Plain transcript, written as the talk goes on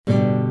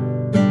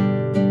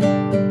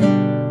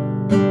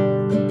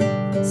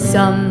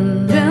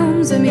Some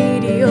films are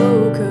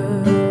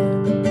mediocre,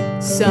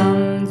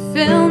 some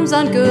films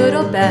aren't good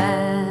or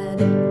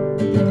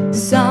bad,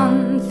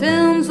 some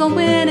films won't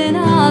win an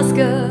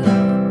Oscar,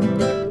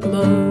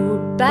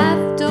 Globe,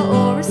 BAFTA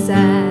or a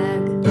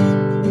SAG.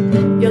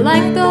 You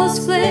like those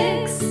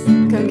flicks?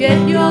 Come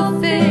get your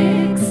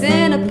fix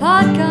in a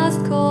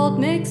podcast called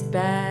Mixed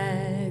Bag.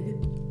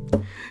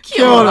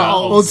 Kia ora,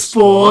 old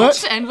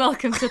sport. And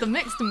welcome to the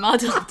Mixed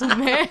Muddled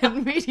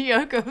Man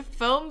Mediocre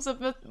Films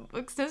of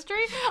Mixed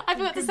History. I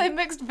forgot to say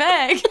Mixed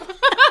Bag.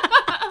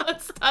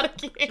 Let's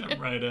start again. Jump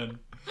right in.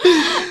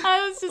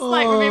 I was just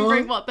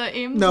remembering what the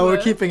M's No, were.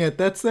 we're keeping it.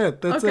 That's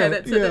it. That's Okay, it.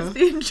 that's yeah. it. That's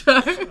the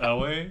intro. Are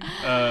we?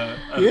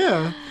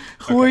 Yeah.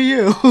 Who are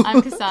you?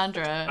 I'm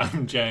Cassandra.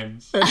 I'm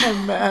James. And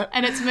I'm Matt.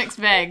 And it's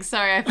Mixed Bag.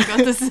 Sorry, I forgot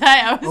to say.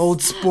 I was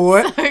Old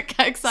sport. so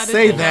excited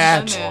Say to jump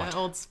that. in there.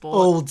 Old sport.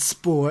 Old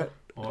sport.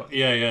 Or,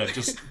 yeah.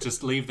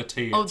 Just leave the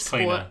T. Old It's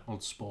cleaner. sport.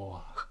 Old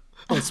spore.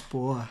 Old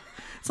sport.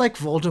 It's like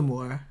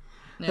Voldemort.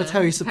 Yeah. That's how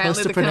you're supposed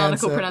Apparently to the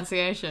pronounce canonical it.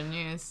 pronunciation,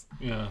 yes.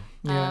 Yeah.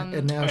 Yeah.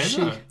 And now I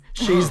know.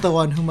 she's the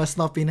one who must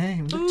not be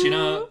named. Do you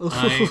know?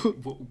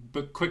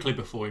 But quickly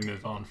before we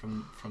move on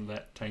from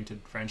that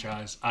tainted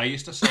franchise, I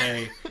used to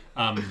say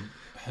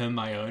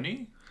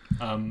Hermione.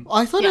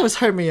 I thought it was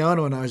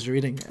Hermione when I was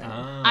reading it.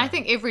 I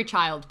think every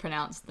child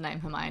pronounced the name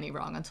Hermione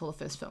wrong until the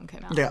first film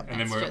came out. Yeah. And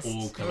then It's we're just-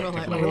 all we're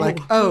collectively We're like,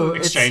 oh,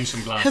 exchange it's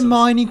some glasses.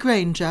 Hermione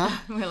Granger.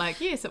 We're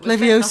like, yes, it was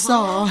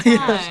Leviosa.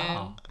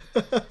 that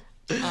the whole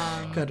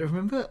time. God,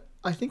 remember?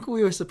 I think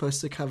we were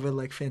supposed to cover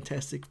like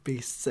Fantastic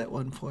Beasts at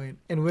one point,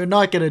 and we're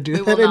not gonna do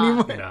We that will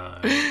not.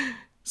 anymore. No.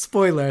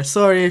 Spoiler.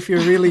 Sorry if you're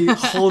really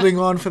holding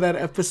on for that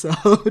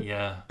episode.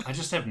 Yeah. I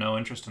just have no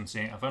interest in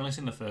seeing it. I've only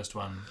seen the first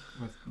one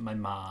with my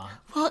ma.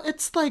 Well,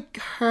 it's like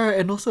her,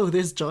 and also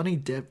there's Johnny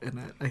Depp in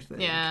it, I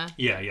think. Yeah.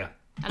 Yeah.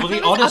 And Well, I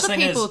the feel there's oddest other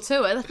thing people is...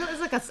 too. I feel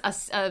there's like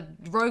a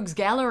rogues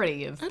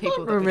gallery of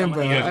people. don't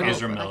remember. You I have don't-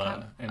 Ezra I Miller.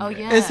 can't- in Oh, it.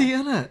 yeah. Is he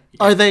in it?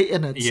 Are they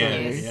in it? Yeah,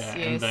 Sorry.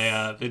 Yes,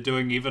 and they're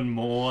doing even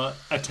more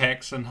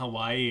attacks in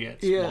Hawaii.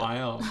 It's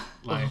wild,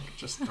 like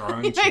just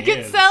throwing You chairs. make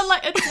it sound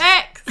like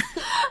attacks.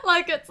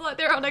 Like it's like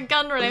they're on a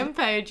gun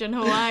rampage in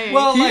Hawaii.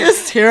 Well, He like,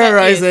 is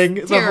terrorizing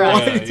the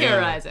terrorizing. Hawaii.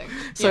 Terrorizing.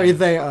 Sorry, Yeah.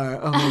 they are.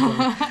 Oh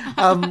my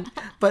god.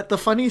 But the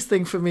funniest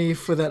thing for me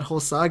for that whole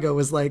saga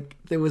was like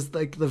there was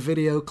like the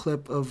video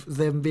clip of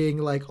them being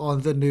like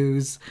on the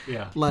news,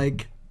 Yeah.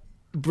 like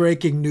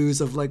breaking news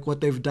of like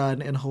what they've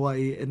done in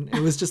Hawaii, and it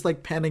was just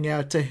like panning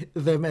out to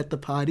them at the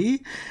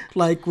party,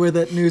 like where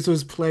that news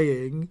was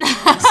playing.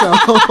 So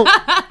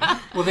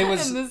Well, there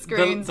was And the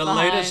screens the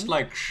behind. latest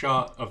like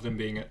shot of them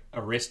being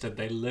arrested.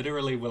 They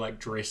literally were like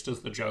dressed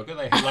as the Joker.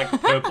 They had like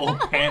purple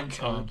pants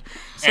on.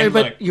 sorry, And,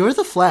 but like, you're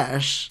the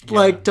Flash.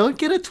 Like, don't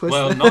get it twisted.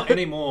 well, not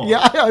anymore. Yeah,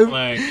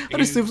 like I'd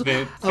assume so.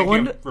 they're I thinking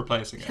wonder- of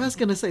replacing it. I was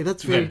gonna say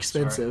that's very Yeah,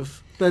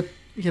 expensive. That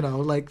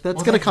like that's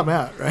Well, gonna they've- come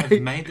out, right?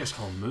 They've made this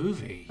whole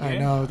movie. I yeah.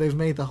 know they've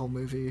made the whole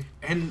movie.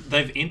 And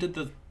they've entered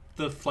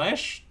the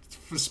Flash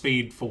for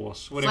Speed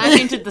Force. Whatever. Flash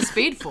entered the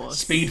Speed Force.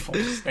 Speed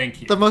Force.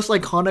 Thank you. The most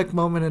iconic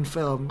moment in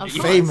film, Of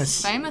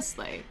famous, course,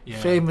 famously. Yeah.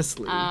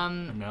 famously.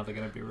 And now they're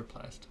going to be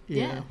replaced.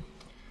 Yeah.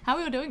 How are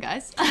we all doing,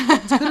 guys?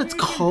 It's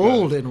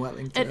cold in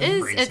Wellington. It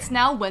is. It's Freezing.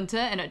 now winter,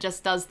 and it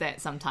just does that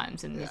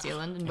sometimes in New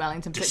Zealand, in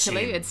Wellington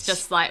particularly. It's Descends.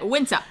 just like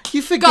winter.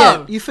 You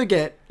Go.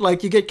 forget.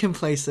 Like you get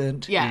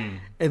complacent. Yeah.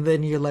 And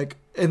then you're like,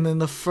 and then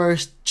the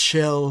first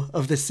chill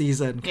of the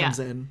season comes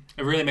Yeah. in.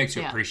 It really makes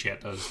you Yeah.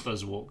 appreciate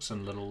those walks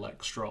and little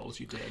like strolls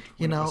you did.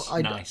 You when it know, was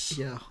nice.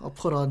 I'll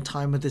put on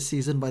 "Time of the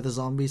Season" by the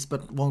Zombies,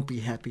 but won't be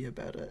happy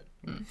about it.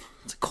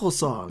 It's a cool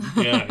song.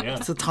 Yeah.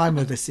 It's the time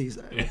of the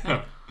season.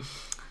 Yeah.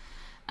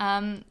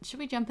 Should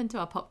we jump into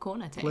our pop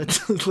corner team?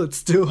 Let's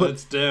do it.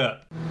 Let's do it.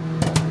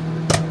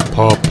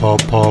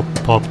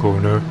 Pop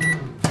corner.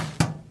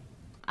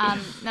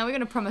 Now we're going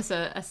to promise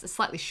a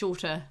slightly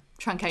shorter,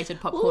 truncated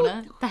pop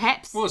corner,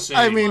 perhaps. We'll see.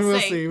 I mean, we'll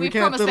see. We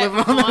can't promised deliver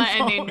that on before, that.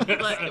 and then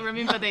like,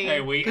 remember the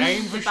Hey, we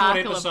aim for short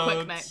debacle of Quick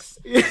episodes.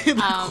 Mix.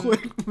 the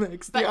quick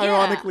mix, the But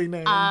ironically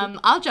named.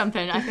 I'll jump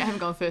in. I haven't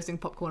gone first in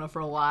pop corner for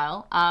a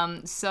while.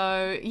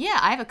 So yeah,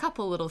 I have a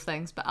couple little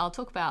things, but I'll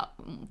talk about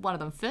one of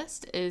them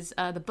first. Is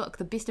the book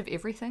 "The Best of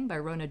Everything" by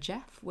Rona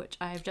Jaff, which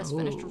I have just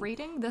finished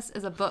reading. This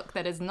is a book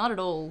that is not at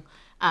all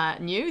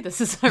new. This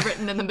is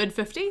written in the mid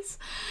 50s,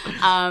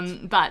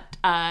 but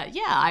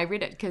I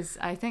read it because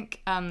I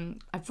think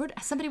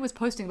somebody was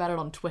posting about it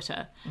on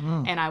Twitter,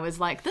 and I was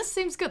like, this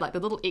seems good. Like the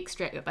little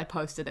extract that they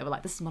posted, they were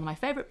like, this is one of my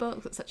favorite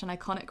books. It's such an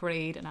iconic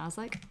read, and I was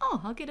like,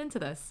 oh, I'll get into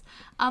this.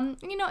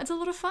 It's a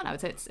lot of fun. I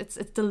would say it's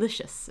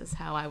delicious, is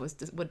how I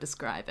would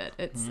describe it.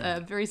 It's a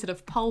very sort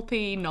of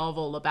pulpy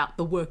novel about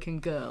the working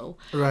girl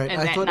Right, in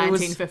I that thought it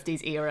was-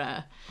 1950s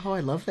era. Oh,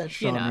 I love that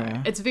You genre.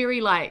 know, it's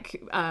very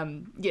like,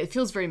 it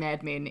feels very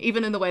Mad Men.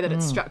 Even in the way that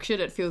it's structured,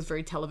 it feels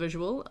very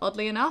televisual,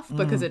 oddly enough,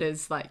 because it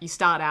is like, you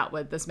start out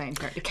with this main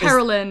character,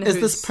 Carolyn. Is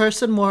this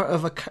person more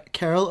of a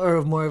Carol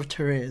or more of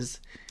Therese?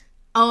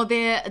 Oh,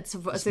 there's a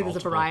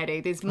multiple.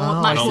 variety. There's more,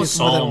 Oh, much I more.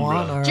 see, more than ensemble.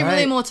 one. All Generally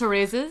right. more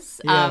Teresa's.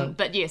 Yeah.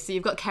 But yeah, so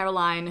you've got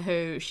Caroline,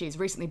 who she's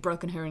recently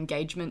broken her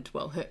engagement.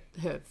 Well,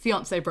 her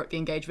fiance broke the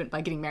engagement by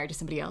getting married to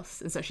somebody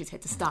else. And so she's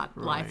had to start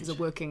life as a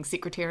working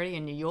secretary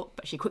in New York,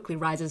 but she quickly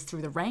rises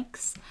through the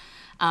ranks.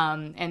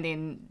 And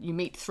then you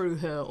meet through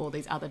her all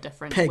these other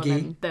different Peggy,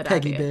 women that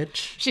Peggy are there.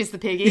 bitch. She's the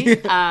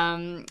Peggy.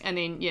 And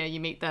then, yeah, you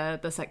meet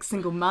this like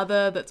single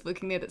mother that's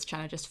working there that's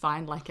trying to just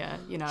find like a,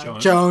 you know...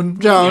 Joan.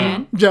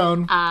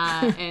 Joan.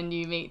 and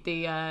you meet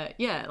the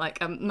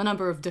a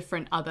number of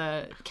different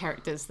other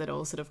characters that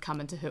all sort of come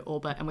into her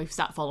orbit, and we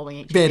start following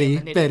each Betty, of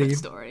them and their different Is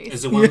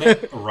stories. the one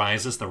that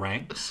rises the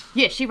ranks?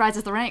 Yeah, she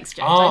rises the ranks,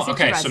 James. I Oh, said she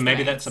okay. rises So the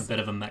maybe ranks. that's a bit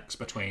of a mix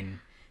between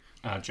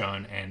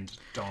Joan and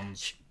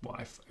Don's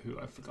wife, who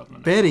I've forgotten the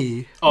name.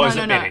 Betty. Oh, no, is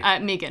no, it no.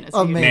 Betty? Megan. Is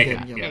Oh, who- Megan.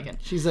 Megan, Yeah. yeah.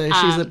 She's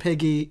a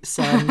Peggy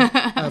son,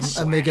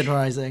 a Megan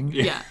Rising.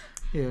 Yeah.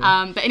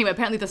 Yeah. But anyway,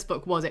 apparently this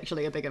book was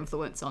actually a big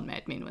influence on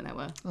Mad Men when they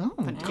were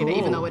put together, cool.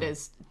 even though it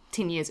is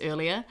 10 years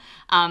earlier.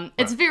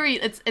 It's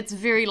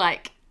very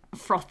like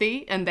frothy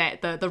in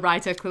that the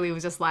writer clearly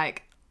was just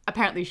like,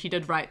 apparently she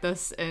did write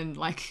this in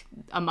like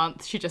a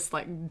month. She just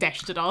like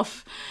dashed it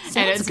off.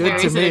 And it's good very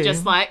to sort of me.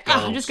 just like,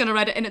 I'm Goals. just going to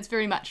write it. And it's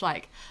very much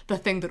like the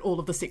thing that all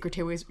of the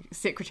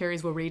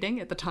secretaries were reading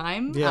at the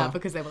time. Yeah.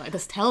 Because they were like,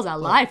 this tells our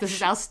life. This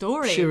is our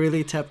story. She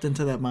really tapped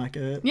into that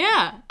market.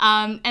 Yeah.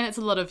 And it's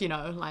a lot of, you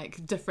know,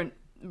 like different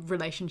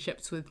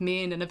relationships with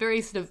men and a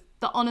very sort of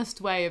the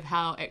honest way of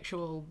how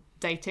actual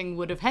dating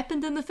would have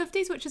happened in the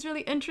 50s, which is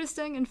really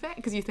interesting, in fact,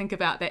 because you think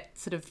about that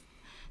sort of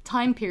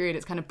time period.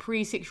 It's kind of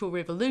pre-sexual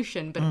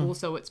revolution, but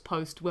also it's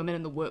post-women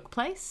in the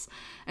workplace.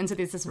 And so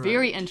there's this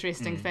very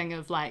interesting thing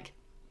of like,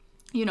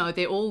 you know,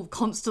 they're all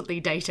constantly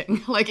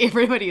dating. Like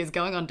everybody is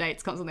going on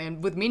dates constantly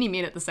and with many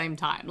men at the same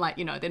time. Like,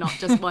 you know, they're not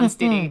just one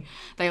steady.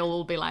 They'll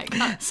all be like,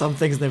 oh. Some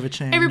things never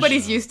change.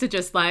 Everybody's used to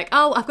just like,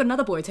 oh, I've got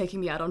another boy taking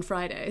me out on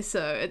Friday.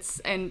 So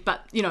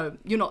but you know,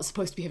 you're not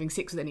supposed to be having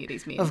sex with any of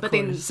these men. But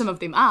then course. some of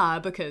them are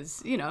because,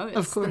 you know,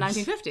 it's the course.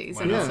 1950s.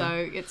 Why And not?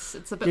 so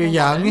it's a bit You're more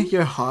young, modern.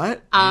 you're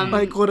hot.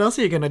 Like, what else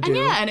are you gonna do? And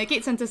yeah, and it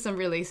gets into some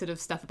really sort of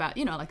stuff about,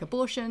 you know, like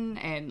abortion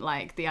and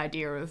like the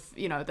idea of,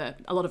 you know,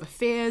 a lot of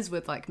affairs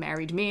with like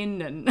married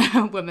men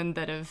and women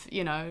that have,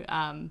 you know,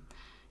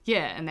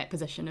 in that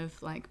position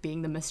of like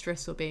being the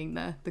mistress or being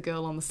the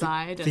girl on the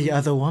side. And, The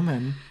other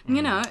woman.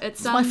 you know,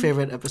 it's My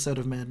favorite episode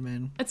of Mad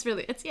Men. It's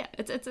really, it's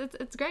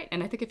great,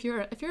 and I think if you're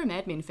a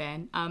Mad Men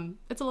fan,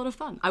 it's a lot of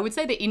fun. I would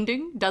say the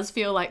ending does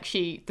feel like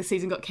the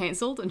season got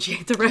cancelled and she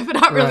had to wrap it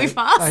up really Right,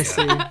 fast. I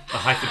see. A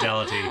high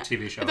fidelity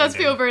TV show. It does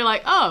ending. feel very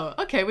like, oh,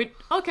 okay,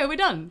 we're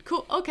done.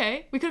 Cool,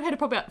 okay. We could have had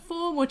probably about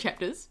 4 more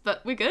chapters,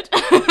 but we're good.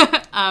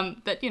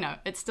 But you know,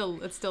 it's still.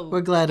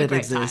 We're glad a it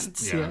great time.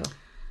 exists. Yeah.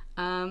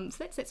 Yeah.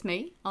 So that's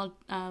me. I'll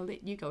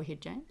let you go ahead,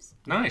 James.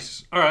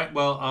 Nice. All right.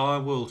 Well, I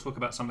will talk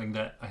about something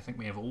that I think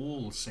we have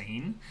all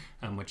seen,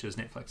 which is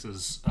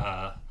Netflix's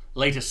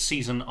latest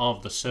season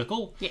of The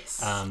Circle.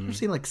 Yes. I've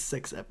seen like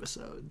 6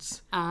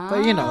 episodes.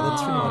 But you know,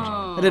 that's pretty much.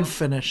 I didn't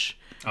finish.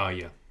 Oh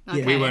yeah.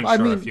 Okay. We weren't I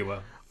sure mean- if you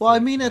were. Well, I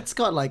mean, it's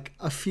got like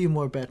a few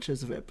more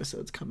batches of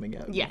episodes coming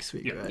out Yeah. next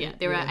week, Yeah. right? Yeah,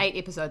 there are 8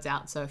 episodes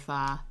out so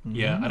far.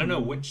 Yeah. I don't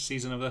know which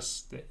season of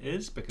this there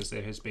is because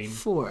there has been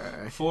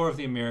 4. 4 of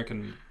the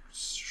American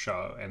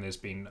show, and there's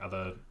been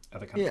other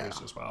countries Yeah.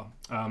 as well.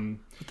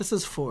 But this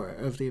is 4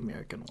 of the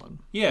American one.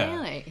 Yeah.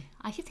 Really?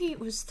 I think it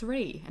was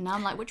 3, and now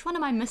I'm like, which one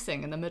am I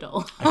missing in the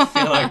middle? I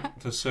feel like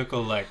The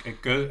Circle, like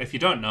it goes. If you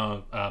don't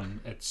know,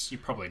 you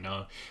probably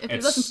know. If you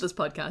It's- listen to this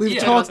podcast, We've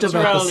you know talked it's it's a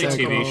about The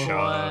reality TV Circle.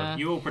 show.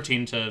 You all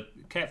pretend to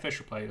catfish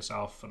or play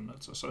yourself, and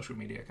it's a social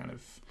media kind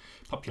of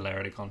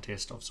popularity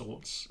contest of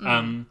sorts.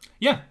 And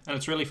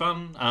it's really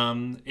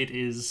fun. It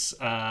is.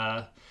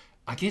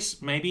 I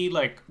guess maybe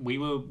like we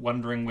were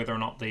wondering whether or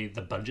not the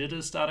budget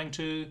is starting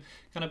to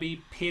kind of be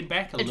pared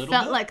back a It little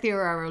felt bit. like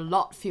there are a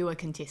lot fewer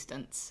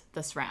contestants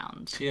this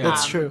round. Yeah.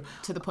 That's true.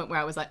 To the point where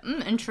I was like,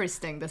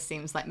 interesting. This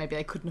seems like maybe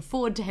they couldn't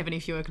afford to have any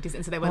fewer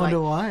contestants, so they were I wonder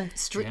like why.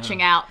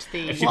 stretching Yeah. out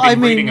the. if you've Well, I been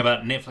mean- reading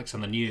about Netflix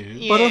on the news,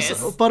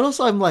 Yes. But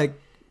also, I'm like,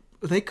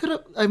 they could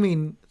have. I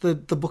mean, the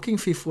booking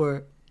fee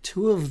for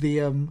 2 of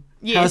the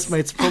Yes.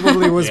 housemates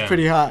probably was Yeah.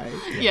 pretty high.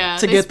 yeah,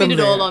 to they get spend them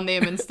it all there. on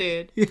them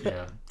instead.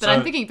 yeah. But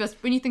I'm thinking, just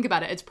when you think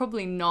about it, it's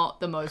probably not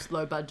the most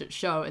low budget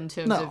show in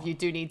terms No. of you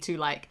do need to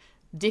like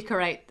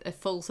decorate a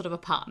full sort of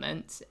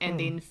apartment and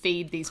then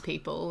feed these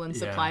people and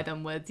supply Yeah.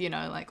 them with, you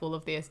know, like all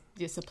of their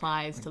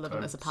supplies to live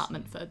in this clothes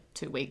apartment for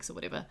 2 weeks or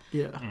whatever.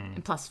 Yeah.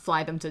 And plus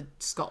fly them to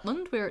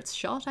Scotland where it's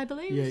shot, I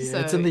believe. Yeah, yeah. So,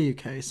 It's in the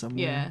UK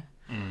somewhere.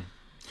 yeah.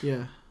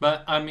 Yeah.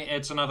 But I mean,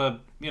 it's another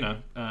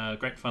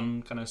great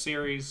fun kind of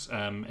series.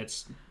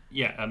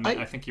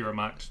 I think you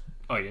remarked.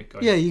 Oh, yeah, go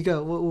ahead. Yeah, you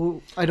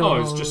go. I don't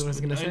know it's what just I was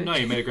going to say. no.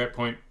 You made a great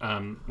point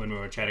when we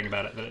were chatting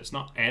about it that it's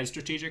not as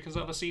strategic as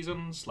other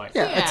seasons. Like,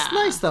 Yeah, it's Yeah.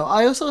 nice though.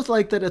 I also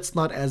like that it's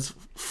not as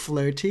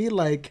flirty,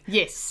 like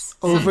Yes.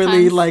 overly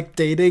Sometimes- like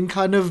dating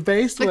kind of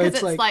based, where Because it's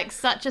it's like like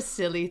such a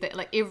silly thing.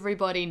 Like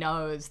everybody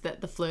knows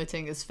that the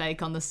flirting is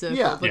fake on the circle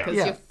Yeah, because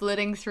yeah. you're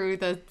flitting through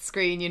the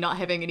screen, you're not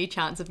having any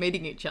chance of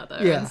meeting each other,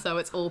 Yeah. and so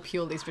it's all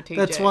purely strategic.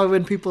 that's why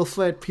when people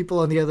flirt, people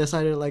on the other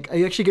side are like, "Are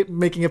you actually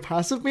making a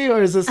pass of me,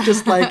 or is this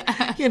just like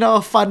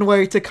a fun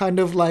way to kind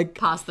of like?"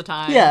 pass the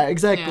time. Yeah,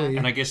 exactly.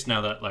 and I guess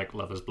now that like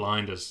Love Is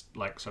Blind is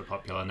like so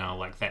popular now,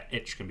 like that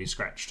itch can be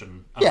scratched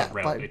in Yeah,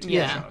 reality but- TV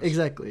yeah, shows.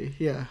 Exactly.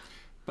 Yeah.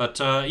 But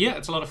yeah,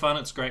 it's a lot of fun.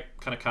 It's a great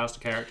kind of cast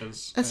of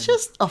characters. It's and-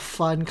 just a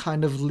fun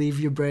kind of leave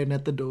your brain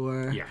at the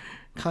door Yeah.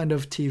 kind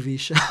of TV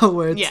show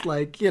where it's Yeah.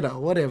 like,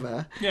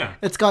 whatever. Yeah.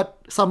 It's got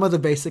some of the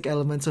basic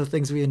elements of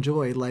things we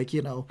enjoy. Like,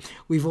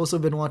 we've also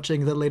been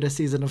watching the latest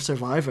season of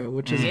Survivor,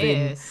 which has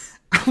Yes.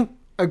 been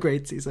a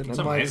great season. It's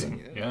in my amazing.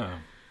 opinion. Yeah.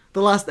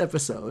 The last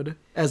episode,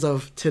 as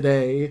of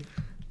today,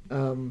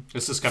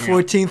 This is coming up.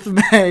 14th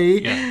May,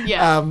 Yeah.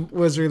 Yeah.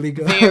 was really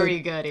good. Very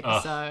good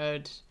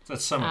episode.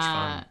 That's so much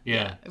fun.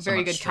 Yeah. So very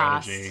much good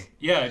strategy. cast.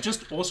 Yeah,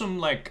 just awesome.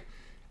 Like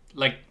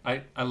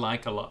I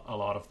like a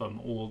lot of them.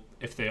 Or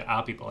if there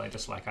are people I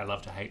dislike, I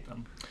love to hate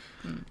them.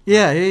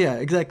 Yeah,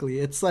 exactly.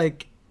 It's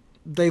like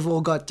they've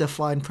all got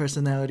defined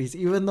personalities.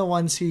 Even the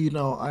ones who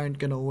aren't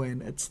gonna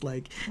win, it's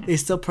like they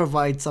still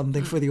provide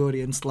something for the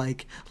audience,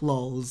 like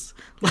lols.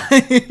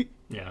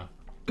 Yeah.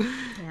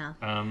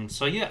 Yeah.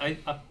 So yeah,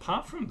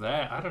 apart from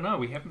that, I don't know.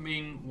 We haven't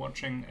been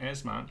watching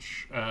as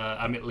much.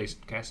 I mean, at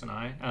least Cass and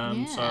I.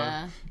 Yeah.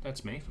 So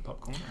that's me for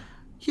Popcorn.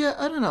 Yeah,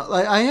 I don't know.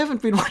 Like I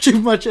haven't been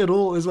watching much at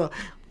all as well.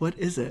 What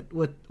is it?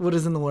 What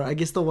is in the water? I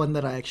guess the one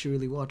that I actually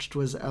really watched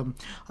was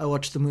I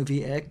watched the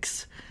movie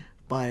X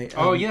by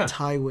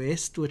Ty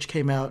West, which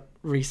came out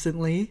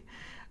recently.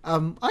 I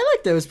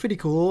liked it. It was pretty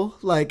cool.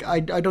 Like I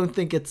don't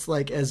think it's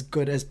like as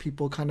good as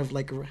people kind of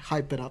like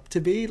hype it up to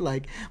be.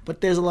 Like,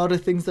 but there's a lot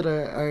of things that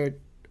are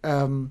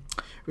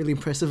really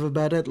impressive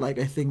about it. Like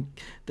I think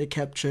they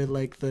capture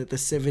like the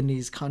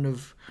 70s kind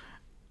of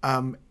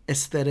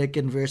aesthetic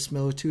and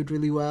verisimilitude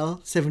really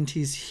well.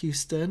 70s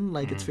Houston,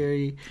 like it's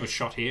very It was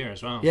shot here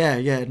as well. yeah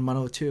in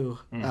 102.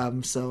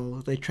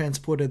 So they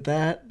transported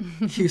that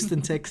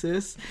Houston,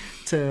 Texas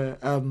to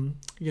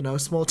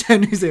small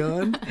town New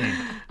Zealand,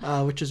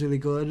 which is really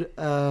good.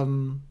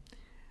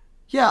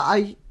 Yeah,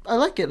 I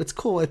like it. It's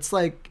cool. It's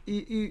like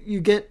you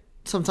get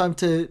some time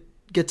to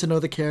get to know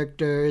the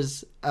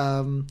characters.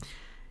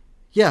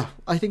 Yeah,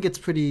 I think it's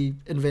pretty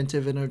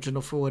inventive and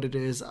original for what it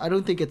is. I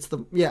don't think it's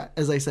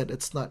as I said,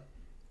 it's not,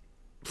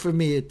 for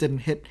me, it didn't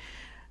hit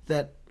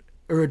that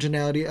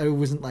originality. I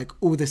wasn't like,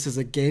 oh, this is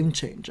a game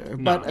changer.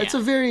 No. But it's a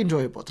very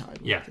enjoyable time.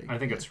 Yeah, I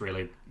think it's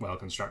really well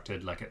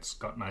constructed. Like it's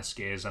got nice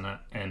scares in it,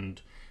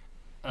 and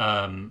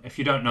if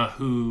you don't know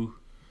who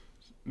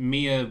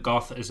Mia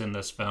Goth is in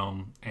this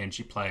film, and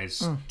she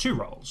plays two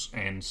roles,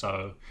 and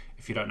so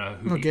if you don't know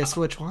who Well, the guess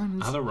which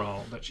ones? other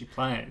role that she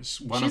plays,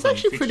 one She's of them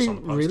actually features pretty on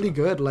the poster. really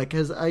good. Like,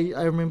 cause I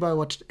remember I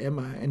watched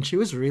Emma, and she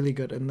was really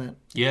good in that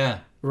Yeah,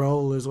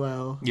 role as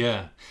well.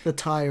 yeah, The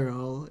Thai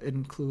role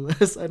in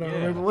Clueless. I don't Yeah.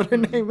 remember what her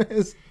name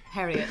is.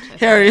 Harriet. I think.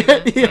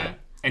 Harriet. Yeah.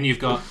 And you've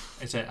got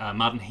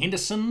Martin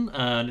Henderson, New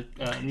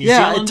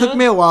Yeah, Zealander. it took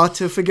me a while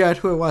to figure out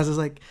who it was. I was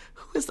like,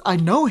 who is? I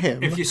know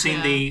him. If you've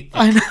seen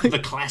I know. the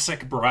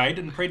classic Bride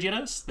and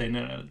Prejudice, then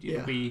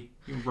you'll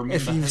remember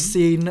If him. you've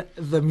seen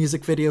the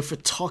music video for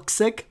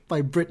Toxic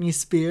by Britney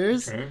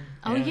Spears. Okay.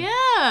 Oh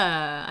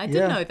yeah, I did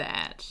Yeah. know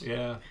that.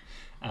 Yeah.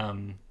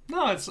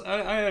 No, it's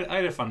I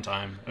had a fun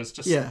time. It's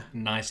just Yeah.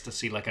 nice to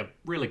see like a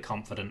really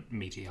confident,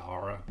 meaty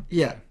horror.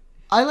 Yeah.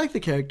 I like the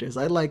characters.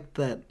 I like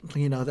that,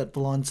 that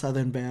blonde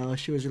Southern belle.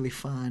 She was really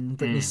fun.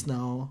 Brittany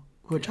Snow,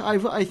 which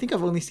I think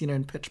I've only seen her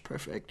in Pitch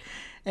Perfect.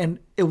 And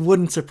it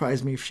wouldn't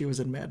surprise me if she was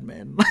in Mad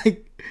Men.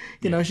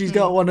 Like, she's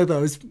got one of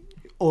those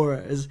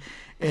auras.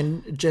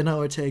 And Jenna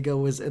Ortega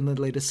was in the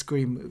latest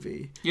Scream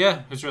movie.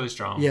 Yeah, it's really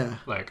strong. Yeah.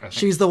 Like I think,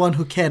 She's the one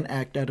who can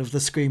act out of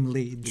the Scream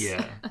leads.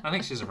 yeah, I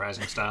think she's a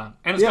rising star,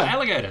 and it's Yeah. got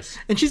alligators.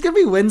 And she's going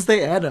to be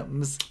Wednesday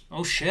Addams.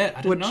 Oh shit,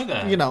 I didn't Which, know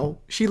that.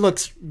 she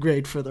looks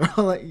great for the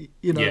role.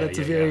 That's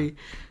a very...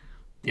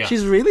 Yeah.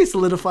 She's really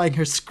solidifying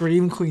her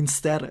Scream Queen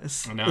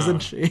status, I know. isn't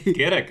she?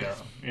 Get it, girl.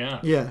 Yeah.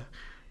 Yeah.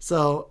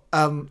 So,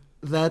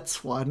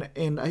 that's one.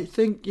 And I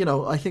think,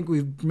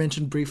 we've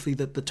mentioned briefly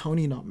that the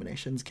Tony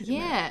nominations came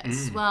out.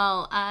 Yes.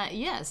 Well,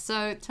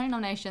 so Tony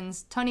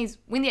nominations,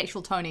 when the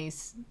actual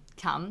Tonys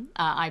come,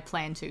 I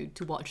plan to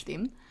watch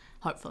them,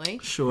 hopefully.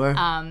 Sure.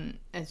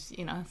 as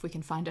you know, if we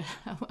can find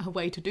a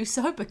way to do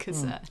so,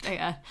 because they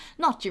are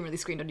not generally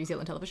screened on New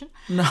Zealand television.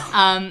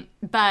 No.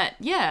 But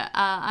yeah,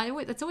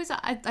 it's always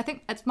I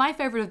think it's my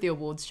favorite of the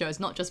awards shows,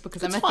 not just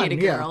because I'm a theatre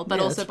girl, but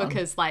also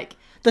because like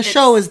the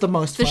show is the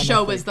most fun. The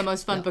show is the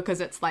most fun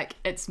because it's like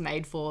it's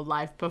made for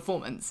live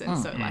performance, and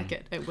so like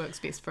it works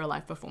best for a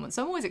live performance.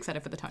 So I'm always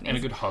excited for the Tonys. And a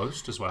good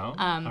host as well,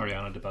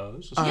 Ariana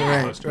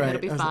DeBose. It'll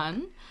be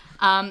fun.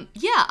 I'm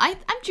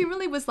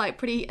generally was like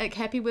pretty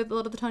happy with a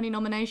lot of the Tony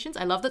nominations.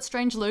 I love that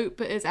Strange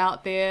Loop is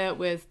out there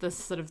with this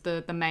sort of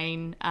the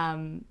main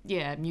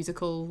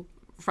musical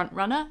front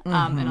runner in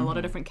a lot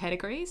of different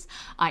categories.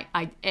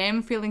 I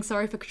am feeling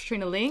sorry for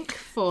Katrina Lenk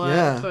for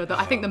the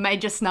I think the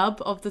major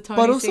snub of the Tony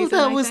but also season,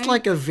 that was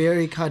like a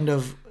very kind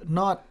of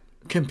not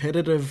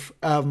competitive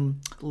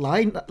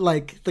line.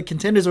 Like the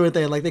contenders were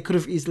there, like they could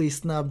have easily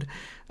snubbed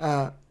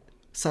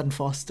Sutton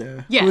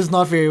Foster, who was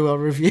not very well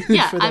reviewed.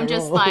 Yeah, for that I'm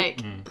just role. like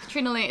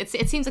Katrina Lenk.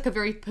 It seems like a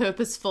very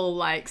purposeful,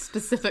 like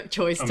specific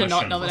choice to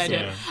not nominate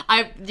her.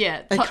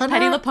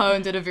 Patti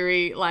LuPone did a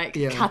very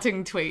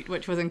cutting tweet,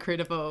 which was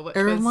incredible. It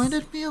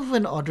reminded me of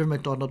when Audra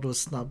McDonald was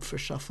snubbed for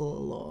Shuffling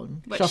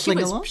Along.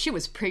 She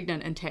was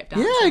pregnant and tap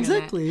dancing. Yeah,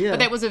 exactly. Yeah, but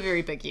that was a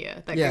very big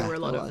year. There were a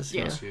lot of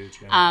huge, so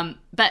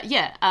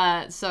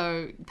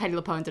Patti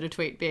LuPone did a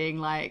tweet being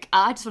like,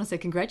 I just want to say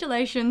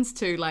congratulations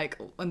to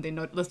and they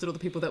listed all the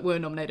people that were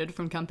nominated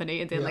from company,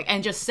 and they're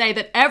and just say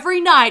that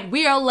every night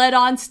we are led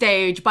on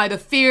stage by the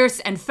fierce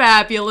and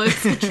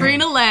fabulous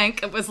Katrina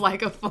Lenk. It was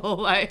like a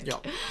full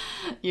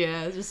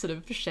just sort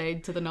of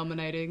shade to the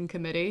nominating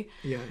committee.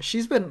 Yeah,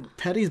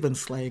 Patty's been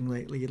slaying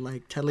lately,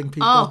 like telling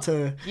people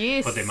to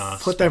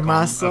put their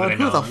masks on.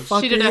 Who the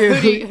fuck she did are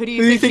you? Who do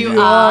you think you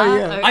are?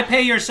 Yeah. I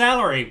pay your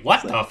salary.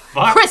 What the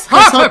fuck? Chris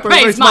Harper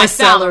pays my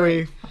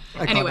salary.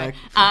 Anyway,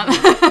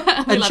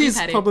 and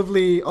she's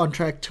probably on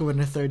track to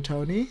win a third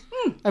Tony.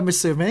 I'm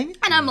assuming.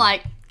 And I'm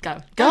like, go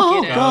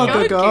go.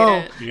 Get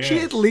it. Yes. She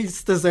at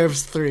least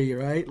deserves 3,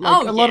 right?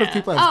 Like a lot of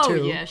people have 2. Oh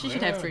yeah, she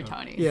should have 3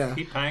 Tonys. Yeah,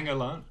 keep paying her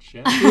lunch.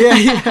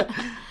 Yeah.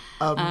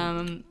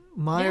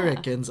 My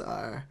reckons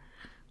are,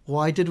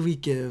 why did we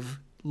give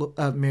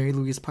Mary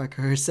Louise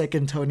Parker her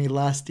second Tony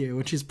last year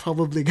when she's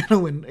probably gonna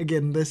win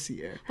again this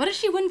year? What did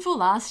she win for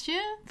last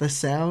year? The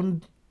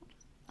Sound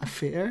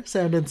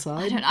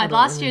Inside.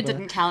 Last year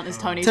didn't count as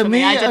Tony for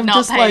me. I did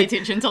not pay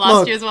attention to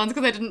last year's ones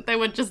because they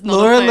were just not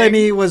Laura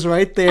Linney was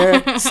right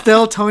there,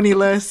 still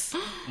Tony-less.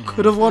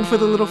 Could have won for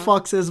The Little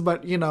Foxes,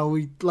 but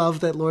we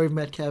love that Laurie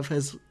Metcalf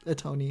has a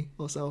Tony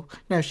also.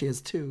 Now she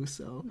has 2,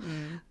 so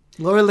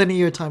Laura Linney,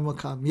 your time will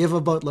come. You have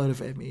a boatload of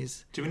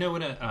Emmys. Do we know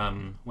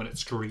when it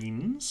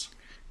screens?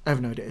 I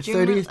have no idea.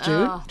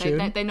 30th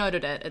June? They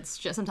noted it. It's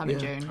just sometime in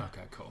June.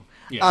 Okay, cool.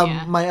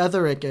 Yeah. My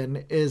other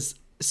reckon is,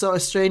 so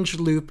A Strange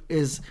Loop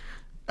is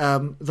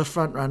the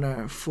front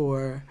runner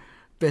for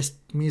Best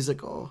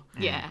Musical.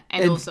 Yeah,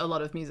 and also a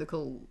lot of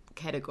musical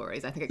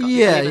categories. I think it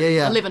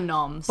got 11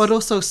 noms. But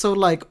also, so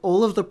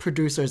all of the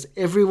producers,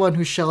 everyone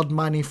who shelled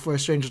money for A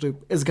Strange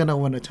Loop is going to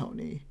win a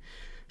Tony.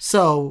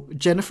 So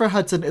Jennifer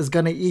Hudson is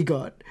going to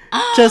EGOT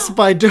just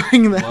by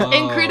doing that. Whoa.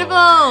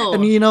 Incredible!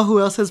 And you know who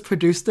else has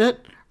produced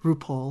it?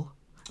 RuPaul.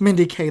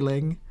 Mindy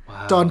Kaling.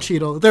 Wow. Don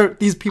Cheadle.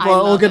 These people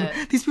are all gonna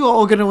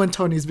win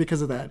Tonys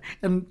because of that,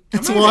 and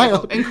it's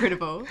wild,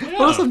 incredible. Yeah.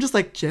 But also, I'm just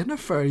like,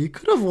 Jennifer, you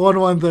could have won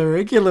one the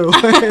regular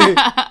way.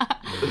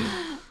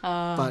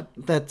 But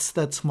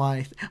that's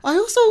my. I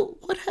also,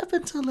 what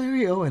happened to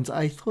Larry Owens?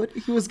 I thought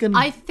he was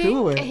gonna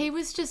do it. He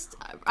was just.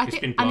 I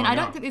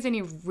don't think there's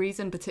any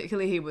reason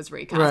particularly he was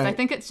recast. Right. I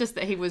think it's just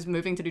that he was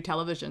moving to do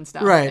television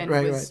stuff. Right.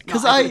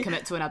 Because I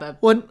commit to another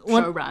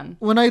show run.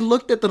 When I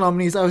looked at the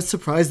nominees, I was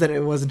surprised that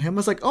it wasn't him. I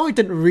was like, I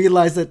didn't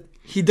realize that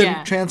he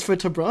didn't transfer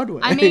to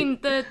Broadway. I mean,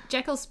 the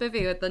Jekyll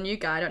Spivey, the new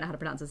guy, I don't know how to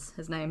pronounce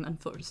his name,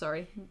 unfortunately.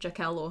 Sorry.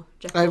 Jekyll or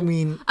Jekyll. I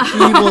mean, he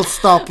will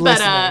stop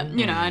listening.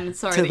 But, I'm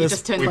sorry that you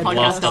just turned the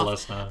podcast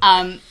off.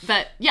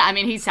 But, yeah, I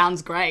mean, he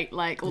sounds great.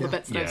 Like, all the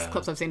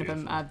clips I've seen of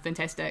him are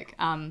fantastic.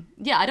 I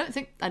don't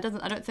think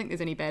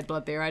there's any bad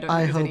blood there. I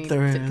don't think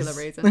there's any particular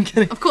reason.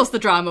 Of course, the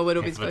drama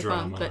would be so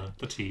fun. But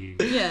the tea.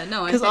 Yeah,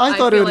 no, because I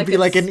thought it would be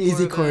like an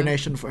easy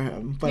coronation for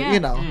him. But,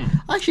 I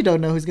actually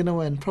don't know who's going to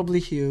win. Probably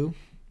Hugh.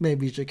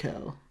 Maybe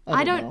Jaquel.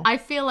 I don't know. I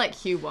feel like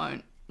Hugh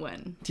won't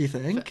win. Do you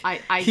think?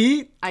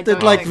 He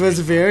did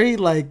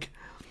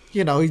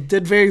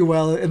very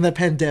well in the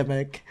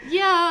pandemic.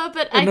 Yeah,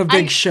 but in a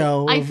big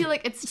show. I feel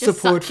like it's just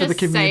support for the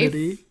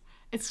community.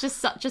 It's just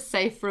such a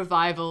safe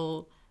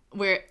revival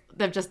where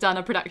they've just done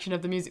a production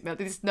of the music.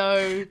 There's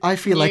no. I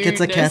feel like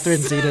it's a Catherine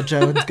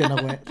Zeta-Jones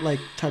gonna win,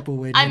 type of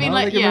win. I mean,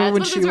 it's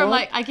one of those where I'm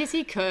like, I guess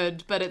he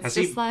could, but it's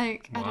just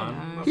like I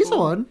don't know. He's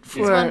won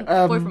for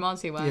Boy from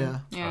Oz. He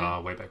won.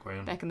 Yeah. Way back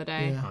when. Back in the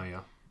day. Oh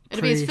yeah.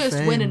 It'll be his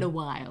first win in a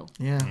while.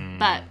 Yeah.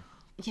 But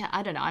yeah,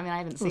 I don't know. I mean, I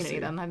haven't seen it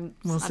either. I don't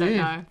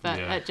know, but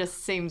it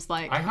just seems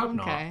like I hope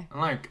not.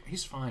 Like,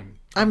 he's fine.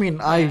 I mean,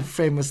 I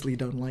famously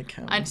don't like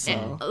him.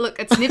 Look,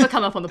 it's never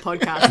come up on the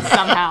podcast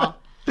somehow.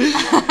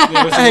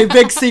 Hey,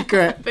 big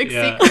secret. Big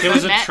Yeah, secret. there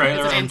was a Matt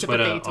trailer has on antipathy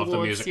Twitter of the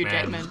towards Music Hugh Man,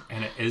 Jackman.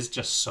 and it is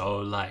just so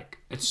like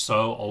it's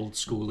so old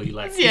schooly.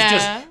 Like Yeah.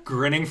 he's just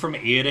grinning from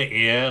ear to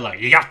ear, like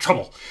you got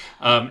trouble,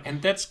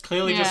 and that's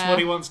clearly just Yeah. what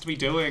he wants to be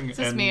doing. It's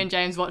just me and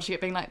James watching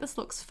it, being like, "This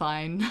looks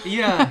fine."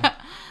 yeah,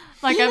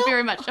 Like I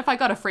very much, if I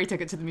got a free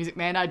ticket to the Music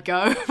Man, I'd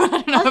go. But I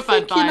don't know I if I'd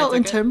think, buy a in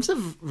ticket. terms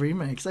of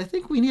remakes, I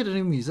think we need a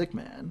new Music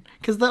Man.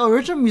 Because the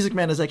original Music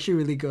Man is actually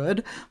really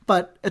good,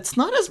 but it's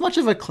not as much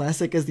of a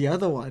classic as the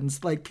other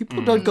ones. Like,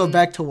 people don't go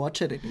back to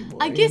watch it anymore.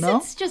 I guess you know?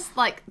 it's just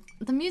like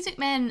the Music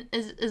Man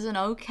is an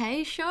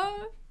okay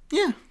show,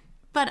 Yeah.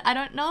 but I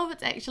don't know if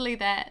it's actually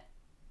that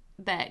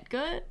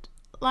good.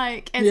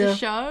 Like as Yeah. a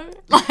show,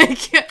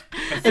 like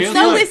it's feels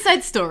no like- West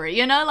Side Story,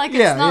 you know. Like it's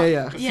Yeah, not.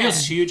 yeah. it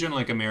feels huge in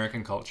like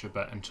American culture,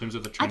 but in terms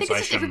of the I think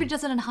it's just translation, everybody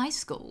does it in high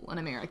school in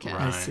America, Right.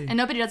 I see. and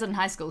nobody does it in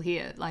high school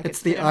here. Like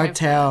It's the they don't art have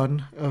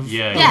town of,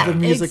 Yeah, of Yeah, the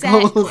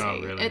musicals. exactly.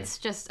 Oh, really? It's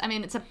just, I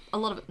mean, it's a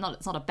lot of it.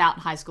 It's not about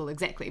high school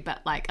exactly,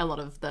 but like a lot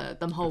of the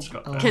whole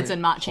got that kids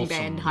and marching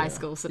wholesome, band high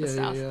school sort of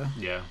stuff. Yeah.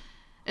 yeah.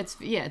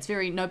 It's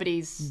very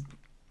nobody's.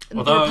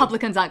 Although- the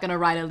Republicans aren't going to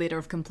write a letter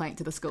of complaint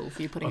to the school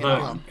for you putting it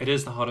Although on. it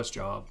is the hottest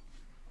job.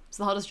 It's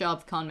the hottest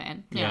job, con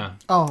man. Yeah.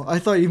 Oh, I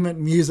thought you meant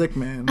Music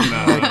Man.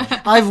 No.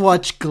 I've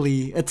watched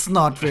Glee. It's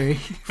not very,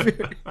 very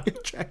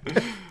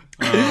attractive.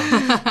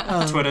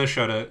 Twitter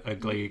showed a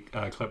Glee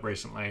clip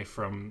recently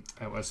from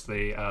it was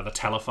the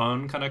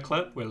telephone kind of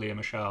clip where Leah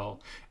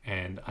Michele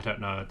and I don't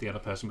know the other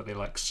person, but they're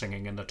like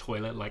singing in the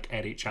toilet like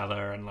at each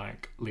other, and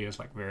like Leah's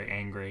like very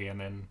angry, and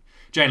then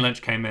Jane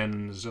Lynch came in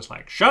and was just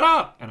like shut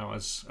up, and it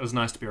was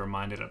nice to be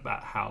reminded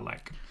about how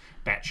like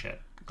batshit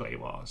Glee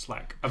was.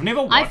 Like I've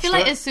never watched I feel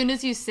like it. as soon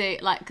as you see,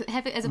 like,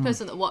 as a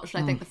person that watched,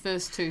 I think the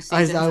first two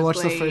seasons I of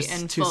watched the Glee first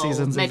in two full,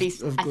 seasons maybe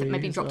of I think Glee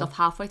maybe as dropped well. off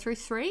halfway through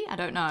 3. I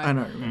don't know. I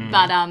don't remember.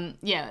 But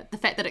yeah, the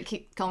fact that it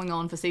keeps going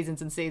on for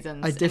seasons and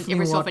seasons, I and definitely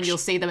every so often watched- you'll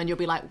see them and you'll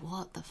be like,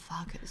 "What the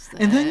fuck is this?"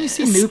 And then you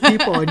see new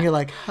people and you're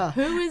like, huh.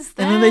 Who is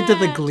that? And then they did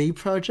the Glee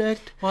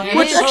project, Well, Yeah.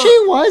 which so-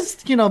 actually was,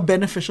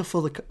 beneficial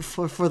for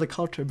the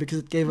culture because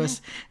it gave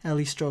us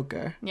Ali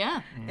Stroker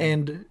Yeah,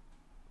 and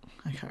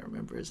I can't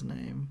remember his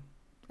name.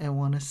 I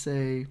want to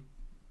say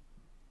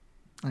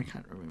I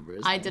can't remember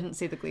his I name. didn't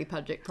see the Glee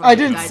project. I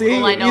didn't see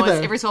All I it know is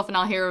either. every so often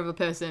I'll hear of a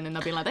person and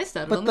they'll be like, "They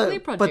started on But the Glee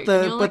the project." but and the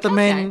you're but like, the okay.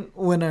 main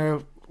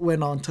winner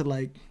went on to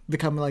like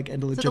become like a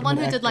legitimate So the one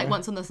who did like actor.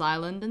 Once on This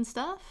Island and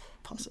stuff.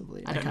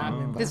 Possibly. I don't can't know.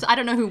 remember. 'Cause I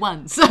don't know who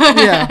won. So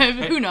Yeah.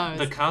 who knows?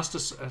 The cast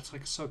is it's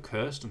like so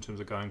cursed in terms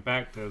of going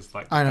back. There's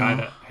like the I know. guy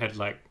that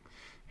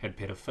had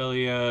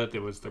pedophilia.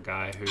 There was the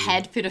guy who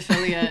Had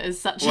pedophilia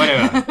is such.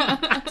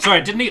 whatever.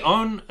 Sorry, didn't he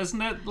own? Isn't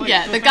that like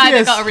Yeah, the guy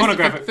Yes. that got arrested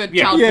pornographic? for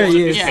Yeah, child Yeah, porn.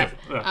 yes. Yeah.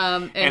 Yeah.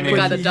 And the then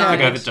guy that he the had-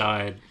 guy died. that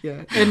died.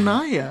 Yeah. And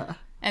Naya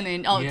And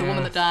then the Yeah.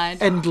 woman that died.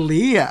 and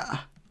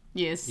Leah.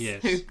 Yes.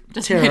 Yes. Who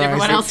just Terrorizing- made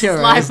everyone else's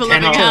terrorizing- life a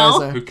living Cannot- hell.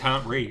 Terrorizing. Who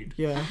can't read?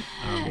 Yeah.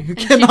 Um, Who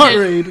cannot did-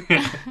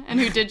 read. And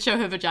who did show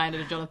her vagina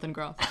to Jonathan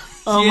Groff.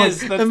 Oh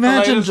Yes, my! that's the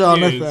Imagine latest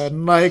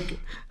Jonathan. Like,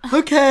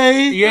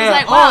 okay. Yeah. I was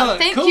like, wow, oh,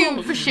 thank cool.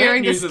 you for That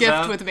sharing this news is gift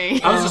out. with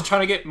me. I was just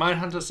trying to get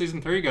Mindhunter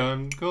season 3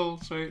 going. Cool,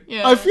 sweet.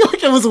 Yeah. I feel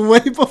like it was way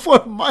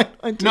before mine.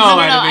 No, no,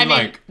 I I mean, mean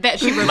like, that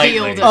she revealed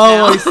lately. it Oh,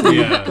 now. I see.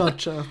 Yeah.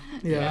 Gotcha.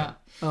 Yeah.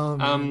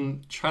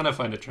 Trying to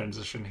find a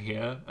transition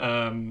here.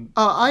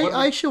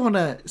 I actually want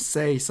to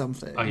say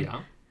something. Oh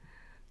yeah.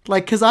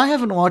 Like, because I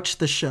haven't watched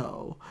the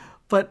show,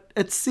 but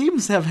it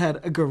seems to have had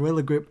a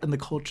gorilla grip in the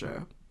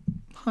culture.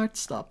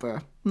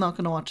 Heartstopper. Not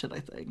going to watch it, I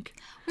think.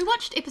 We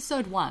watched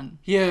episode 1.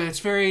 Yeah, it's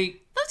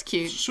very That's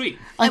cute. sweet.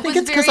 I It think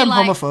was it's because very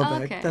I'm like-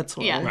 homophobic. okay. That's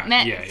why. Yeah, Right,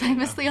 Matt, yeah,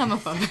 famously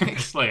homophobic.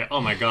 It's like, oh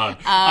my god,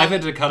 I've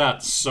had to cut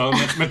out so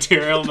much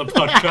material in the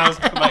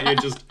podcast about you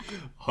just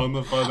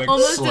homophobic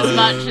Almost slurs. as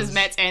much as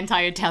Matt's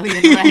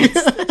anti-Italian race.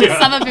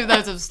 Some of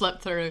those have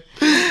slipped through.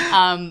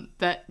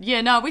 But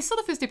yeah, no, we saw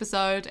the first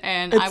episode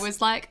and I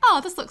was like, oh,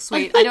 this looks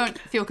sweet. I don't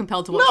feel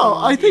compelled to watch No,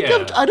 more. I think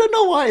Yeah. I don't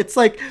know why. It's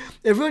like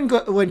everyone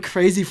went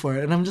crazy for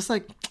it, and I'm just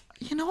like,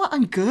 you know what?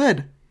 I'm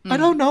good. I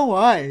don't know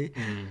why.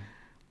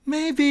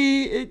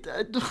 Maybe it.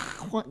 I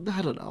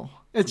don't know.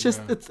 It's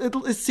just it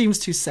seems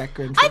too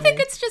saccharine. For I think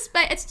me. it's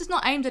just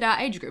not aimed at our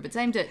age group. It's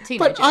aimed at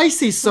teenagers. But I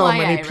see so YA,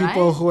 many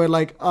people right? who are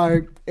like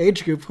our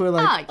age group who are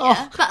like, Oh,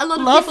 yeah. oh, But a lot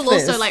love of people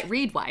also this. like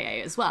read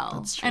YA as well.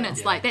 That's true. And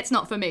it's like, that's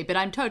not for me, but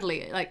I'm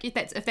totally like, if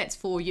that's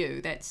for you,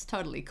 that's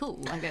totally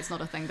cool. Like, that's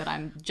not a thing that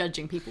I'm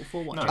judging people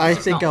for watching. I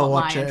It's think not I'll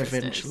what watch my it interest is.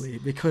 eventually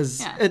because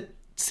Yeah. it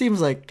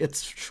seems like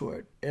it's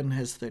short and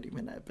has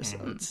 30-minute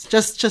episodes. Mm-hmm.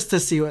 Just to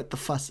see what the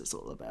fuss is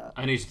all about.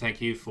 I need to thank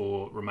you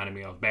for reminding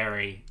me of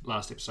Barry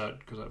last episode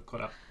because I've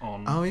caught up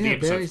on Oh, the yeah,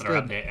 episodes Barry's that are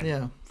out good. there. And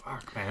Yeah.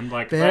 fuck, man,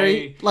 like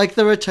Barry, like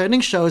the returning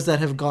shows that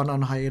have gone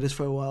on hiatus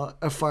for a while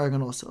are firing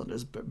on all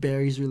cylinders.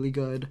 Barry's really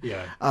good.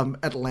 Yeah.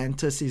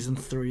 Atlanta season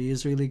 3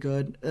 is really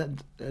good.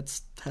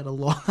 It's had a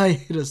long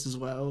hiatus as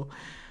well.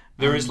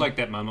 there is like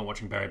that moment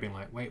watching Barry being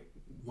like, wait,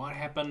 what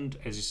happened?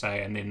 As you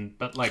say, and then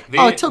but like Oh,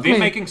 they're, it took they're me-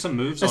 making some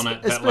moves on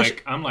it that especially-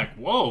 like I'm like,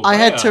 whoa. I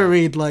had yeah. to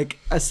read like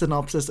a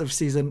synopsis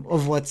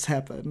of what's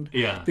happened.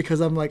 Yeah. Because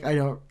I'm like, I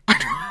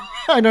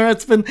I know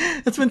it's been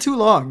too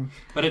long.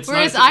 But it's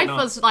Whereas nice I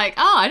was like,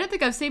 I don't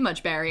think I've seen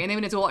much Barry, and then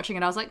when I was watching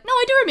it, I was like, no,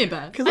 I do remember.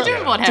 I do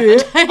remember what Do you?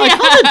 happened. I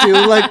kind of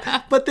do.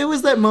 Like, but there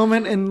was that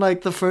moment in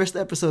like the first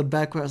episode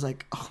back where I was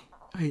like, oh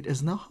wait,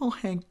 is NoHo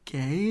Hank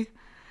gay?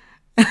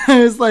 And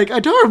I was like, I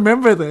don't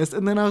remember this.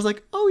 And then I was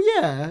like, oh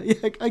yeah,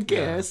 I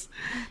guess.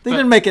 They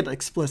didn't make it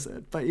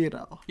explicit, but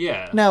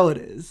Yeah. now it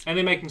is. And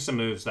they're making some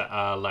moves that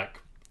are like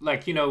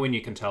when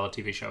you can tell a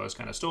TV show is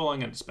kind of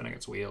stalling and spinning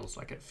its wheels,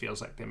 like it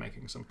feels like they're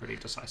making some pretty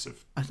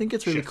decisive I think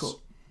it's really shifts.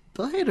 cool.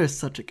 Bill Hader is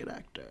such a good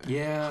actor.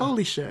 Yeah.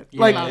 Holy shit.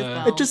 Yeah. Like,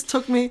 Yeah. it just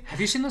took me...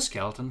 Have you seen The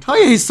Skeleton Oh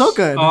yeah, he's so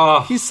good.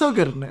 Oh. He's so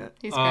good in it.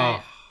 He's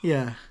great.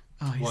 Yeah.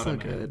 Oh, he's What so a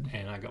man. good.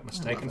 And I got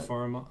mistaken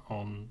for him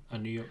on a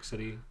New York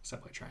City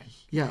subway train.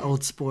 Yeah,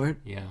 old sport.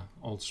 Yeah,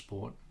 old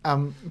sport.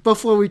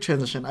 Before we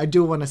transition, I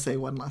do want to say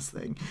one last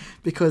thing,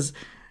 because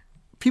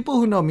people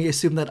who know me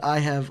assume that I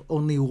have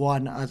only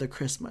one other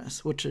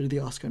Christmas, which are the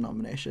Oscar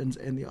nominations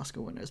and the Oscar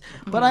winners.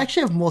 But I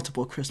actually have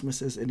multiple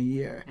Christmases in a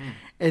year.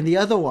 And the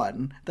other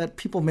one that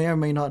people may or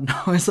may not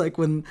know is like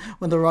when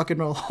the Rock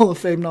and Roll Hall of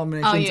Fame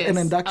nominations and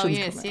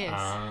inductions come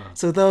out.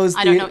 So those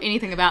I don't know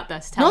anything about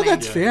this. Tell me. No,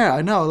 that's fair.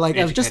 I know. Like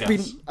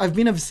Educate I've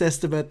been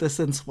obsessed about this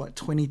since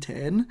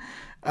 2010.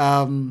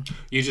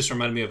 You just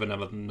reminded me of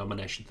another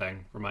nomination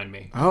thing. Remind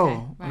me.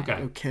 Oh, right.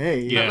 okay.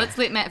 Yeah. Let's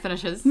let Matt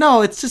finish his.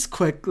 No, it's just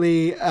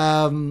quickly.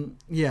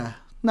 Yeah.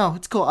 No,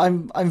 it's cool.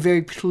 I'm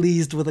very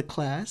pleased with the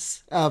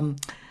class.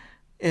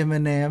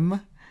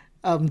 Eminem,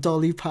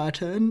 Dolly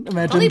Parton.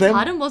 Imagine Dolly them.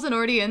 Parton wasn't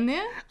already in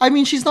there? I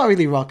mean, she's not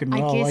really rock and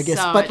roll, I guess.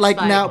 so. But It's like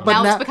now,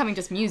 now it's becoming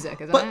just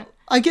music, isn't it?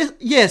 I guess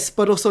yes,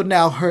 but also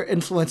now her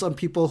influence on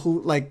people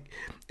who like,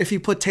 if you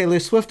put Taylor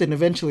Swift in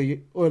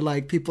eventually, or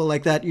like people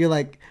like that, you're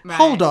like,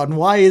 hold on,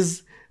 why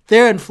is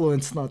their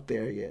influence not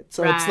there yet?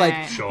 So it's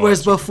like, Sure, whereas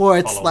it's a before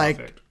it's follow-on like,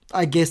 effect.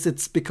 I guess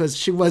it's because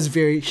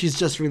she's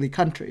just really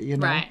country, you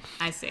know? Right,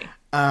 I see.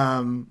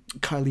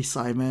 Carly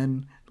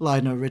Simon,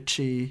 Lionel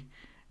Richie,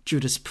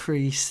 Judas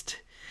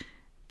Priest,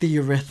 the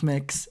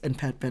Eurythmics, and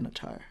Pat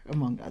Benatar,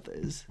 among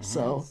others.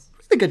 So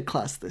really good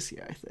class this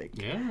year, I think.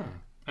 Yeah.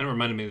 And it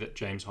reminded me that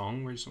James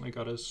Hong recently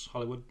got his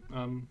Hollywood.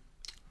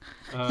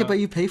 Yeah, but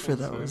you pay for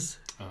those.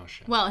 Oh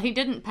shit. Well, he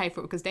didn't pay for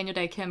it because Daniel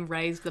Day-Kim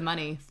raised the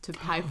money to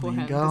pay for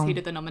him because he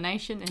did the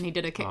nomination and he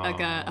did a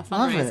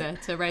fundraiser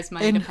to raise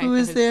money and to pay who for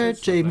is his there?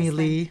 his Jamie thing.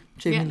 Lee,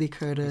 Jamie Yeah. Lee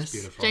Curtis.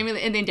 Beautiful. Jamie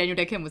Lee, and then Daniel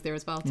Day-Kim was there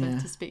as well to Yeah.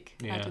 speak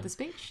Yeah. to the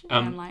speech.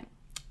 And I'm like,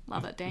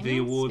 love it, Daniel. The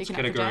awards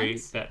Speaking up for category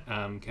James. that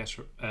Cass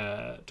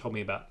told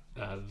me about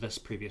this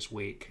previous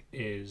week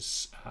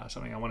is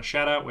something I want to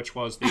shout out, which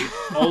was the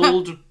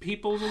Old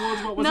People's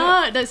Awards. What was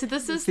it? No, so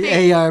this is The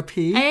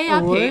AARP. AARP.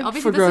 Award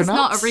Obviously, for this is not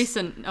grown-ups? a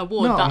recent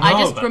award, No. but I No,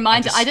 just but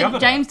reminded. I discovered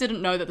James it.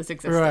 didn't know that this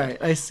existed. Right,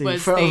 I see.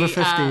 Was For the, over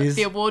 50s.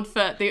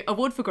 the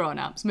award for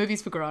grown-ups,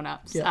 movies for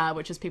grown-ups, Yeah.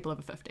 which is people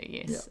over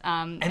 50. Yes.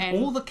 And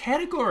all the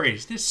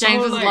categories. James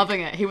James was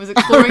loving it. He was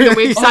exploring the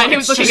website. He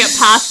was looking at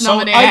past so-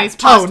 nominees,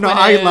 past no,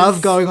 I winners.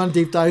 love going on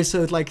deep dives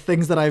to like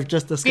things that I've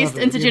just discovered.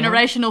 Best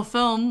intergenerational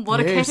film. What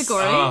a Yes. category.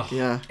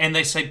 Yeah. And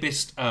they say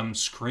best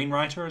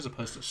screenwriter as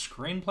opposed to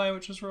screenplay,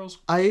 which is real.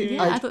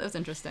 Yeah, I thought that was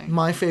interesting.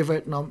 My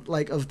favorite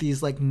of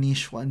these like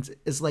niche ones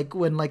is like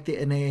when like the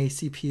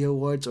NAACP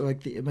awards or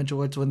like the Image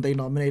Awards when they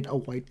nominate a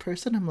white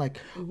person. I'm like,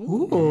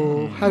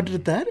 ooh, how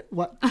did that?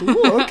 What?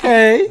 Ooh,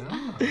 okay,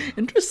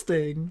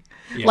 interesting.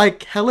 Yeah.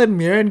 Like Helen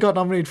Mirren got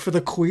nominated for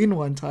the Queen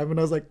one time, and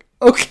I was like,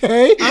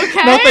 okay,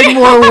 nothing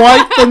more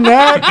white than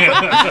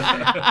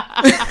that.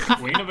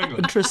 Queen of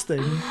England.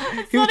 Interesting.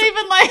 It's not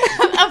even like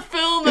a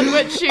film in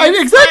which she's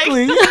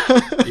Exactly.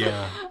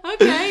 Yeah.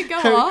 like, okay, go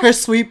on. Her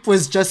sweep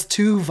was just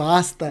too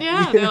vast. That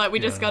Yeah, year. they're like, we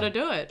just got to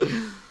do it.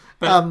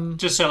 But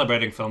just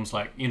celebrating films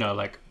like,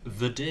 like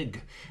The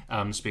Dig,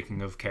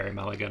 speaking of Carey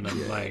Mulligan,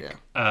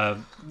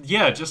 and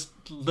just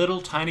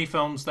little tiny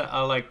films that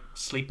are like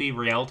sleepy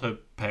Rialto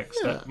picks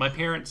that my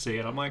parents see,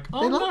 and I'm like,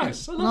 oh,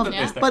 nice. I love that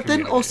there's that But then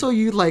community. also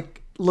you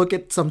like look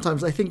at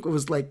sometimes, I think it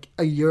was like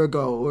a year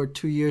ago or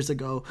 2 years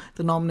ago,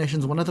 the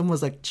nominations, one of them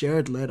was like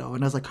Jared Leto,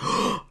 and I was like,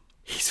 oh,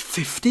 he's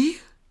 50?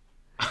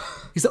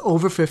 He's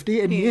over 50,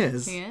 and he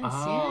is. He is,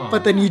 Oh. yeah.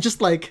 But then you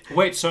just like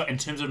Wait, so in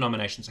terms of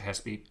nominations, it has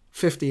to be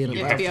 50 and You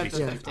above. have to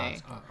be over Yeah.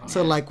 50.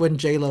 So like when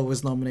J-Lo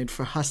was nominated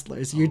for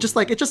Hustlers, you just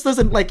like, it just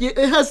doesn't like, it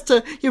has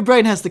to, your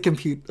brain has to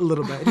compute a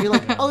little bit. And you're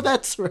like, oh,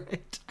 that's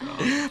right.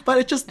 But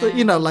it just,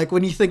 like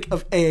when you think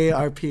of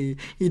AARP,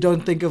 you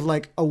don't think of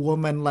like a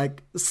woman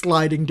like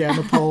sliding down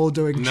a pole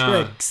doing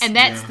No. tricks. And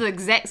that's the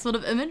exact sort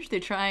of image they're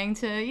trying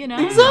to,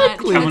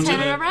 Exactly. turn come it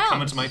into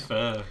around. my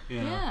fur.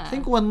 Yeah. Yeah. I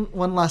think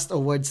one last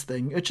awards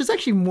thing, which is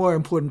actually more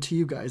important to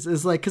you guys,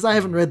 is like, because I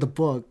haven't read the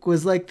book,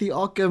 was like the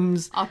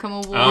Occam's. Occam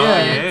Awards.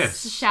 yes.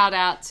 Shout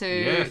out to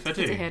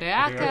Whiti.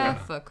 Hireaka Yeah.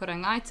 for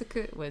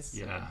Kurangaituku. Was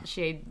Yeah.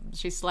 she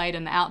slayed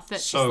in the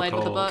outfit. She So slayed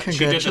with the cool. book. She did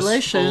this full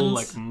Congratulations.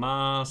 like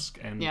mask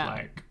and Yeah.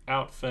 like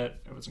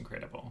outfit. It was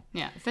incredible.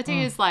 Yeah,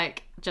 Whiti is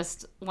like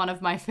just one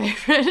of my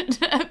favorite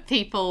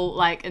people,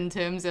 like in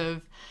terms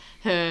of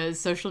her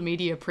social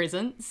media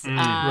presence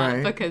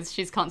Right. because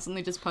she's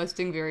constantly just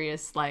posting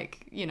various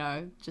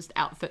just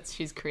outfits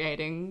she's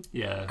creating,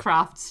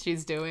 crafts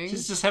she's doing.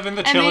 She's just having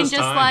the and then chillest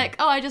just time. like,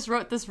 oh, I just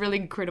wrote this really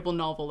incredible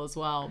novel as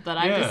well, but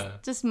I'm Yeah.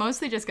 just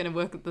mostly just going to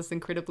work with this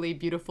incredibly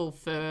beautiful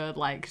fur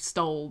like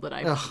stole that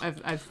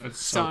I've It's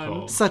so sewn.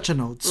 cool. Such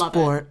an old Love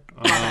sport.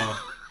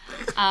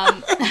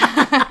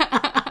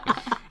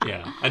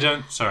 Yeah,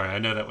 I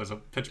know that was a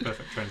pitch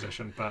perfect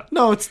transition, but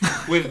No, it's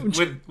not.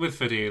 with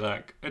Footy,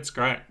 like, it's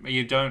great.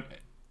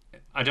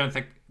 I don't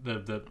think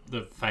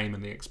the fame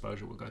and the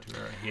exposure will go to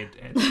her head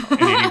in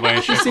any way.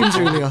 She seems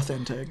really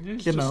authentic, It's you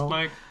just know.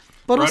 like,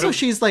 But right also, up-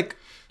 she's like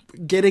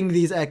getting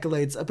these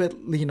accolades a bit,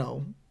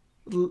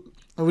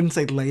 I wouldn't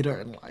say later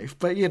in life,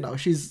 but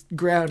she's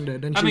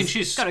grounded and I mean,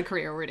 she's Got a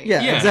career already.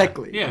 Yeah.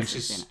 exactly. Yeah, and I've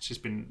seen she's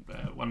been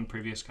won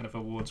previous kind of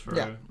awards for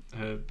Yeah.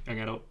 her young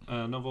adult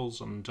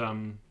novels, and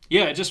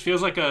it just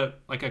feels like a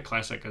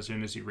classic as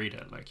soon as you read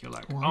it. Like, you're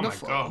like,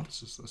 Wonderful. oh my god,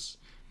 this is this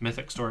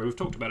mythic story. We've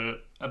talked about it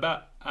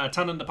a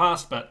ton in the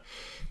past, but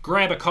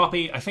grab a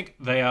copy. I think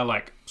they are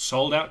like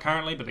sold out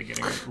currently, but they're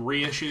getting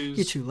reissues.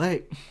 You're too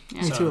late.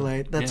 You're So, too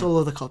late. That's yeah. all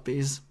of the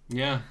copies.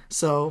 Yeah.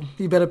 So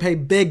you better pay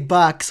big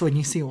bucks when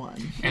you see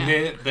one.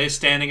 And they're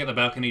standing at the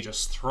balcony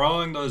just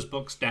throwing those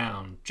books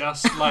down,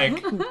 just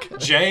like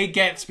Jay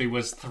Gatsby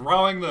was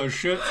throwing those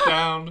shirts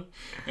down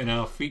in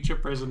our feature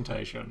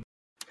presentation.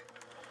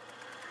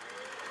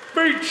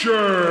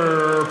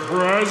 Feature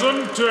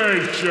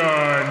presentation.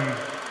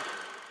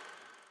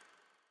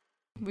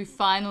 We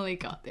finally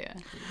got there.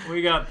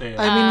 We got there.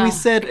 I mean, we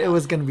said it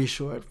was going to be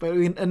short, but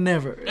we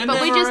never. It But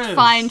we never just is.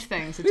 find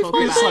things to talk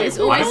find about. things.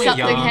 There's Why always don't we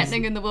something yarn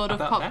happening in the world of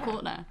about pop that?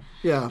 corner.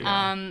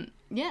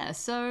 Yeah.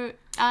 So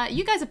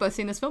you guys have both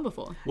seen this film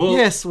before. Well,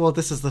 Yes, well,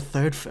 this is the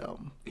third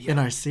film in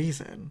our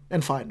season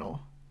and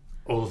final.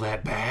 all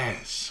that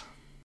bass.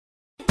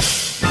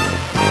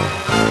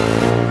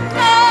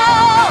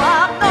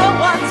 I'm no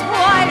one's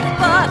wife,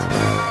 but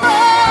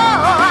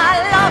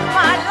I love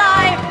my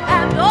life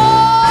and all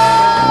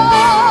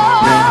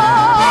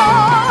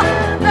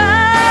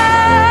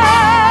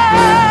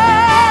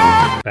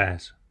that.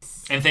 Bass.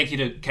 And thank you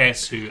to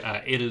Cass who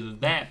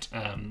edited that.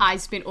 I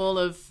spent all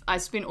of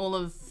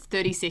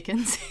 30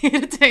 seconds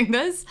editing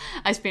this.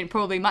 I spent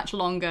probably much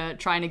longer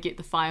trying to get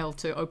the file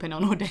to open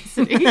on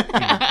Audacity.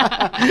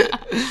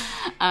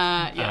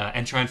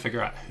 And try and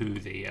figure out who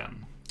the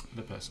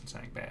person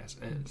saying bass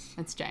is.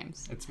 It's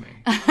James. It's me.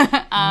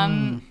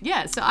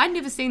 Yeah, so I'd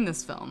never seen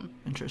this film.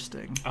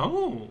 Interesting.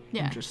 Oh.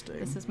 Yeah, Interesting.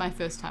 This is my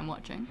first time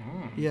watching.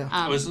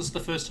 Yeah. Was this the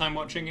first time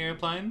watching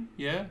Airplane?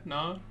 Yeah?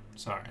 No?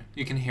 Sorry.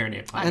 You can hear an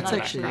airplane. That's in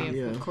the actually- background.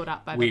 yeah. Caught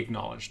up by We the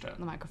acknowledged it.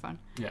 microphone.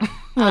 Yeah.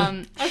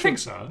 I think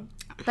so.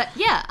 But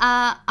yeah,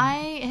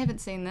 I haven't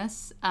seen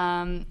this.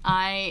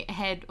 I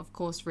had, of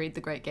course, read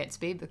The Great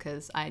Gatsby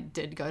because I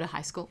did go to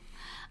high school.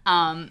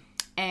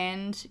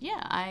 And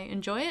yeah, I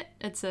enjoy it.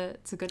 It's a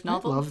good I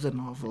novel. love the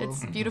novel.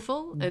 It's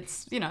beautiful.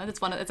 It's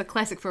it's a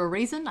classic for a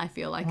reason. I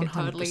feel like it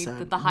totally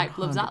 100%, the hype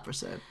lives up.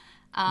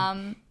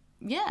 100%.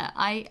 Yeah,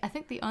 I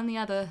think the only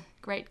other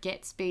Great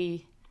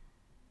Gatsby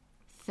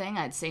thing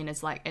I'd seen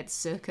is like at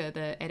Circa,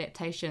 the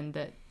adaptation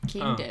that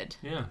Ken did.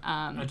 Yeah.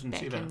 I didn't back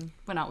see that. in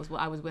when would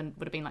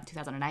have been like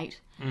 2008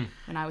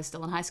 when I was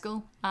still in high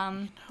school.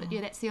 But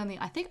yeah, that's the only.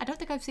 I don't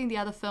think I've seen the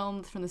other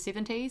film from the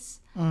 70s.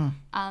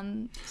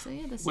 So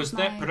yeah, this Was is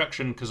that my...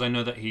 production, because I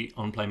know that he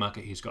on Play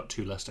Market he's got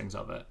two listings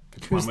of it.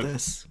 It's Who's one with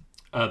this?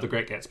 The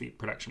Great Gatsby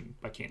production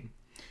by Ken.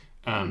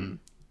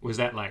 Was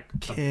that like a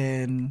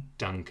Ken.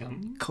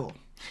 Duncan? Cool.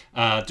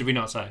 Did we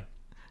not say?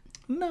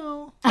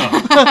 No.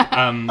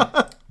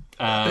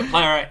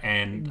 Playwright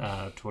and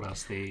taught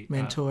us the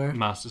Mentor.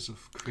 Masters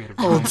of Creative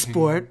Old Writing.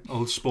 sport.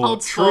 Old sport.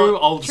 Old True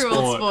sport. old True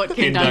sport. old sport,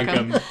 Ken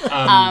Ken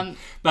Duncan.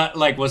 But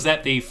like, was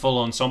that the full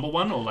ensemble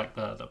one or like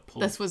the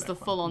pull? This was the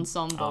full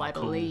ensemble, I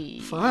cool.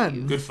 believe.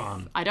 Fun. Good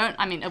fun.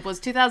 It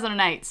was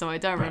 2008, so I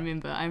don't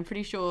remember. I'm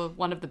pretty sure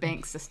one of the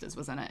Banks sisters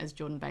was in it as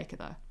Jordan Baker,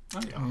 though. Oh,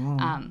 yeah. I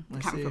can't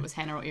remember see. if it was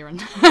Hannah or Erin.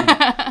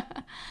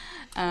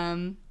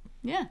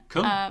 Yeah.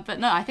 Cool. But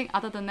no, I think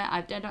other than that,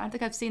 I don't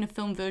think I've seen a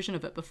film version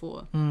of it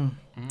before.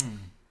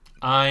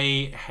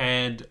 I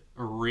had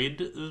read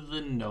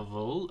the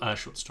novel,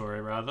 short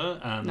story rather.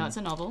 No, it's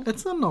a novel.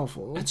 It's a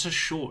novel. It's a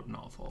short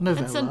novel.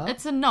 Novella.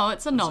 It's a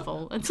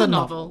novel. It's It's a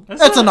novel.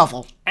 It's a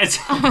novel. It's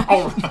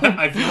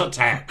I feel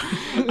attacked.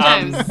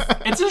 James.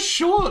 It's a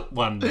short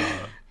one though.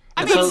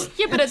 I mean,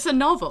 but it's a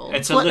novel.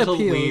 It's a What little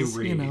appeals,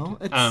 wee read. you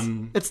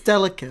know? It's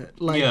delicate,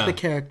 like yeah. the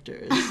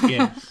characters.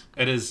 Yes,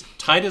 it is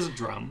tight as a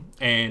drum,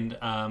 and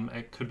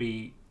it could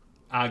be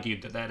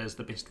argued that that is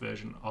the best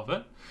version of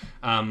it.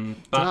 But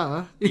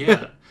Duh.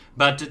 yeah,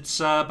 but it's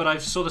but I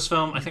saw this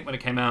film. I think when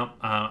it came out,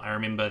 I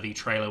remember the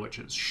trailer, which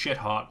is shit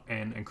hot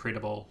and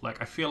incredible.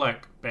 Like I feel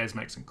like Baz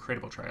makes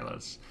incredible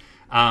trailers.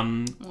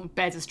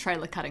 Baz's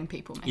trailer cutting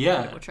people making Yeah.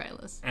 incredible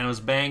trailers. And it was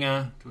a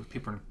banger. There was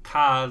people in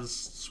cars,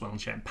 swelling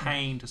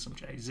champagne to some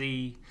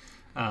Jay-Z.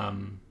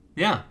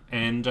 Yeah,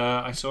 and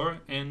I saw it,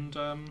 and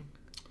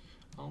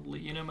I'll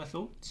let you know my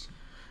thoughts.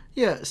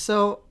 Yeah,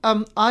 so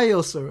I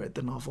also read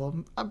the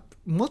novel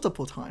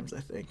multiple times, I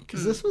think,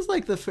 because this was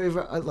like the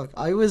favorite. Look,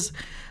 I was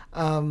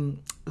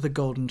the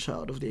golden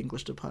child of the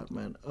English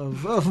department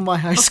of my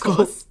high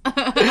school.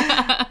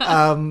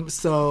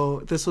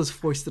 So this was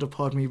foisted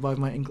upon me by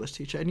my English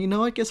teacher, and you know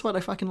what? Guess what? I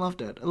fucking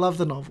loved it. I love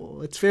the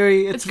novel. It's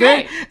great.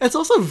 It's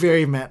also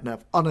very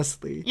Matnap,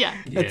 honestly. Yeah.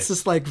 It's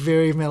just like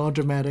very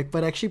melodramatic,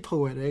 but actually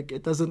poetic.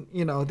 It doesn't,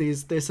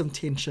 there's some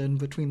tension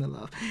between the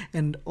love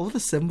and all the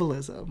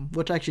symbolism,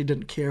 which I actually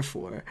didn't care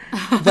for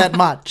that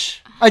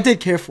much. I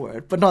did care for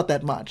it, but not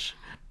that much.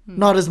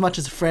 Not as much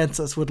as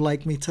Francis would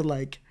like me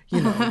to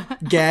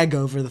gag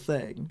over the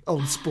thing.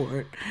 Old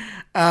sport.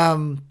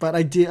 But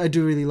I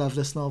do really love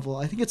this novel.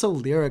 I think it's so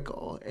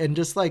lyrical and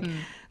just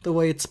the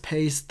way it's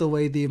paced, the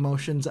way the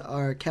emotions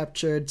are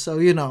captured. So,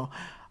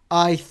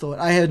 I thought,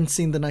 I hadn't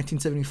seen the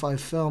 1975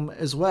 film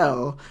as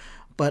well,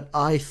 but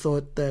I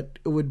thought that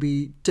it would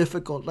be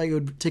difficult. Like, it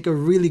would take a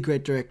really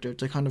great director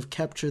to kind of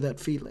capture that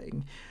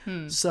feeling.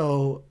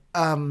 So,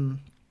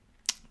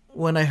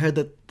 when I heard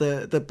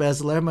that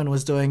Baz Luhrmann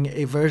was doing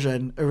a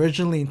version,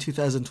 originally in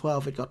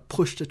 2012, it got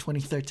pushed to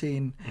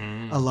 2013.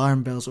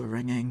 Alarm bells were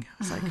ringing.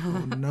 I was like,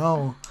 oh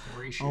no.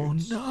 Oh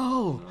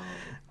no.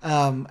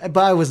 But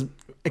I wasn't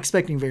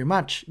expecting very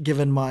much,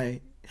 given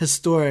my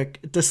historic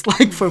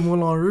dislike for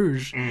Moulin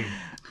Rouge.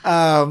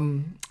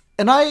 And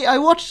I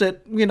watched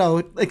it,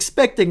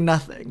 expecting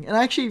nothing. And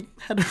I actually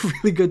had a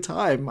really good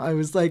time. I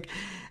was like,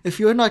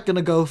 if you're not going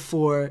to go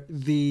for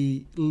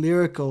the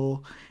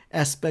lyrical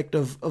aspect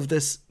of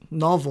this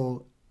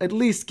novel, at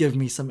least give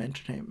me some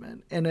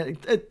entertainment. And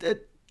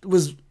it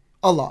was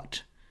a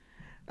lot.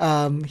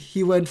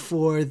 He went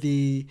for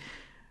the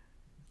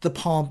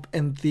pomp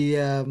and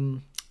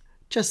the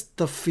just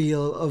the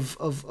feel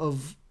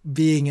of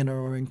being in a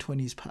Roaring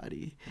Twenties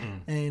party.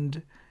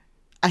 And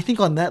I think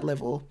on that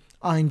level,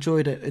 I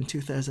enjoyed it in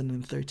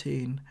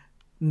 2013,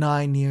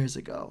 9 years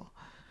ago.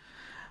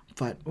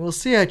 But we'll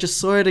see. I just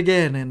saw it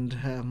again,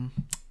 and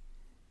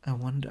I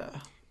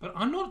wonder. But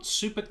I'm not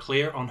super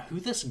clear on who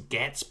this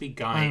Gatsby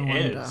guy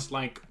is.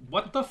 Like,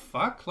 what the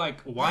fuck?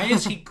 Like, why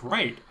is he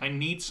great? I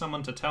need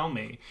someone to tell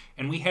me.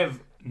 And we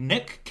have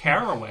Nick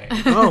Carraway.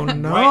 Oh,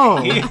 no.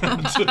 Right here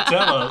to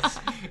tell us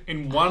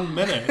in 1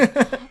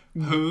 minute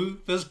who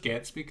this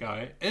Gatsby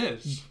guy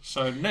is.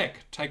 So,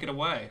 Nick, take it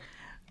away.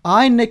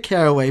 I, Nick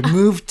Carraway,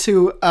 moved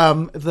to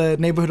the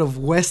neighborhood of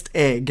West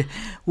Egg,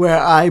 where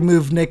I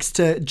moved next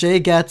to Jay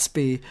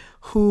Gatsby,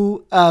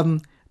 who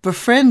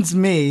befriends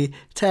me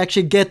to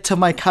actually get to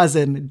my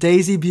cousin,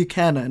 Daisy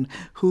Buchanan,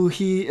 who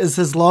he is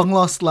his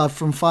long-lost love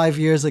from 5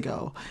 years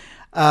ago.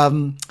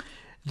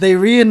 They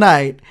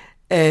reunite,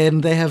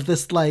 and they have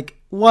this,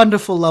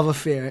 wonderful love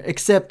affair,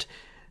 except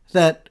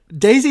that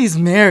Daisy's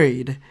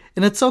married,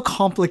 and it's so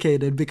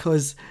complicated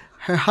because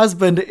her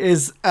husband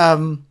is...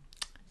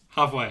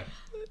 halfway.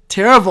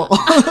 Terrible.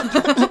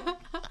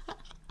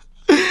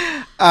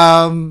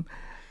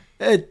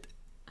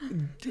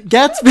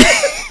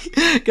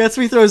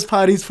 Gatsby throws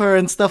parties for her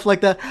and stuff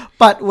like that.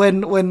 But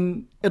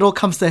when it all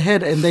comes to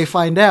head and they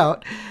find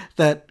out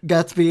that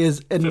Gatsby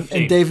is and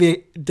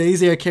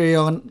Daisy are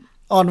carrying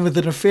on with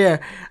an affair,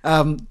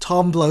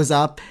 Tom blows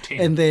up,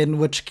 and then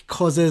which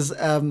causes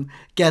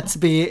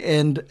Gatsby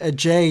and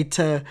Jay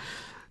to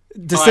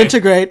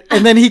disintegrate,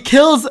 and then he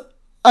kills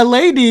a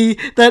lady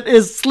that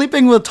is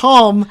sleeping with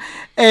Tom,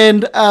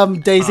 and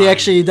Daisy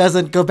actually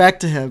doesn't go back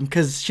to him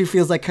because she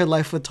feels like her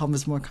life with Tom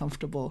is more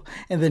comfortable.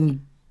 And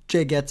then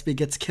Jay Gatsby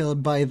gets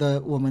killed by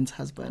the woman's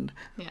husband.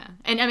 Yeah,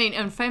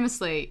 and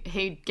famously,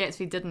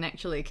 Gatsby didn't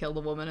actually kill the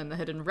woman in the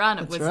hit and run.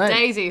 It was right.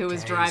 Daisy who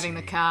was driving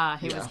the car.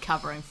 He was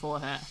covering for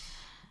her.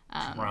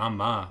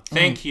 Drama.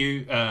 Thank you,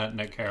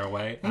 Nick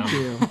Carraway. Thank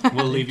you.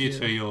 We'll leave you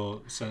to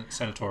your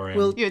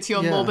sanatorium. It's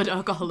your morbid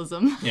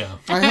alcoholism. Yeah.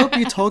 I hope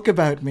you talk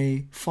about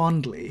me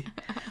fondly.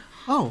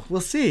 Oh,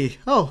 we'll see.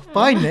 Oh,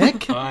 bye,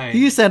 Nick. Bye.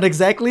 You sound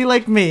exactly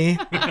like me.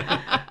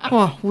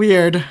 Oh,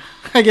 weird.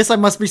 I guess I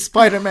must be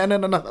Spider-Man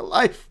in another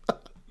life.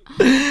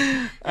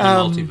 In a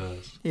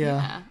multiverse.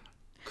 Yeah.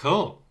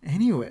 Cool.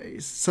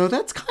 Anyways, so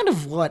that's kind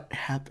of what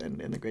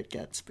happened in The Great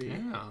Gatsby.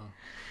 Yeah.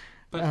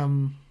 But,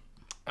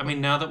 I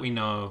mean, now that we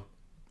know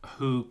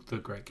who The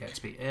Great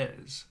Gatsby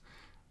is,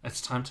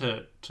 it's time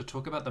to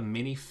talk about the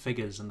many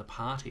figures in the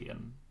party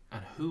and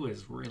who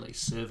is really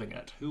serving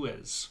it. Who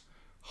is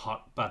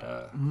hot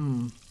butter,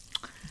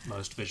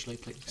 most visually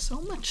pleasing. So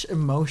much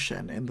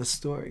emotion in the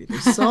story.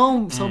 There's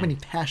so many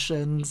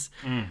passions,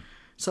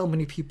 so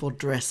many people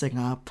dressing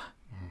up.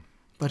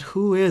 But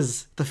who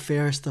is the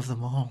fairest of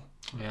them all?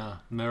 Yeah,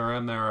 mirror,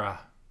 mirror.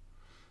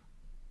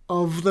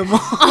 Of them all.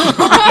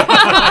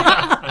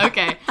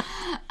 Okay.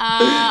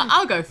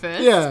 I'll go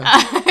first. Yeah.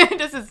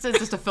 This is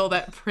just to fill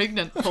that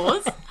pregnant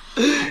pause.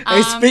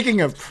 Hey,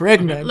 speaking of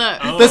pregnant,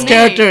 look, this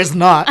character is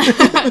not.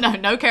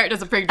 No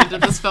characters are pregnant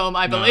in this film,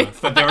 I believe. No,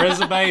 but there is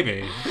a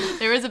baby.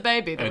 There is a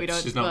baby that we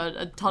don't, She's not-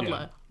 a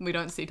toddler we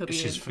don't see till the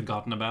She's end.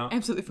 forgotten about.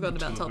 Absolutely forgotten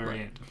about Till the toddler.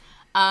 very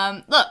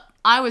end. Look,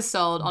 I was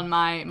sold on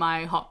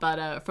my hot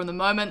butter from the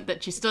moment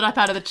that she stood up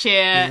out of the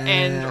chair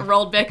and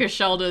rolled back her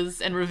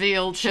shoulders and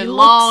revealed her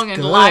long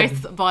and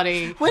lithe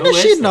body. When is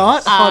she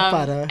not hot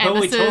butter?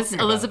 And this is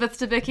Elizabeth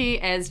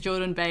Debicki as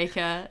Jordan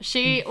Baker.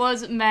 She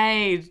was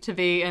made to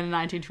be in a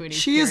 1920s.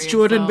 She is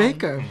Jordan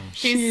Baker.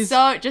 She's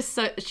just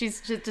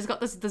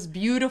got this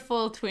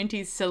beautiful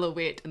 20s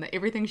silhouette, and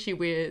everything she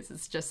wears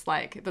is just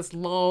like this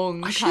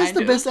long. She has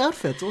the best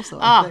outfits, also.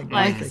 I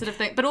think. Sort of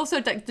thing. But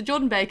also the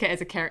Jordan Baker as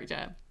a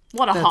character.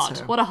 What a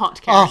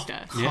hot character.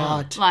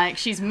 Hot. Like,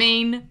 she's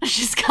mean.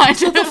 She's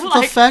kind of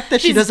the fact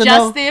that she doesn't she's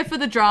know. just there for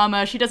the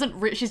drama. She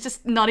doesn't. She's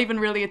just not even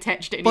really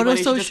attached to anybody.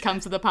 She just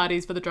comes to the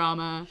parties for the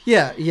drama.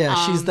 Yeah,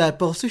 she's that.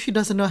 But also, she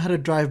doesn't know how to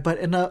drive, but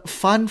in a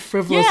fun,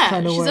 frivolous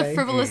kind of way. Yeah, she's a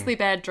frivolously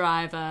bad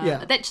driver. Yeah.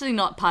 That's actually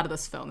not part of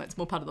this film. That's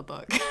more part of the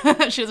book.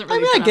 She doesn't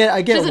really. I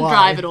get she doesn't why.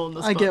 drive at all in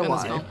this book. I get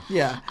why. Film.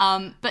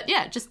 Yeah. But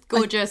yeah, just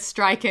gorgeous,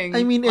 striking.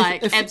 I mean,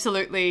 if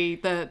absolutely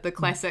the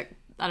classic.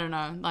 I don't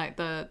know, like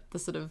the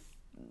sort of.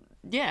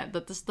 Yeah, the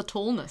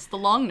tallness, the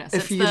longness.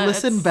 If you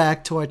listen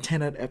back to our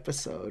Tenet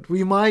episode,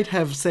 we might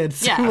have said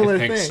similar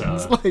things.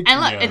 So.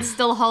 And look, it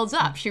still holds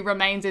up. She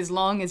remains as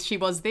long as she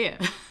was there.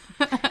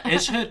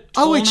 Is her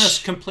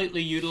tallness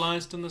completely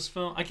utilised in this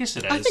film? I guess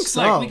it is. I think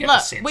so.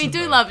 Like, we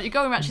do love it. You're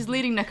going around, she's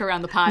leading Nick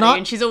around the party,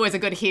 and she's always a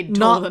good head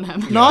taller than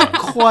him. Not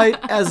quite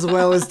as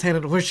well as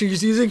Tenet, where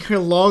she's using her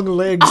long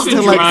legs to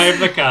drive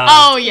the car.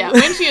 Oh yeah,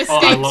 when she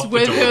escapes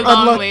with her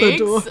long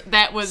legs,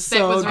 that was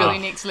really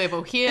next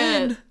level.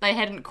 Here, they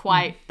hadn't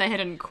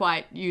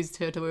quite used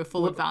her to her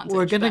full advantage.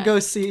 We're gonna go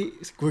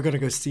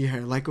see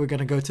her, like we're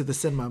gonna go to the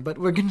cinema, but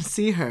we're gonna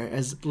see her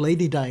as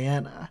Lady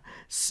Diana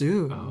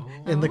soon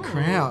in The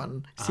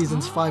Crown,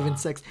 seasons 5 and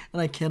 6,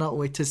 and I cannot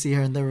wait to see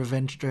her in the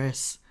revenge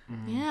dress.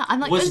 Yeah, I'm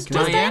like, was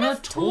Diana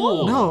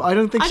tall? No, I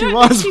don't think she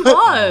was.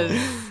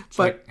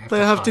 But they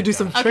have to do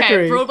some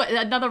trickery. Broadway,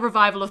 another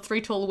revival of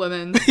Three Tall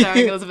Women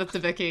starring Elizabeth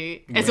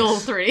Debicki. It's all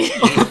three.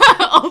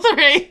 All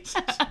three.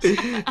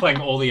 Playing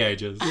all the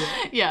ages.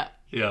 Yeah.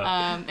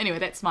 Anyway,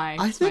 that's my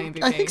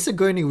MVP. I think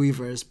Sigourney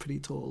Weaver is pretty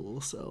tall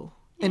also.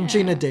 And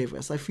Gina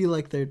Davis. I feel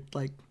like they're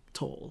like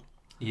tall.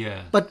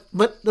 Yeah. But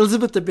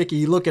Elizabeth Debicki,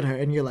 you look at her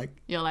and you're like,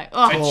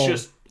 oh. It's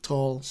just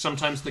tall.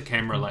 Sometimes the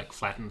camera like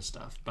flattens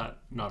stuff, but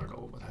not at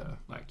all with her.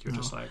 Like you're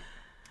just like.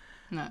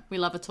 No, we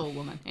love a tall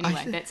woman.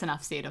 Anyway, that's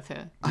enough said of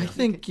her. I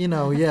think,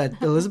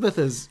 Elizabeth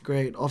is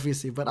great,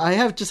 obviously, but I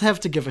have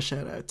to give a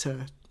shout out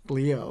to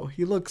Leo.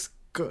 He looks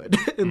good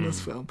in this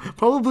film.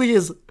 Probably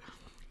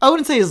I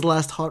wouldn't say his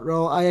last hot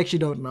role. I actually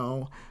don't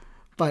know.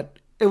 But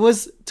it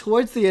was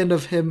towards the end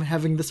of him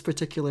having this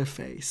particular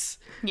face.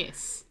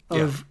 Yes.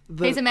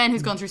 He's a man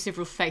who's gone through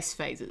several face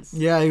phases.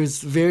 Yeah, he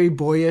was very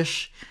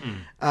boyish,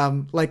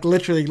 like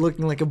literally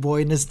looking like a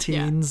boy in his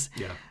teens.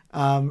 Yeah.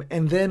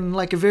 And then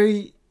like a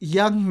very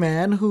young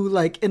man who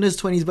like in his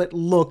 20s but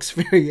looks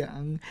very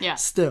young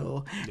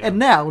still. Yeah. And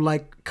now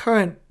like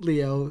current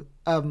Leo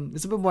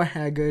is a bit more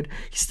haggard.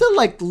 He still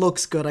like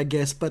looks good, I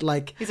guess, but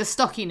like he's a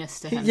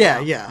stockiness to him.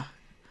 Yeah.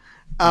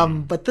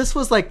 But this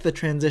was like the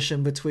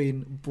transition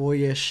between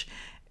boyish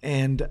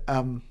and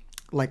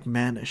like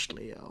mannish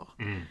Leo.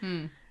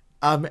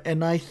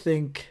 And I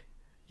think,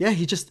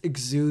 he just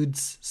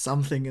exudes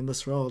something in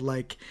this role.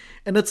 Like,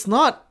 and it's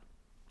not.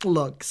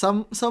 Look,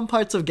 some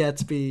parts of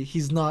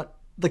Gatsby,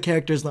 the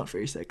character's not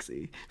very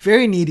sexy,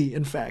 very needy,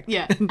 in fact.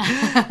 Yeah.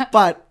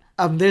 But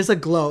there's a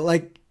glow.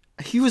 Like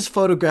he was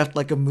photographed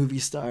like a movie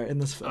star in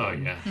this film. Oh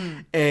yeah.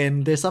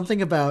 And there's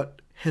something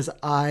about his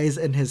eyes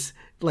and his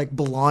like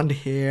blonde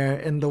hair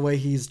and the way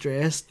he's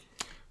dressed.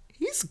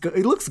 He's good.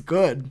 He looks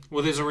good.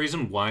 Well, there's a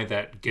reason why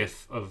that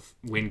gif of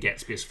when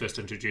Gatsby is first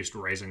introduced,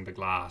 raising the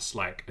glass,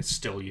 like is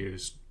still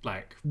used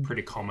like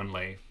pretty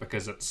commonly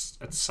because it's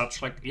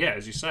such like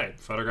as you say,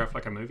 photographed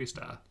like a movie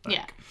star.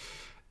 Like,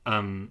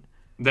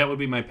 that would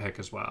be my pick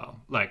as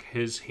well. Like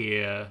his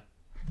hair,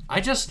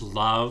 I just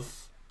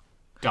love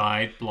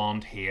dyed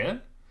blonde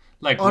hair.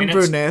 Like on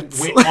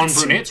brunettes. On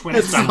brunettes when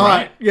it's done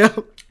right. Yeah.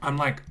 I'm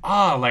like,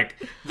 like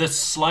the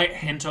slight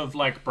hint of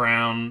like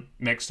brown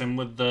mixed in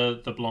with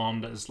the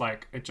blonde is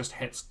like, it just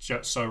hits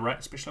just so right,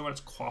 especially when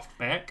it's coiffed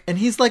back. And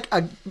he's like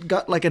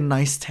got like a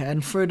nice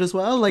tan for it as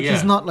well. Like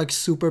he's not like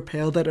super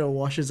pale that it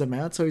washes him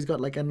out. So he's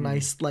got like a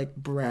nice like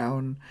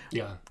brown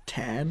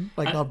tan,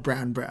 like not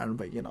brown, but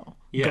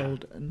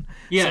golden.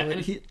 Yeah. So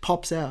he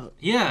pops out.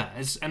 Yeah.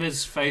 And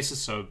his face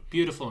is so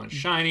beautiful and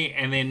shiny.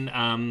 And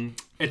then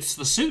it's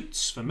the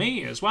suits for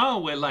me as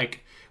well, where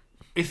like,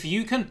 if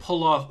you can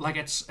pull off, like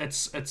it's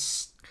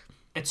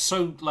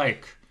so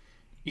like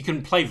you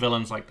can play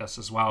villains like this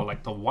as well,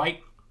 like the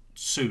white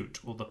suit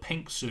or the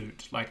pink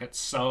suit, like it's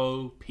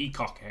so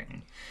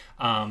peacocking,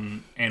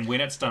 and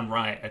when it's done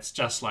right, it's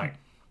just like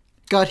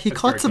God. He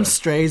caught some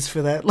strays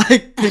for that,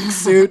 like pink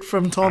suit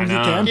from Tom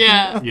Buchanan.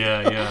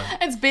 Yeah.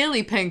 It's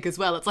barely pink as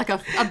well. It's like a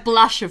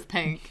blush of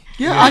pink.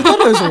 Yeah, I thought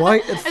it was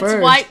white at first.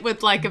 It's white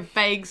with like a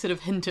vague sort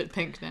of hint at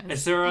pinkness.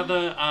 Is there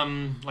other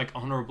like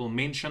honorable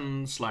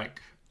mentions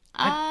like?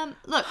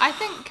 Look, I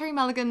think Carey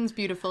Mulligan's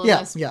beautiful. Yeah,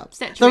 and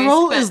statuesque, the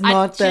role but is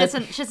not that.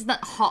 She's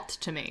not hot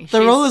to me.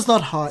 The role is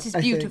not hot. She's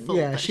I think. beautiful.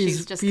 Yeah, but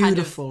she's just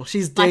beautiful. Kind of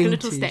She's like dainty. a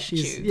little statue.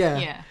 She's,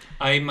 yeah.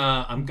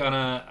 I'm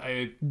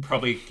gonna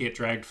probably get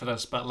dragged for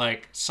this, but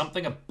like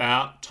something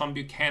about Tom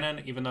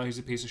Buchanan, even though he's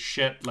a piece of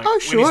shit, like Oh, when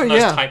sure, he's in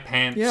those yeah. tight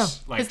pants, Yeah.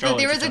 like Joel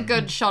There is a Edgerton.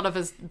 good shot of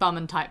his bum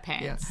and tight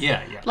pants.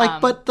 Yeah.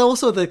 Like, but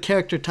also the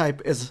character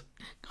type is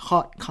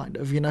hot, kind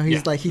of. You know, he's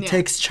Yeah. like he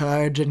takes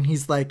charge, and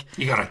he's like,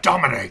 You gotta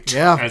dominate,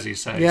 Yeah. as he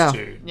says Yeah.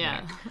 to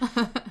Yeah.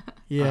 Nick.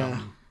 yeah.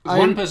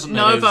 One person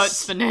No that is,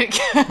 votes for Nick.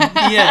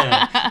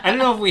 Yeah, I don't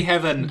know if we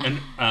have an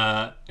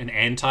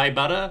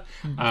anti-butter.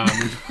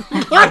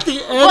 What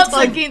the What's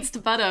like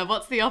against butter?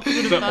 What's the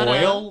opposite of The butter?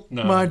 oil?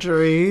 No.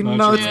 margarine?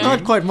 No, it's Margarine.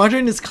 not quite.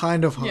 Margarine is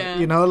kind of hot. Yeah.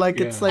 You know, like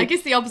Yeah. it's I like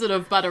guess the opposite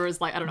of butter is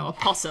like, I don't know, a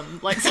possum.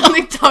 Like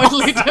something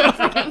totally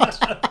different.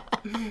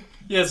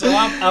 Yeah, so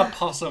our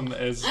possum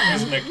is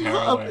Nick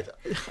Carraway.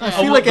 I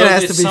feel like it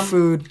has to be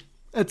food.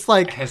 It's It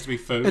like has to be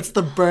food. it's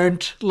the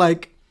burnt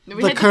like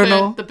We the had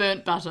kernel. the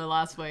burnt butter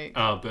last week.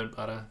 Oh, burnt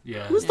butter.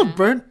 Yeah. Who's the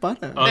burnt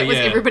butter? Oh, That was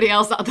yeah. everybody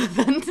else other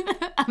than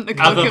the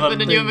Other Kidman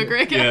than and Ewan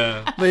McGregor.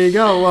 Yeah. There you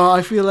go. Well,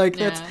 I feel like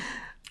that's. Yeah.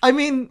 I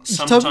mean,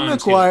 Sometimes Tobey he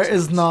Maguire looks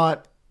is nice.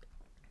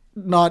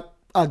 not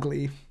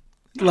ugly,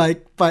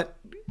 like, but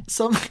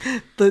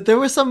there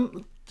were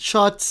some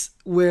shots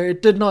where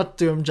it did not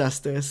do him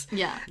justice.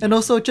 Yeah. And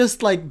also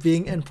just like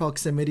being in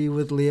proximity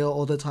with Leo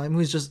all the time,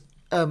 who's just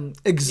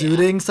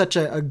exuding such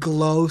a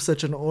glow,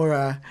 such an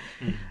aura.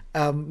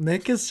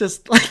 Nick is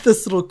just like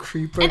this little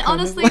creeper. And kind of,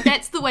 honestly, like-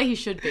 that's the way he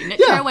should be. Nick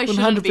Yeah, Carraway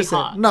shouldn't be 100%.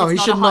 hot. No, He's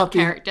he should a hot not be-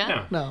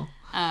 character. No.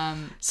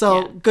 no.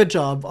 So Yeah. good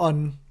job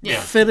on Yeah.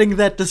 fitting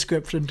that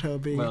description,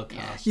 Toby. Well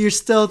cast. You're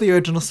still the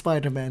original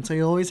Spider-Man, so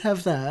you always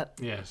have that.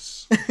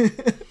 Yes.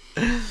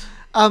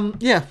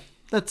 Yeah,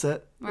 that's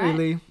it. Right.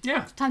 Really.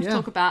 Yeah. Time to Yeah.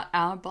 talk about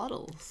our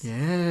bottles.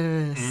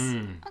 Yes.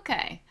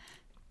 Okay.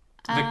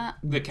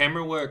 The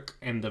camera work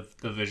and the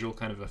visual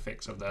kind of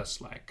effects of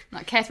this, like No,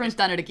 Catherine's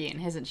done it again,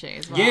 hasn't she?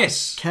 As well?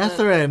 yes,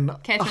 Catherine,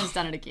 Catherine's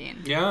done it again.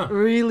 yeah,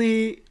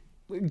 really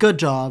good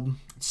job.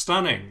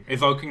 stunning,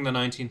 evoking the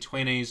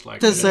 1920s,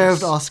 like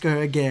Deserved it is- Oscar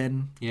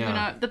again.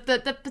 Yeah, You know,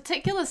 the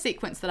particular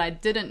sequence that I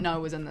didn't know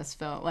was in this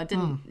film, I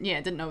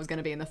didn't know was going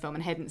to be in the film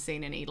and hadn't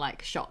seen any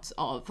like shots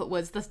of,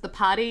 was the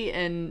party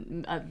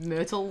in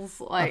Myrtle's,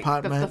 like the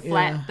Apartment,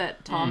 flat yeah.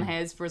 that Tom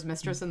has for his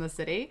mistress in the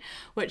city,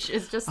 which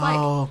is just like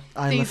Oh,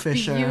 Isla these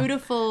Fisher.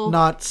 beautiful,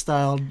 Not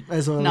styled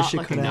as well as not she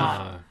could looking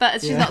have. No.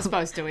 but she's Yeah. not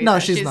supposed to either. No,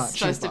 she's not. supposed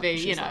She's to not. be,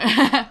 She's you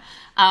know.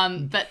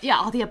 But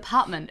yeah, the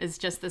apartment is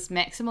just this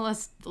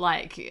maximalist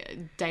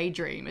like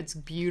daydream. It's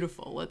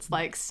beautiful. It's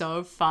like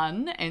so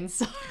fun and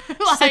so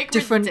It's like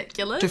different,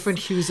 ridiculous. different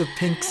hues of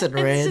pinks and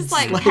It's reds. just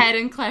like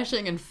pattern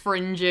clashing and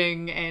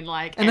fringing and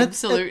like And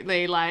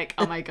absolutely like,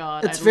 oh my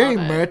god, it's I very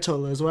love it.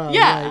 Myrtle as well.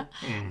 Yeah.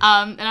 like-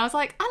 And I was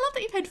like, I love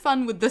that you've had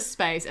fun with this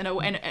space and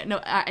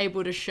are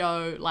able to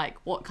show like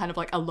what kind of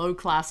like a low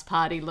class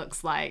party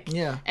looks like.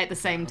 Yeah. At the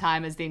same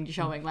time as then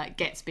showing like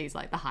Gatsby's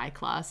like the high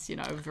class, you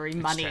know, very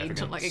moneyed,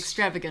 like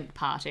extravagant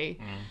party.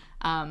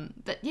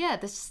 But yeah,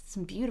 there's just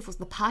some beautiful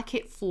the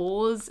parquet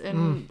floors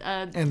in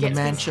And the Gatsby's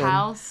mansion.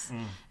 house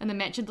and the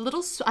mansion. The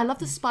little I love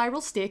the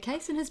spiral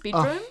staircase in his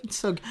bedroom.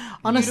 So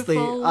honestly,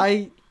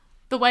 Beautiful.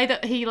 The way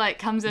that he like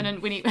comes in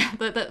and when he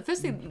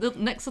firstly the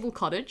next little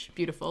cottage,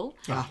 beautiful.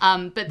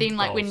 But then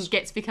like when Dolls.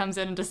 Gatsby comes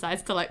in and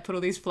decides to like put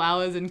all these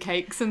flowers and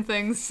cakes and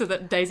things so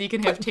that Daisy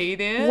can have tea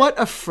there. what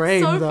a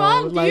frame so though.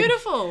 fun, like,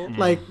 beautiful.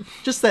 Like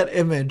just that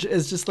image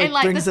is just like And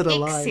like brings this it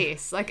alive.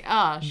 excess, like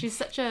she's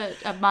such a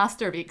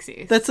master of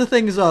excess. That's the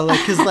thing as well, like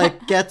because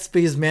like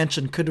Gatsby's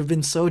mansion could have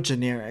been so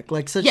generic,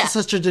 like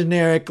such a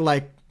generic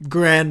like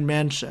grand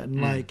mansion,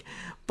 like,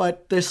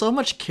 but there's so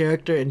much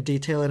character and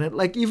detail in it.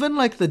 Like even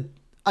like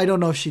I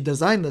don't know if she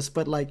designed this,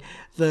 but like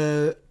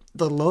the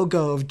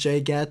logo of J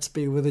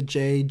Gatsby with a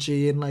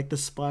JG and like the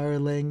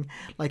spiraling,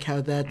 like how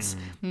that's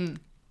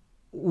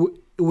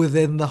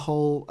within the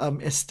whole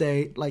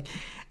estate, like,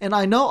 and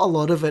I know a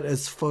lot of it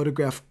is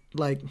photographed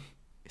like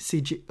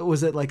CG.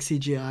 Was it like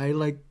CGI?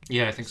 Like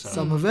yeah, I think so.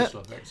 Some of it.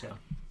 Visual effects,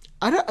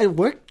 yeah. it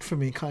worked for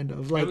me kind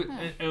of like.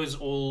 It was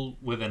all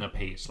within a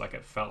piece. Like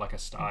it felt like a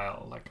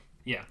style. Like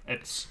yeah,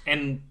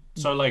 and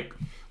so like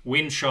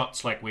when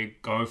shots like we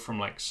go from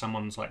like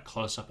someone's like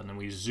close up and then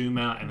we zoom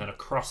out and then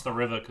across the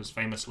river because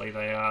famously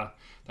the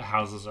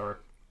houses are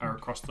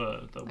across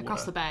the water.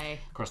 across the bay.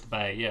 Across the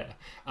bay, yeah.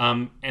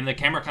 And the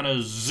camera kind of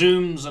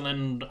zooms and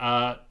then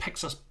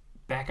picks us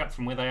back up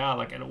from where they are.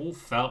 Like it all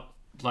felt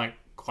like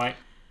quite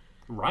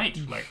right.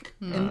 Like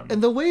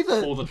And the way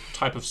that for the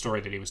type of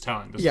story that he was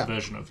telling, this Yeah.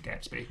 version of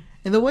Gatsby.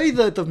 and the way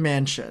that the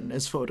mansion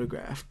is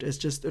photographed is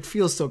just it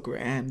feels so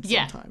grand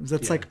Yeah. sometimes.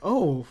 It's like,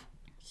 oh,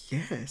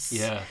 Yes.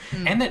 Yeah.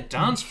 And that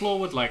dance floor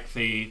with like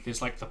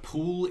there's like the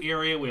pool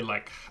area where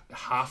like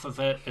half of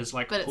it is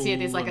like But pool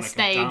there's like and, a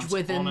stage dance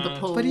within on the it.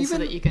 pool, But so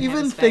that you can have a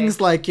even space.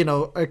 things like,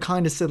 are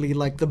kind of silly,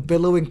 like the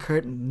billowing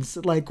curtains,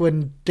 like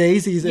when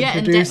Daisy's Yeah,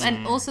 introduced.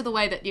 and also the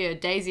way that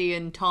Daisy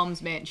and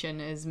Tom's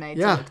mansion is made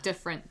Yeah. to look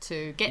different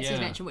to Gatsby's Yeah.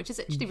 mansion, which is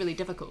actually really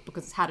difficult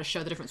because it's hard to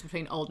show the difference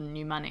between old and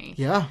new money.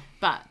 Yeah.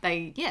 But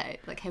they,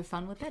 like have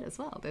fun with that as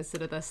well. There's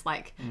sort of this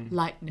like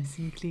lightness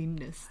and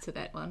cleanness to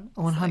that one. It's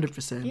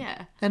 100%.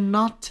 yeah. And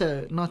not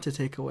to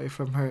take away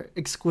from her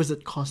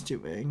exquisite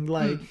costuming,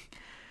 like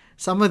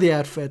some of the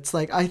outfits,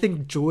 like I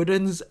think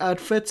Jordan's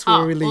outfits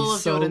were really all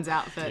of so Jordan's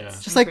outfits,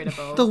 Yeah. just like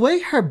incredible. the way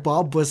her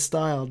bob was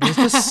styled was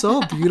just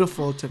so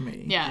beautiful to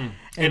me. yeah.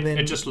 And then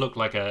It just looked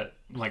like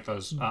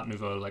those Art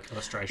Nouveau like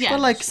illustrations. Yeah. but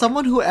like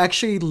someone who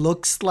actually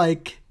looks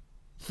like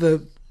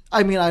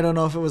I mean, I don't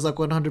know if it was like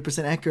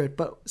 100% accurate,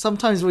 but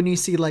sometimes when you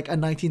see like a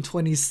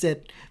 1920s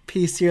set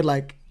piece, you're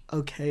like,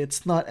 okay,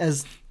 it's not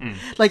as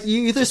like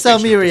you either sell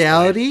me Suspension of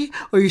reality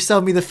or you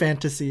sell me the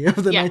fantasy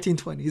of the Yeah.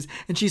 1920s,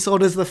 and she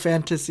sold us the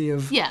fantasy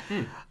of Yeah.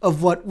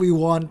 of what we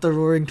want the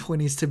Roaring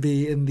Twenties to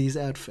be in these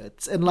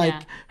outfits, and like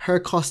Yeah. her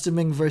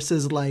costuming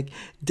versus like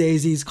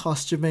Daisy's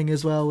costuming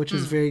as well, which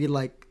is very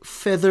like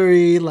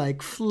feathery, like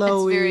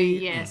flowy.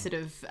 It's very, sort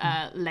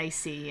of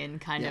lacy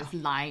and kind of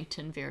light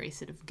and very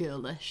sort of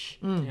girlish.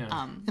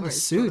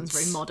 Whereas Jordan's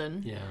very suits.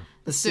 modern. Yeah.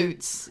 The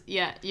Suits,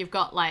 you've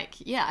got like,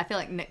 I feel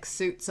like Nick's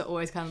suits are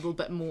always kind of a little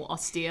bit more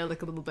austere,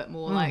 like a little bit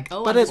more like,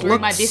 But I'm it wearing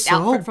my looks best so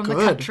outfit from the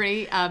good.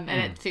 country, and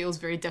it feels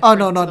very different. Oh,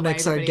 no, to not the way Nick,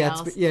 sorry, everybody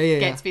Gatsby. else. Yeah.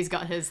 Gatsby's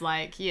got his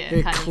like,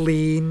 Very kind of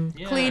clean.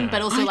 clean,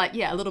 but also Yeah. like,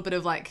 a little bit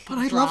of like. But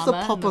I love the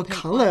drama pop and the of pink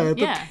color, one.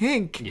 the Yeah.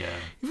 pink, Yeah.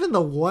 even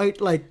the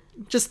white, like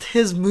just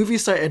his movie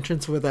star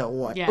entrance with that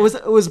white. Yeah.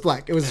 It was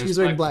black. He was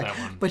wearing black, black,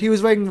 that one. but he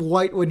was wearing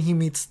white when he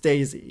meets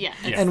Daisy. Yeah,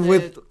 Yeah. and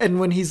it's and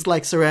when he's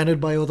like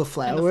surrounded by all the and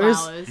flowers,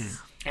 the flowers.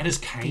 And his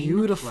cane.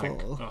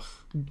 Beautiful. Like,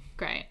 ugh.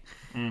 Great.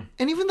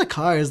 and even the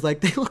cars,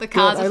 like they look The good.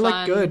 cars I are look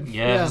fun. good.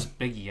 Yeah, his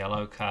big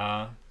yellow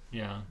car.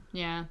 Yeah.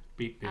 Yeah.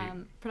 Beep beep.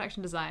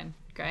 Production design,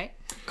 great.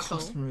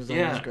 Costume design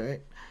Yeah. was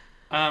great.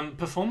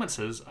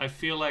 Performances, I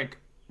feel like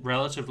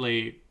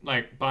relatively,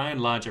 like by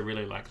and large, I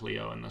really like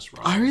Leo in this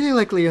role. I really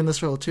like Leo in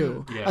this role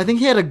too. Yeah. I think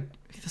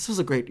this was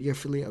a great year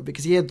for Leo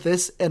because he had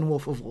this and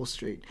Wolf of Wall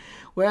Street,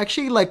 where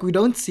actually like we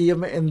don't see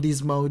him in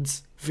these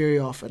modes very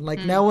often. Like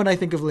now when I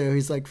think of Leo,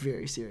 he's like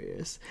very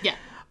serious. Yeah.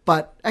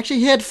 But actually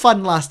he had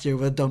fun last year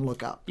with Don't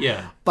Look Up.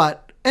 Yeah.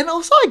 And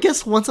also I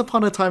guess Once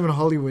Upon a Time in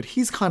Hollywood,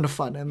 he's kind of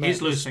fun in that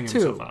He's loosening too.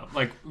 himself up.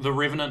 Like The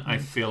Revenant, I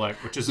feel like,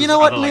 which is You his know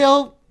what, other, like-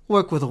 Leo?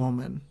 Work with a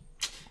woman.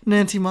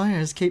 Nancy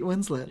Myers, Kate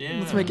Winslet. Yeah.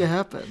 Let's make it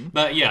happen.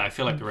 But yeah, I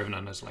feel like The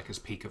Revenant is like his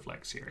peak of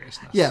like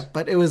seriousness. Yeah,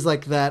 but it was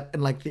like that,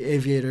 and like The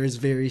Aviator is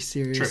very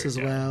serious True, as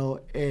yeah. well,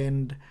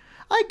 and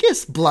I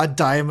guess Blood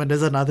Diamond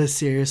is another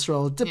serious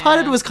role.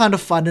 Departed was kind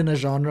of fun in a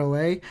genre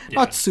way,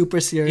 not super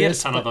serious. He had a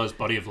ton but of those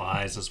Body of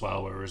Lies as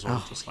well, where it was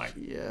all just like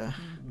yeah,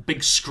 big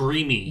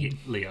screamy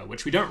Leo,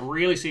 which we don't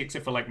really see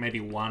except for like maybe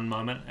one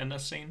moment in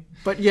this scene.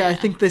 but yeah, I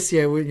think this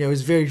year it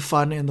was very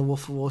fun in The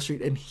Wolf of Wall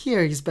Street, and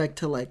here he's back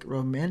to like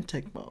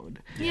romantic mode.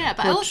 Yeah,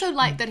 but I also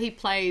like that he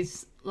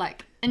plays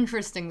like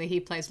interestingly he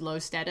plays low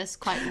status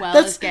quite well.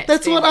 That's as Gatsby,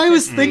 that's what which I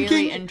was is really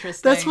thinking.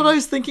 interesting. That's what I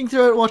was thinking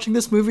throughout watching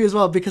this movie as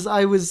well, because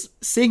I was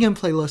seeing him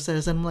play low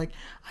status, and I'm like,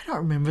 I don't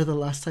remember the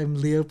last time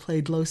Leo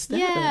played low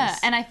status. Yeah,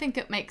 and I think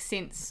it makes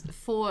sense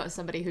for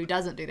somebody who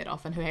doesn't do that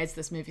often, who has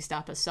this movie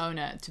star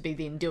persona, to be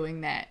then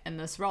doing that in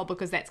this role,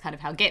 because that's kind of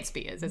how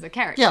Gatsby is as a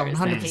character. Yeah, is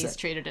that 100%. He's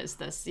treated as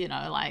this,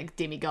 like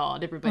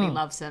demigod. Everybody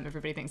loves him.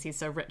 Everybody thinks he's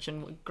so rich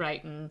and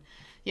great, and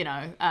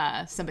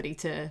somebody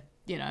to.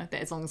 That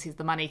as long as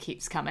the money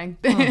keeps coming,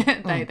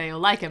 they all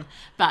like him.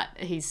 But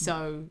he's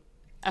so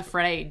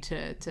afraid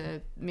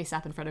to mess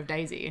up in front of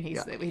Daisy, and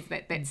he's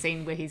that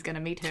scene where he's going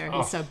to meet her. And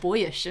he's so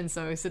boyish and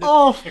so sort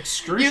of. You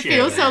Excruciating.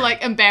 feel so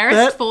like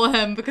embarrassed for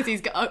him because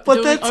he's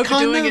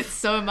overdoing it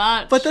so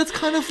much. But that's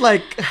kind of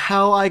like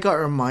how I got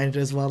reminded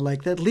as well,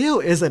 like that Leo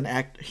is an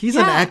actor. He's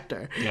an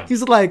actor. Yeah.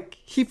 He's like,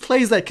 he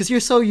plays that because you're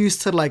so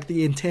used to like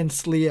the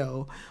intense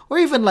Leo or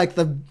even like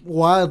the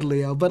wild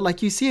Leo, but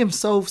like you see him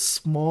so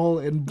small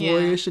and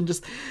boyish and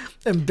just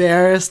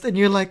embarrassed, and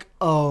you're like,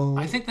 oh.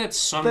 I think that's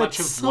so much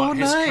of so what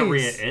his nice.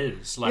 career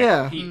is. Like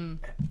Yeah. he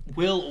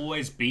will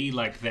always be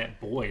like that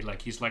boy.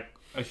 Like he's like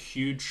a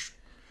huge,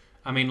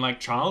 like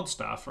child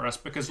star for us,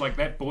 because like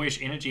that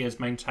boyish energy has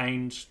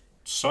maintained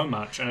so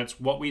much, and it's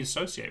what we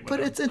associate with But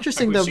him. it's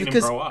interesting Like, though, we've seen him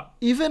because grow up.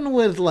 even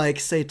with like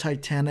say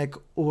Titanic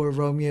or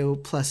Romeo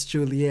plus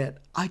Juliet,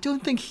 I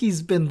don't think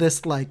he's been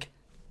this like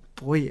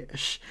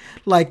boyish.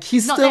 Like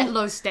he's not still that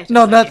low status.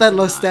 No, I not guess, that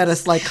low sometimes.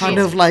 status. Like kind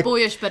He's of like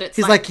boyish, but it's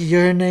he's like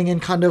yearning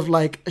and kind of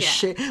like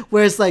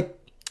whereas like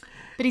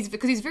But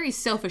because he's very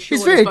self-assured.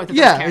 he's very as both of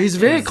those he's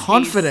very characters.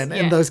 confident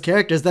in those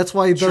characters. That's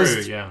why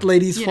those yeah.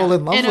 ladies fall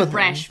in love in with a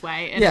brash him.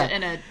 way, in a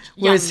young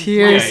Whereas way,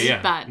 here's-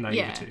 Yeah, but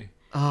naivety.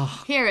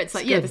 Here it's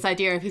like, this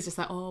idea of he's just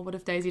like, oh, what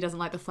if Daisy doesn't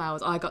like the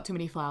flowers? Oh, I got too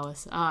many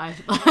flowers. Oh,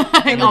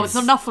 it's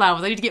not enough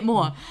flowers. I need to get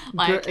more.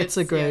 Like it's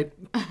a great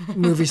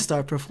movie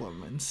star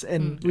performance,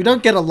 and we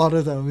don't get a lot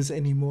of those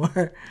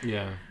anymore.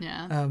 Yeah.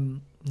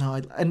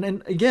 No,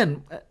 and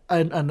again,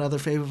 another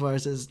favorite of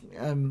ours is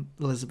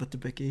Elizabeth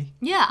Debicki.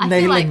 Yeah, I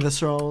nailing feel like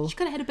this role. She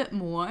could have had a bit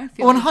more.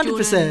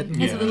 100%.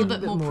 Has a little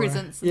bit more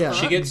presence. Yeah,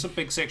 she gets a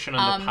big section in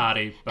the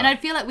party, and I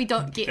feel like we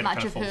don't get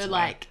much of her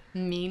like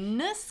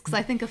meanness, because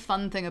I think a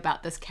fun thing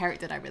about this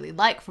character that I really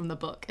like from the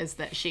book is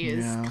that she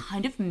is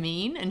kind of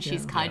mean, and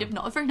she's kind of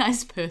not a very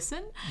nice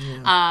person.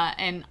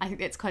 And I think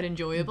that's quite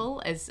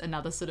enjoyable as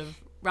another sort of,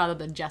 rather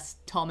than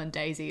just Tom and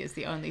Daisy as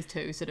the only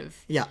two sort of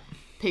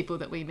people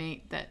that we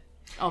meet that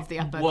of the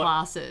upper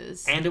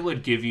classes. And it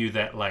would give you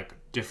that like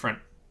different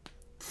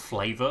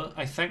flavor,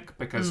 I think,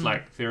 because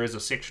like there is a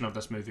section of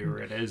this movie where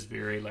it is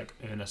very like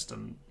earnest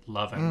and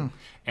loving,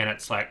 and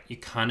it's like you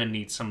kind of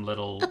need some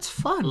little, that's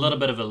fun, a little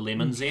bit of a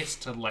lemon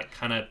zest to like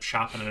kind of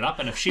sharpen it up.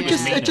 And if she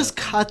was meaner, it just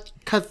cut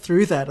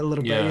through that a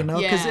little bit, you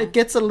know, because it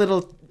gets a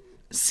little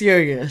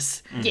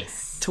serious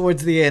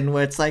towards the end,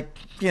 where it's like,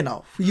 you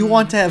know, you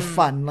want to have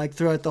fun like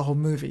throughout the whole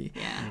movie,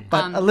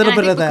 but a little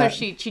bit of that,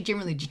 because she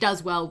generally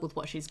does well with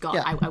what she's got.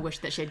 I wish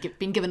that she had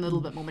been given a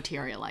little bit more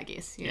material, I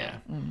guess.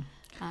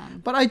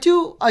 But I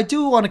do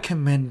want to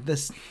commend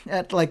this,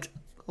 at like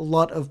a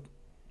lot of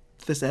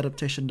this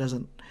adaptation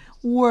doesn't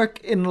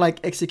work in like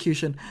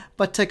execution,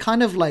 but to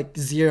kind of like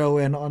zero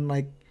in on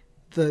like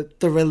the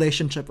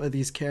relationship of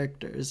these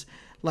characters.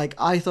 Like,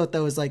 I thought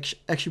that was like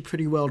actually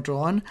pretty well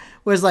drawn.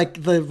 Whereas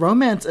like the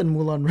romance in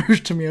Moulin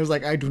Rouge, to me, I was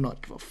like, I do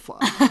not give a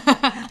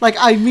fuck. Like,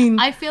 I mean,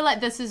 I feel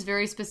like this is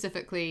very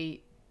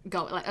specifically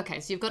like, okay,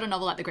 so you've got a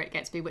novel like The Great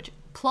Gatsby, which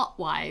plot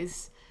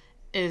wise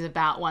is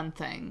about one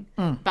thing,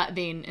 but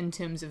then in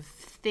terms of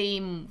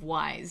theme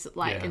wise,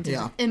 like in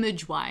terms of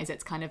image wise,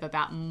 it's kind of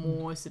about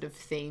more sort of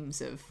themes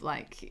of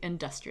like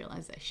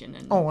industrialization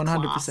and 100%.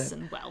 class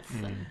and wealth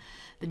and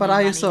the but new I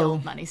money, also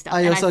old money stuff.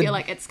 I feel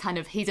like it's kind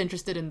of, he's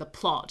interested in the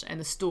plot and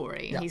the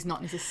story. He's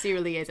not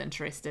necessarily as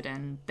interested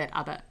in those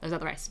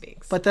other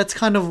aspects. But that's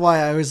kind of why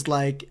I was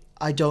like,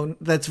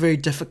 that's very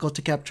difficult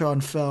to capture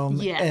on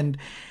film. And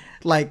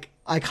like,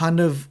 I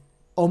kind of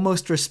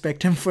almost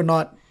respect him for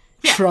not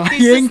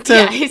trying to.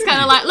 Yeah, he's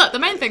kind of like, look, the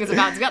main thing is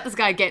it's about this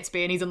guy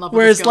Gatsby, and he's in love with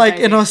whereas this girl, like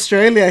Daisy. in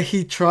Australia,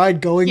 he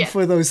tried going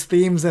for those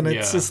themes, and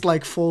it's just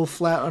like fall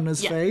flat on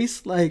his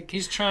face. Like,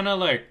 he's trying to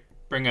like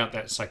bring out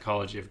that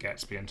psychology of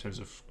Gatsby in terms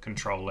of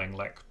controlling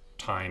like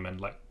time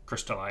and like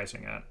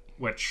crystallizing it,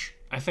 which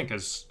I think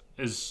is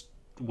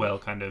well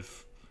kind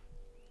of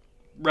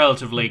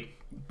relatively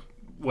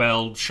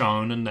well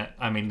shown, in that,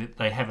 I mean,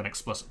 they have an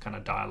explicit kind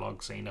of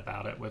dialogue scene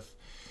about it with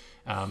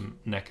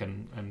Nick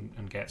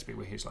and Gatsby,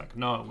 where he's like,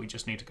 no, we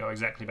just need to go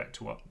exactly back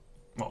to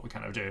what we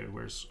kind of do,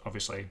 whereas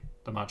obviously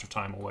the march of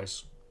time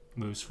always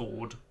moves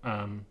forward.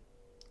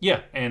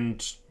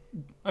 And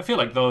I feel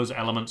like those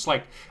elements,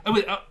 like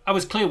I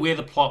was clear where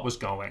the plot was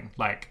going,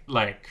 like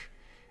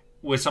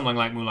with something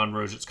like Moulin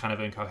Rouge, it's kind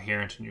of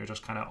incoherent and you're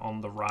just kind of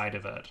on the ride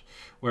of it,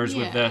 whereas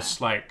with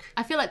this, like,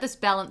 I feel like this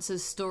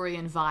balances story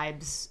and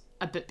vibes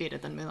a bit better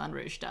than Moulin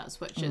Rouge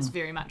does, which is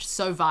very much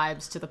so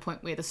vibes to the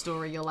point where the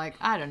story, you're like,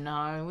 I don't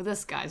know, well,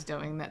 this guy's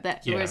doing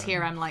that. Whereas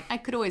here I'm like, I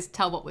could always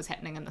tell what was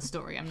happening in the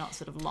story. I'm not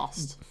sort of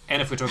lost.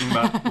 And if we're talking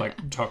about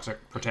like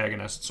toxic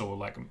protagonists or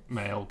like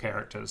male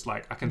characters,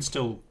 like I can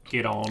still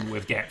get on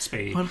with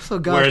Gatsby.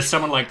 Whereas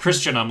someone like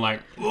Christian, I'm like,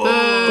 whoa.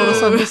 But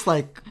also I'm just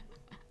like,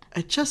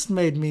 it just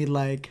made me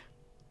like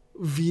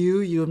view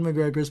Ewan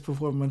McGregor's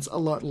performance a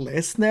lot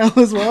less now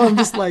as well. I'm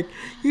just like,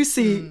 you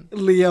see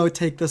Leo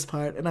take this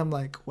part and I'm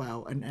like,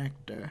 wow, an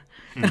actor.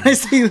 And I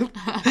see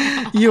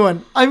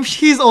Ewan,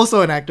 he's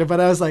also an actor,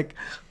 but I was like,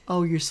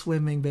 oh, you're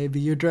swimming,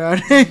 baby, you're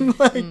drowning.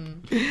 Like,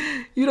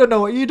 you don't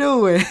know what you're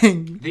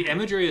doing. The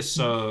imagery is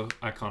so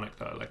iconic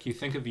though. Like, you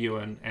think of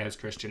Ewan as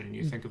Christian and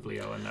you think of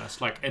Leo in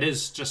this. Like, it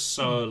is just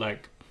so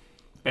like,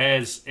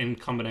 Baz in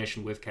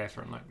combination with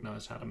Catherine like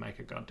knows how to make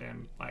a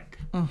goddamn like.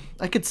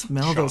 I could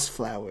smell those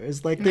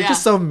flowers. Like, there's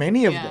just so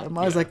many of them.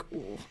 I was like,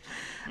 ooh.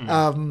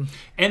 And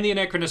the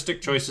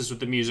anachronistic choices with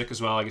the music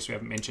as well. I guess we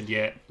haven't mentioned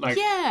yet. Like,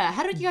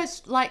 how did you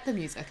guys like the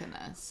music in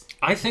this?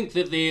 I think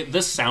that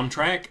this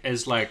soundtrack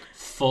is like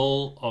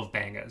full of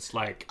bangers.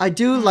 Like, I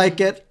do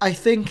like it. I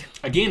think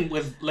again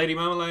with Lady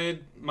Marmalade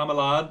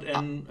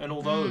and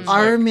all those.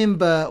 I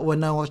remember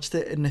when I watched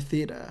it in the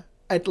theater,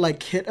 it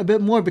like hit a bit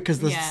more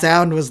because the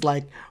sound was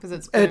like,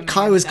 it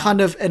was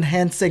kind of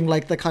enhancing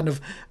like the kind of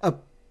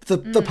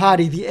the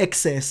party, the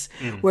excess.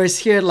 Whereas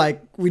here,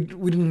 like, we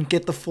didn't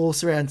get the full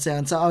surround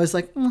sound, so I was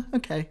like,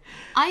 okay.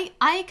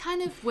 I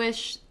kind of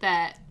wish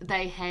that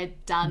they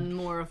had done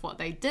more of what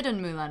they did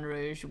in Moulin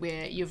Rouge,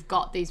 where you've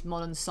got these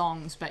modern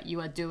songs, but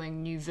you are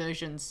doing new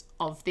versions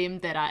of them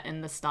that are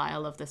in the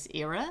style of this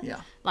era.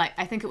 Yeah. Like,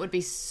 I think it would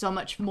be so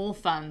much more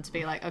fun to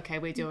be like, okay,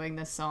 we're doing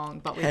this song,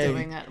 but we're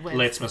doing it with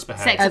Let's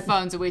Misbehave.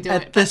 saxophones, or we're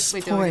doing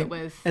it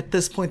with... At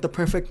this point, the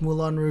perfect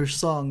Moulin Rouge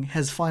song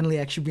has finally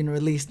actually been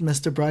released,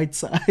 Mr.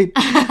 Brightside.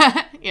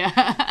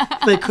 Yeah.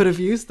 They could have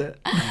used it.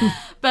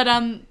 But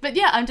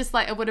yeah, I'm just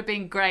like, it would have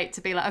been great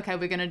to be like, okay,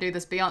 we're going to do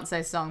this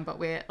Beyonce song, but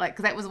we're like,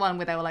 cause that was one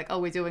where they were like, oh,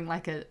 we're doing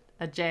like a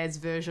jazz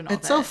version of it.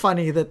 It's so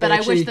funny that But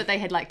I wish that they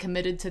had like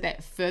committed to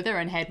that further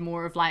and had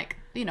more of like,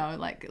 you know,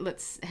 like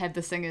let's have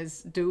the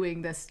singers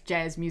doing this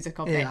jazz music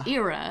of that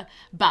era,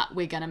 but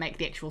we're going to make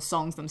the actual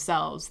songs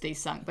themselves, these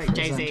songs, like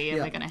Jay-Z, and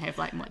we're going to have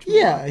like much more.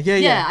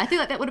 Yeah, I feel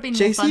like that would have been more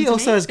fun Jay-Z to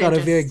also me has got than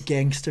a very just-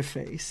 gangster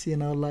face, you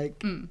know,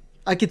 like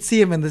I could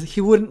see him in this.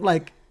 He wouldn't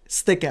like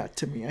stick out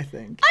to me, I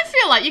think. I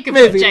feel like you could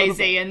Maybe put a little Jay-Z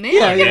bit. in there.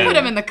 Yeah, you could yeah. put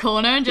him in the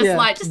corner and just Yeah.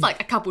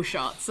 like a couple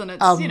shots, and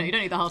it's you know, you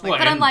don't need the whole thing. Well,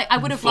 but I'm and like, I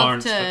would have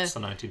loved Florence to. fits the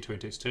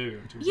 1920s too.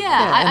 in terms of-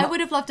 Yeah, and I would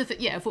have loved if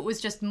if it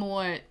was just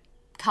more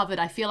covered.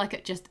 I feel like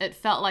it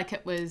felt like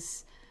it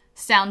was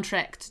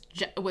soundtracked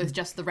with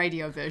just the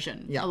radio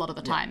version a lot of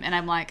the time, and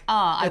I'm like,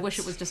 I wish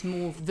it was just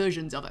more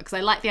versions of it, because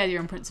I like the idea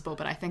in principle,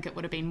 but I think it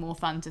would have been more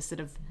fun to sort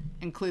of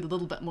include a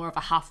little bit more of a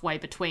halfway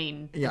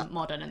between the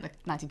modern and the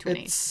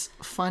 1920s. It's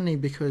funny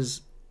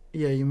because,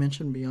 you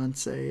mentioned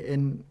Beyonce,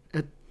 and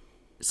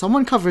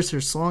someone covers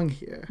her song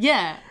here.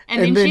 Yeah,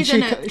 and And then then she's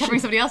in she it co- covering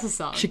she- somebody else's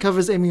song. She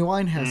covers Amy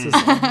Winehouse's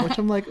song, which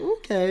I'm like,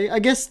 okay. I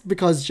guess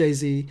because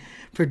Jay-Z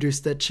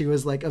produced it, she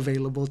was like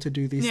available to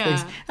do these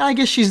things. And I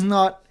guess she's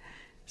not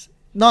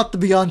the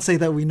Beyonce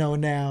that we know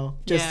now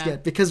just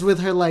yet. Because with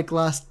her like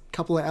last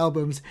couple of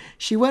albums,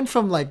 she went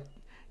from like,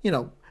 you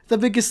know, the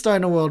biggest star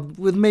in the world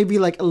with maybe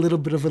like a little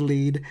bit of a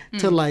lead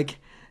to like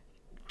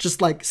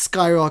just like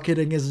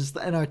skyrocketing as just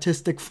an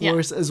artistic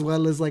force as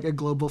well as like a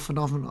global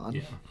phenomenon.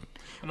 Yeah.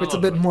 And It's a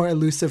lot bit of it- more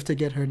elusive to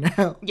get her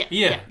now.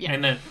 Yeah,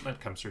 and that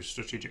comes through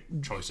strategic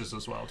choices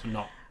as well, to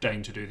not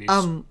deign to do these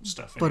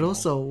stuff But anymore.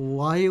 also,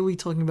 why are we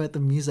talking about the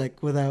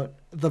music without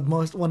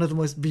one of the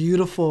most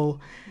beautiful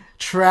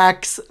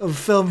tracks of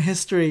film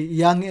history,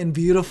 Young and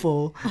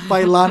Beautiful,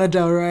 by Lana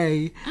Del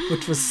Rey,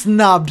 which was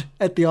snubbed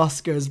at the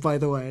Oscars, by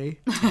the way.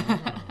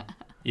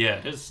 Yeah,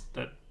 it is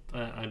that.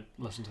 I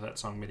listened to that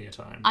song many a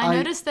time. I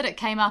noticed that it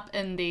came up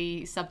in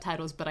the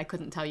subtitles, but I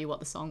couldn't tell you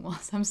what the song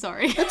was. I'm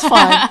sorry. It's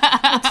fine.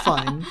 It's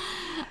fine.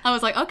 I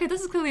was like, okay,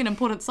 this is clearly an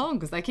important song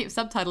because they keep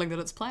subtitling that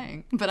it's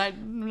playing, but I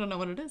don't know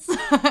what it is.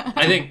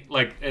 I think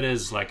like it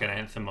is like an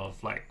anthem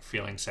of like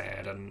feeling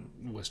sad and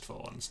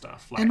wistful and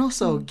stuff. Like, And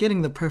also,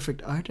 getting the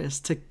perfect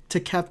artist to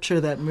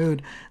capture that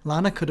mood.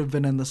 Lana could have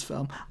been in this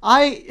film.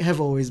 I have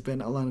always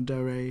been a Lana Del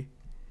Rey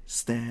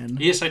stan.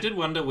 yes, I did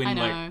wonder when I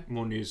know. like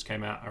more news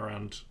came out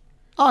around.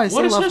 Oh, I What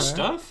still is love her her.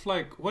 stuff?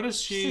 Like, what is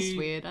she? It's just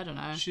weird. I don't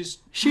know. She's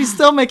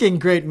still making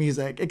great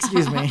music.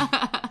 Excuse me.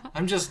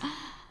 I'm just.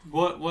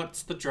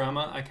 What's the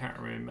drama? I can't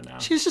remember now.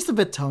 She's just a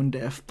bit tone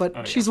deaf, but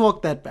yeah. she's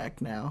walked that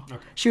back now.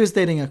 Okay. She was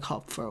dating a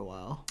cop for a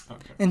while.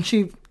 Okay. And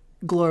she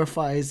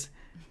glorifies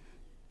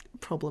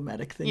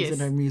problematic things Yes. in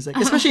her music,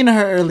 especially in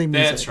her early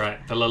music. That's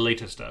right. The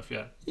Lolita stuff.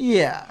 Yeah.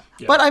 Yeah.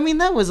 Yeah. But I mean,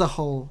 that was a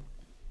whole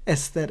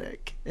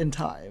aesthetic in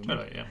time.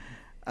 Totally. Yeah.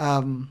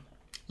 Um,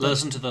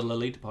 Listen to the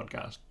Lolita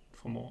podcast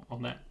for more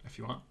on that if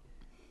you want.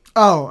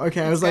 oh,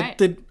 okay. I was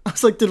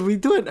That's like, did we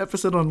do an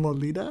episode on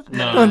Lolita?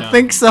 No, I don't no.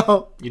 think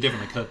so. You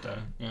definitely could though.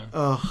 Yeah.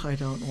 Oh, I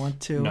don't want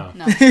to. No.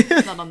 No,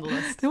 it's not on the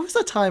list. There was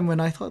a time when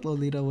I thought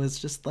Lolita was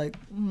just like,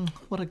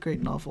 what a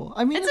great novel.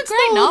 I mean, It's a still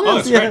great novel. Oh,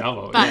 it's a yeah. great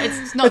novel. But yeah.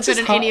 it's not It's good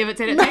just in any hard.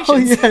 of its No,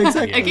 adaptations. yeah,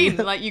 exactly.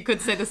 Again, like you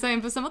could say the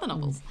same for some other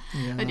novels.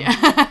 Yeah. But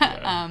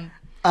yeah.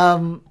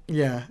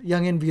 Yeah.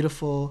 Young and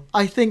Beautiful,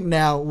 I think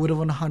now would have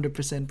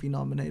 100% be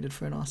nominated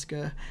for an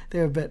Oscar.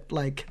 They're a bit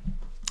like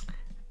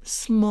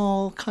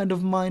small kind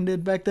of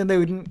minded back then. They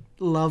wouldn't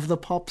love the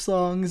pop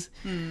songs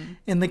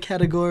in the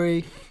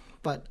category.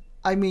 But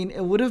I mean,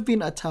 it would have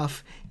been a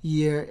tough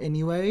year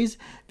anyways,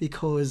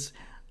 because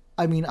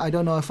I mean, I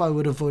don't know if I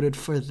would have voted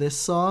for this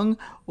song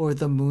or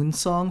the Moon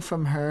song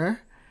from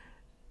her.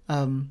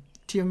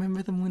 Do you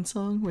remember the Moon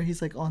song where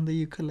he's like on the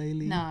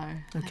ukulele? No.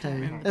 I don't Okay,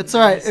 remember that's the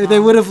all right. song. They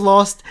would have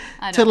lost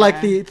I to don't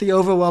like know. the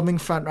overwhelming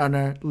front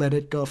runner, Let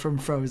It Go from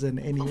Frozen,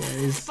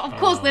 anyways. Of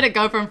course, Let It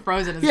Go from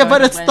Frozen is Yeah, going but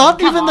to it's win. not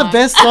Come even the on.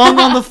 best song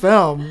on the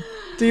film.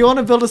 Do You Want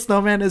to Build a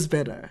Snowman is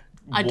better.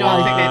 I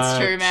don't think that's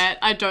What? true, Matt.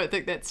 I don't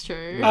think that's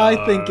true.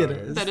 I think it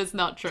is. That is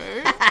not true.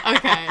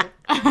 Okay.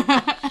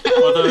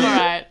 Although, All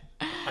right.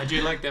 I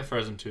do like that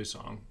Frozen 2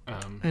 song.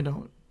 I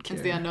don't care.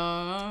 It's the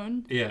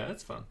unknown. Yeah,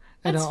 it's fun.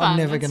 It's I'm fun,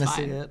 never it's gonna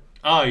see fine. it.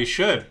 Oh, you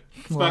should.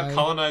 It's Why? about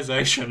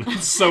colonization.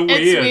 It's so It's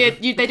weird.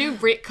 weird. They do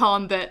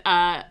retcon that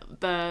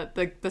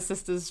the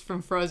sisters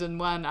from Frozen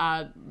 1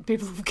 are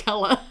people of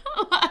color.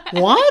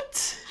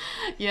 What?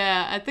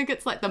 Yeah, I think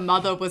it's like the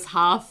mother was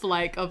half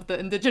like of the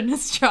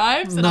indigenous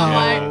tribes, and No.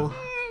 I'm like,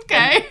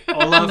 okay.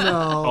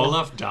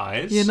 Olaf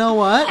dies. You know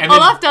what? And then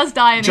Olaf does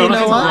die in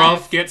Jonathan You know what?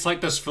 Groff gets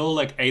like this full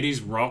like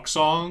 80s rock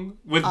song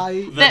with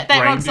the That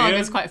rock song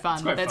reindeer. is quite fun.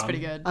 It's quite That's fun.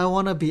 pretty good. I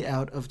want to be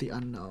out of the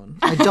unknown.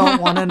 I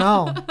don't want to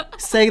know.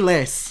 Say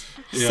less.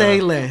 Yeah.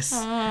 Say less.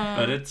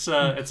 But it's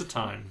a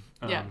time.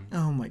 Yeah.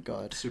 Oh my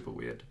god. Super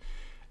weird.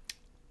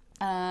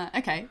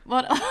 Okay,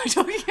 what are we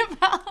talking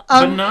about?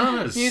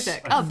 Bananas.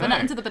 Music. I Oh, think.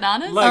 into the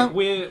bananas? Like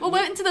we're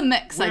into the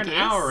mix, we're I an guess.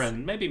 hour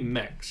in, maybe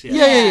mix.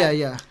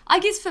 Yeah. I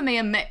guess for me,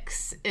 a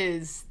mix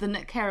is the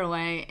Nick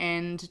Carraway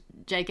and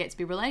Jay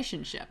Gatsby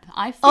relationship.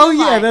 I feel Oh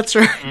yeah, like that's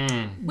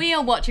right. we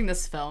are watching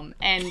this film,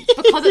 and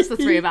because it's the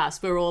three of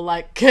us, we're all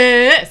like,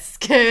 kiss.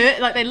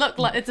 Like, they look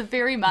like it's a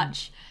very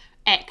much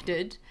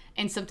acted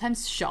and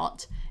sometimes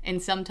shot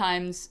and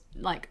sometimes,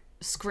 like,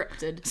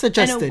 scripted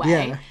Suggested, in a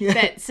way yeah.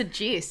 that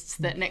suggests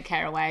that Nick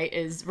Carraway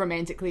is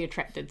romantically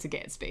attracted to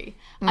Gatsby.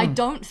 I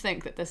don't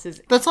think that this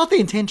is That's not the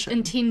intention.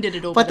 intended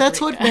at all. But by the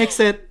that's what director. makes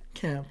it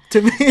camp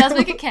to me. It does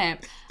make it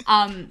camp.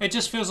 It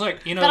just feels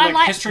like, But I like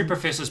like- history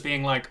professors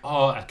being like,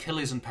 oh,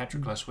 Achilles and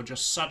Patroclus were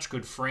just such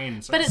good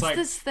friends. But it's like,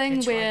 this thing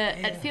it's where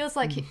right there. it feels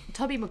like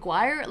Tobey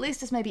Maguire at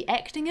least is maybe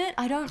acting it.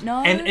 I don't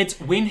know. And it's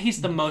when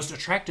he's the most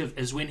attractive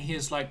is when he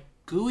is like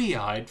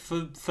gooey-eyed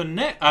for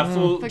Nick, for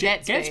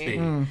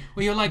Gatsby.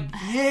 where you're like,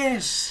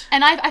 yes.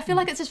 And I feel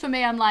like it's just for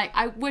me, I'm like,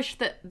 I wish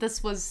that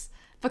this was,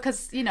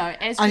 because,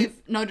 as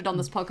we've noted on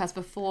this podcast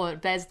before,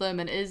 Baz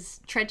Luhrmann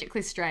is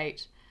tragically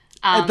straight.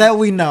 That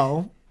we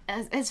know.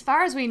 As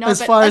far as we know, As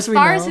but far as as we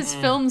far know. as his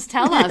films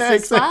tell us Yeah,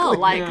 as well, exactly.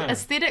 like Yeah.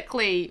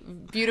 aesthetically,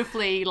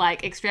 beautifully,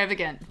 like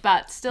extravagant,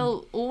 but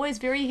still always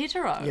very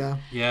hetero. Yeah.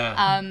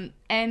 Yeah.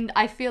 And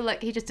I feel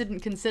like he just didn't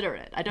consider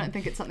it. I don't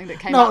think it's something that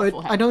came No, up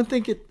for him. I don't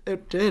think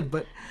it did,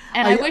 but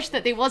And I wish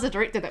that there was a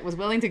director that was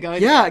willing to go there.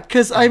 yeah,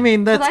 because I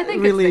mean that's I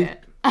think really it's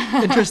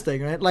there.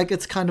 interesting, right? Like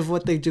it's kind of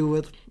what they do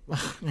with I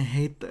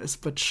hate this,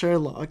 but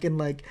Sherlock and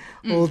like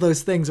all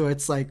those things where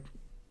it's like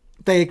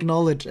they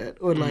acknowledge it,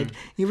 or like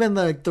even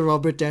the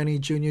Robert Downey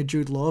Jr.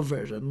 Jude Law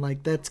version,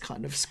 like that's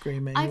kind of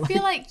screaming. I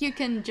feel like you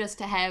can just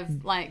have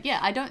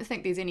I don't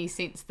think there's any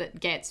sense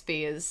that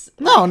Gatsby is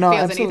No, feels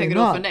absolutely anything at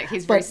all for not. Nick.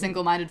 He's very But-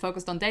 single-minded,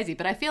 focused on Daisy.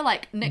 But I feel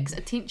like Nick's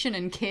attention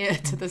and care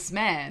to this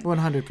man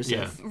 100%.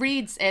 Yeah.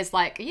 reads as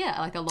like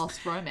a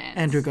lost romance.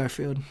 Andrew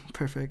Garfield,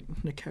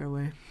 perfect. Nick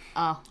Carraway,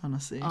 Oh,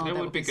 honestly. oh, That that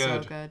would be so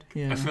good. good.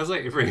 Yeah. It feels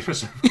like every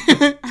episode.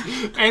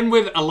 And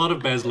with a lot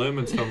of Baz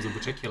Luhrmann's films in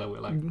particular, we're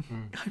like,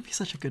 That'd be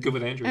such a good. good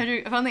with Andrew.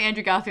 If only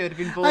Andrew Garfield had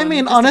been born. I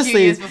mean, just a few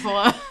honestly, years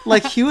before.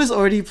 Like he was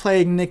already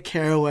playing Nick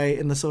Carraway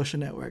in The Social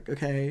Network.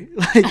 Okay,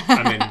 like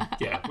I mean,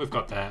 yeah, we've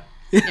got that.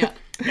 yeah.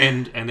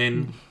 And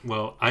then,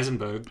 well,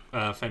 Eisenberg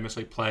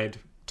famously played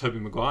Tobey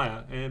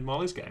Maguire in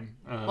Molly's Game.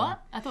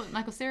 What? I thought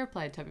Michael Cera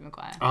played Tobey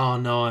Maguire. Oh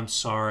no, I'm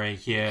sorry.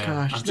 Yeah,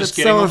 Gosh, I'm just that's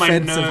getting so on my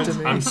offensive nerves. to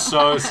me. I'm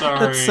so sorry.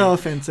 That's so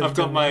offensive I've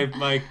to got me.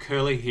 my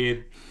curly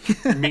haired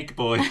Meek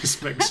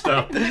boys mixed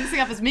up. Mixing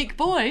up as Meek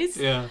Boys.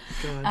 Yeah,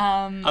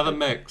 other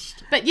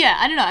mixed. But yeah,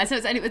 I don't know. So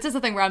it's just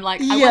a thing where I'm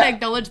like, I Yeah. want to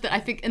acknowledge that I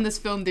think in this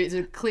film there's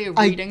a clear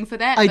reading for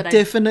that. I but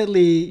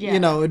definitely, Yeah.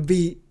 it'd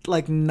be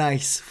like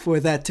nice for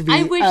that to be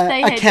I wish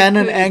they a had canon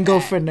included angle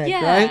that. for Nick,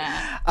 Yeah.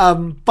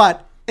 right?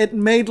 But it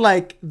made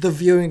like the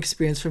viewing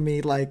experience for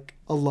me like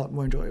a lot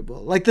more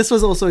enjoyable. Like this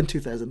was also in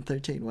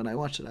 2013 when I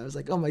watched it. I was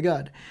like, oh my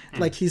god,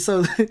 like he's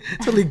so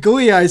totally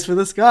gooey eyes for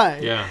this guy.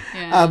 Yeah.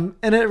 Yeah.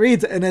 And it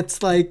reads, and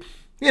it's like,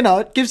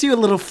 it gives you a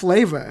little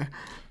flavor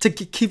to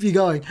keep you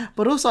going.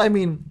 But also, I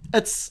mean,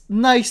 it's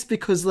nice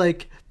because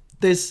like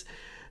there's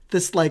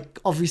this like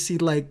obviously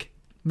like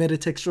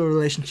metatextual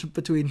relationship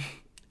between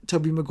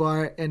Tobey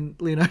Maguire and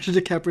Leonardo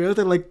DiCaprio.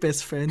 They're like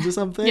best friends or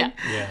something. Yeah.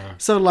 Yeah.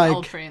 So like,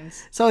 Old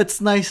friends. so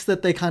it's nice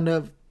that they kind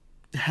of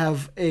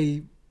have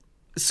a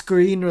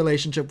screen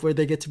relationship where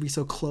they get to be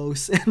so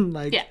close, and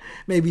like Yeah.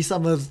 maybe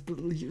some of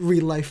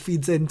real life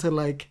feeds into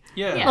like.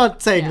 Yeah. Yeah.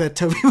 Not saying that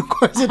Tobey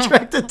Maguire's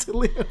attracted to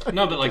Leonardo.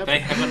 No, but like they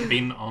haven't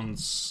been on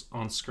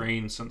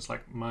screen since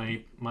like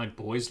my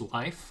boy's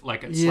life.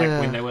 Like it's like Yeah.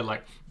 when they were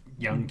like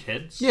young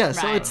kids. Yeah,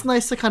 so Right. it's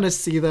nice to kind of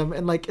see them,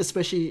 and like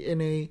especially in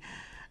a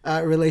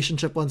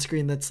relationship on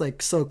screen that's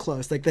like so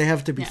close. Like they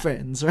have to be Yeah.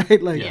 friends,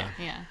 right? Like, Yeah.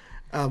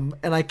 Yeah.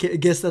 and I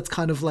guess that's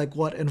kind of like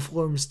what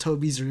informs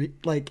Toby's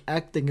like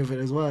acting of it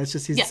as well. It's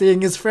just he's Yeah.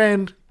 seeing his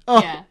friend.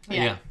 Oh, Yeah.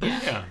 Yeah. Yeah.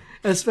 Yeah.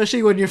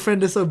 especially when your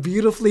friend is so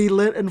beautifully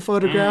lit and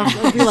photographed.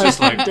 I'd be It's like, just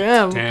like,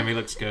 damn. he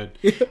looks good.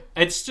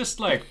 It's just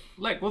like,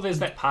 well, there's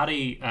that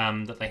party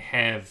that they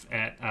have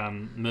at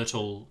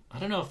Myrtle. I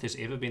don't know if there's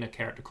ever been a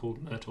character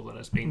called Myrtle that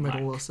has been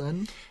Myrtle like,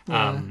 Wilson.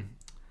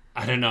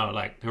 I don't know,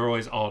 like they're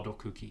always odd or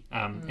kooky.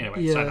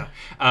 Anyway, Yeah.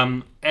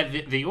 so at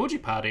the orgy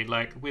party,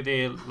 like where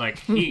they're like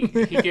he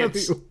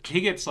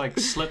gets like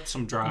slipped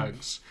some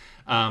drugs,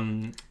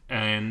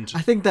 and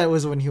I think that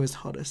was when he was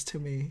hottest to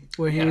me,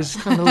 where he Yeah. was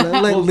kind of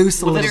let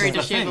loose a well, little Very bit.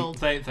 that's the thing.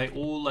 disheveled. They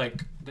all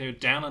like they're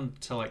down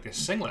into like their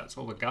singlets.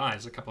 All the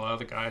guys, a couple of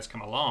other guys come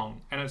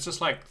along, and it's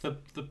just like the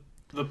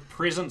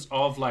presence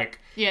of like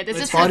Yeah, there's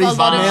just Bodies, like a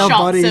lot of male shots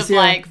bodies, of yeah.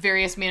 like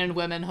various men and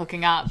women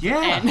hooking up.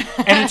 Yeah. and,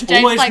 And it's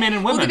James always like, men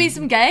and Will there be women.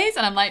 some gays?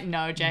 And I'm like,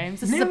 no, James,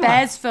 this is Never. a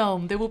Baz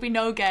film. There will be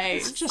no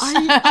gays.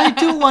 I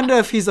do wonder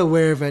if he's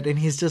aware of it and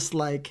he's just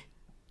like,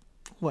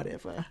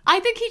 whatever.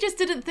 I think he just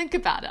didn't think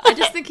about it. I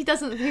just think he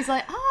doesn't. He's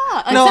like,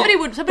 Like No, somebody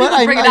would but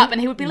bring it I'm- up, and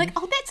he would be like,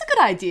 "Oh, that's a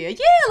good idea.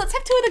 Yeah, let's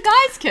have 2 of the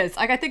guys kiss."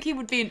 Like I think he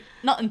would be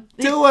not.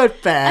 Do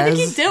it, Baz. I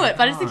think he'd do it,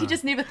 but I just think he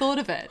just never thought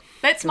of it.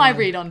 That's my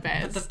read on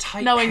Baz. The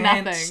tight knowing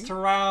pants nothing.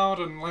 throughout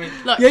and like.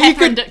 Look, Yeah,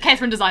 you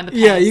Catherine designed the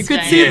pants. Yeah, you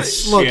could see.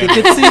 Yes, Look, yeah. you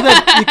could see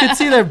that. You could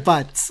see their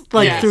butts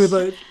like Yes. through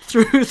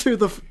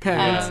the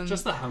pants. Yeah,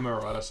 just the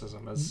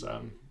homoeroticism is.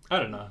 I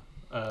don't know.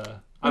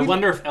 I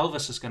wonder if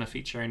Elvis is going to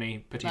feature any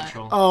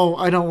potential. Oh,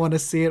 I don't want to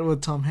see it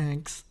with Tom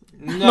Hanks.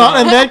 No. Not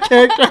in that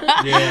character.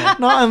 Yeah.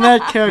 Not in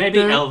that character. Maybe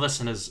Elvis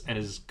and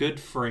his good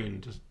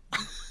friend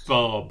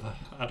Bob.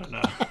 I don't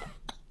know.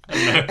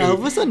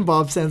 Elvis and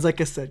Bob sounds like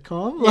a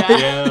sitcom.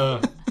 Yeah.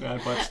 Like, Yeah,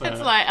 I'd watch that.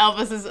 It's like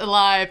Elvis is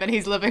alive and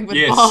he's living with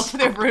Yes. Bob.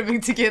 They're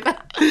rooming together.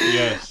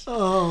 Yes.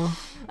 oh,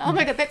 Oh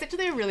my god, that's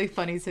actually a really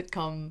funny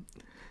sitcom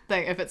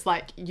thing. If it's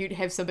like you'd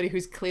have somebody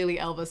who's clearly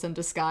Elvis in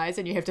disguise,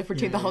 and you have to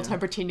pretend the whole time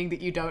pretending that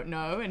you don't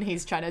know, and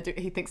he's trying to do.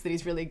 He thinks that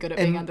he's really good at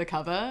being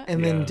undercover.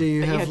 and then Yeah. do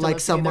you But you have have to like live together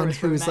someone as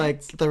who's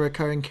roommates. like the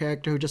recurring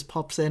character who just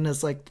pops in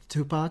as like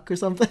Tupac or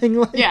something?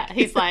 Like, Yeah,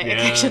 he's like Yeah,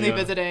 occasionally yeah.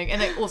 visiting,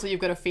 and then also you've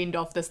got to fend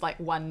off this like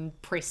one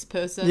press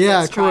person Yeah,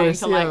 that's of trying course,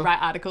 to like yeah.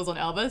 write articles on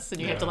Elvis, and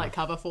you have to Yeah. like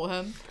cover for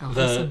him.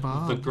 Elvis and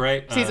Bob. The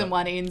great Season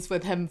 1 ends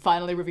with him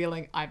finally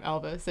revealing I'm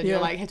Elvis, and Yeah.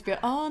 you're like have to be like,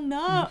 oh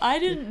no, I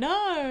didn't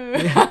know.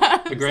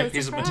 the great so piece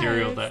of surprised.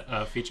 material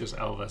that features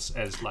Elvis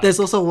as like There's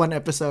also one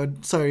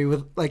episode, sorry,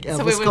 with like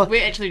Elvis. So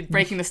we're actually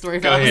breaking the story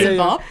for Go Elvis ahead. and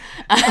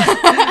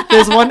Bob.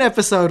 There's one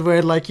episode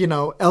where like, you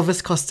know,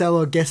 Elvis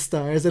Costello guest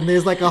stars and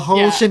there's like a whole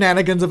Yeah.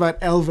 shenanigans about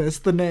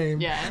Elvis, the name.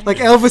 Yeah. Like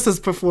Elvis is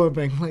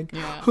performing. Like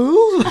Yeah.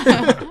 who?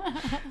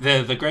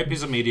 the great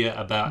piece of media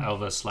about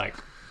Elvis like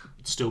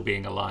still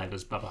being alive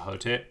is Bubba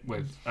Hotep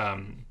with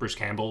Bruce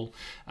Campbell,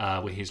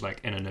 where he's like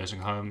in a nursing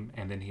home,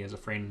 and then he has a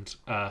friend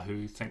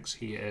who thinks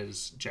he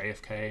is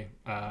JFK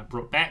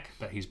brought back,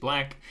 but he's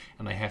black,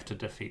 and they have to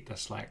defeat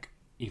this like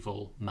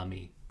evil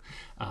mummy.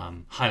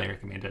 Highly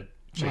recommended.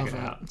 Check Love it it.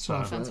 out. So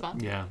Love Sounds fun.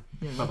 yeah,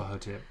 Bubba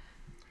Hotep.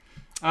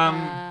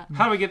 How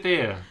do we get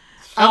there?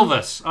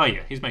 Elvis. Oh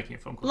yeah, he's making a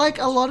film. Called Like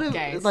a Elvis. lot of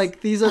Gays.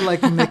 like these are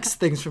like mixed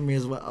things for me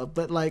as well.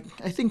 But like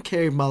I think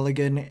Carey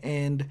Mulligan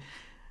and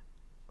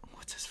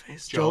what's his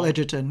face? Joel Joel.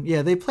 Edgerton.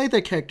 Yeah, they played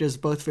their characters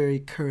both very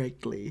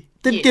correctly.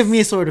 Didn't Yes. give me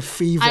a sort of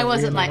fever. I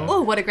wasn't you like, know?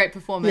 oh, what a great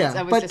performance. Yeah,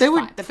 I was but just they were-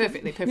 fine. They're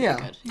perfectly yeah,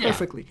 good.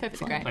 perfectly, Perfectly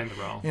fine. great. Playing the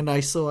role. And I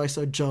saw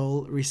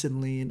Joel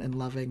recently and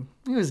loving.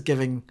 He was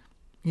giving,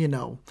 you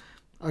know,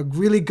 a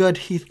really good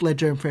Heath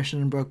Ledger impression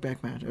in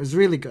Brokeback Mountain. It was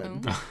really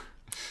good.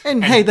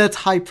 And hey, that's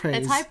high praise.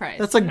 It's high praise.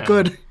 That's a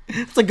good.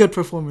 It's a good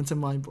performance in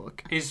my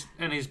book. He's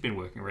been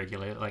working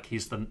regularly. Like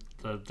he's the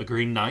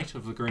Green Knight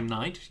of the Green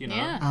Knight. You know.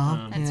 Yeah,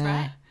 Oh, that's yeah.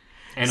 right.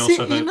 And See,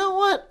 also the you know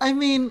what? I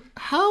mean,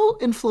 how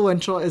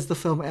influential is the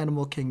film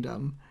Animal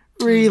Kingdom?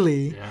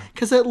 Really? Yeah.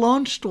 Because it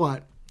launched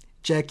what?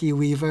 Jackie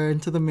Weaver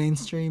into the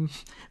mainstream.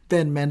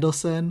 Ben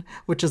Mendelsohn,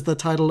 which is the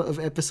title of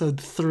episode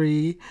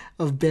 3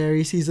 of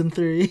Barry season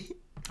 3.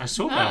 I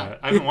saw that.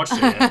 I haven't watched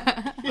it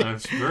yet. I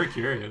was very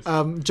curious.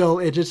 Joel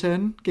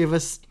Edgerton gave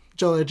us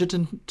Joel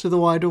Edgerton to the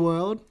wider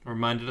world.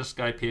 Reminded us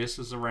Guy Pearce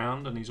is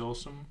around and he's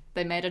awesome.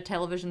 They made a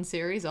television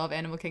series of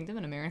Animal Kingdom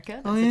in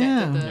America. That's Oh,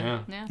 adapted yeah.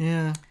 Yeah.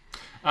 Yeah.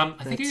 I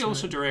think he That's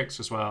also directs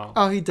as well.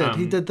 Oh, he did.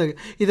 He did the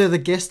either the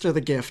guest or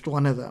the gift,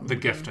 one of them. The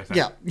Gift, I think.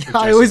 Yeah, with I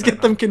Jason always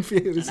get them Bateman.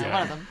 confused.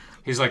 One of them.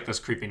 He's like this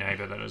creepy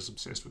neighbor that is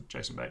obsessed with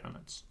Jason Bateman.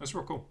 It's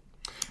real cool.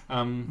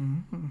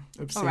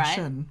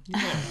 Obsession.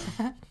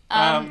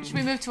 Should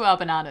we move to our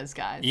bananas,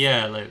 guys?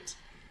 Yeah, let's.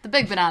 The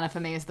big banana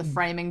for me is the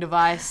framing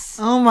device.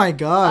 Oh my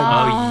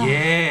god. Oh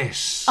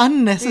yes.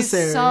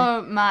 Unnecessary. There's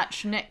so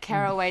much Nick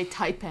Carraway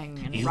typing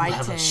and You writing.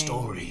 have a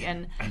story,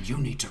 And you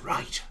need to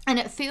write.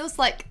 it feels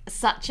like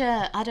such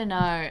a, I don't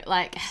know,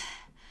 like,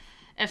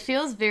 it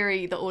feels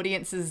very, the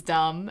audience is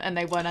dumb and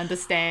they won't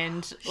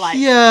understand, like,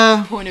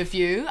 Yeah. point of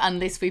view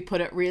unless we put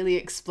it really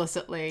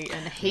explicitly.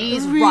 And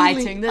he's Really,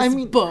 writing this I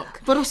mean,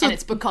 book. but also- and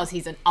it's because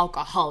he's an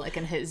alcoholic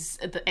and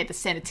at the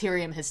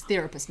sanitarium, his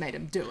therapist made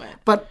him do it.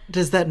 But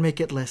does that make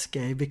it less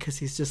gay? Because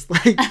he's just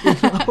like, you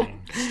know,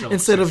 Still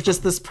instead of obsessed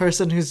just this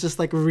person who's just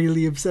like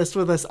really obsessed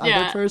with this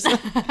Yeah. other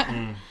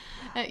person.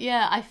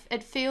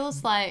 It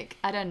feels like,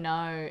 I don't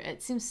know,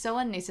 it seems so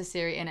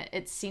unnecessary and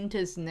it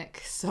centers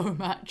Nick so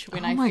much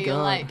when Oh I my feel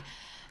God. like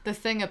the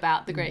thing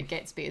about The Great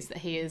Gatsby is that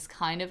he is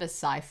kind of a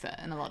cipher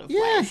in a lot of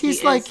Yeah, ways.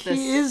 he's like,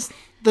 he is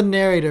the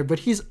narrator, but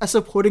he's a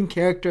supporting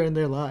character in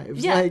their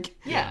lives. Yeah, Like,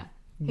 yeah.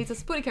 He's a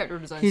supporting character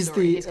in his own he's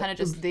story. the He's kind of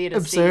just there to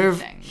observe.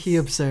 see things. He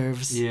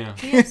observes. Yeah.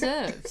 He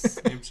observes.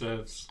 He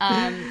observes.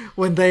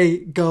 When they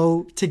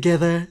go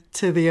together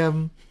to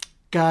the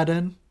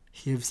garden,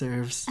 he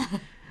observes.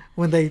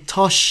 When they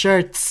toss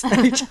shirts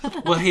at each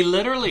other. Well, he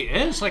literally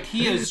is. Like,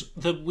 he is.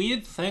 The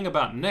weird thing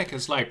about Nick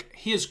is, like,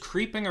 he is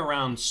creeping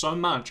around so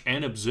much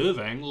and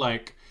observing,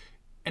 like,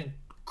 and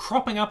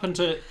cropping up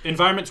into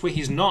environments where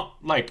he's not,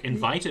 like,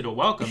 invited or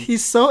welcome.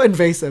 He's so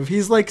invasive.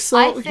 He's like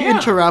he think-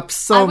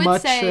 interrupts I so would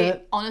much say,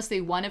 shit. honestly,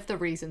 one of the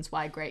reasons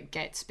why Great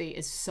Gatsby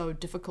is so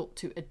difficult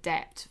to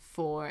adapt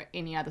for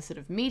any other sort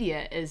of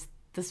media is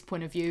this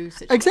point of view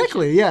situation.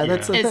 Exactly. Yeah,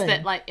 that's the is thing.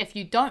 that like if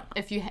you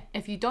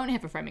don't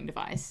have a framing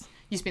device,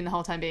 you spend the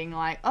whole time being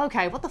like,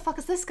 okay, what the fuck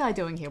is this guy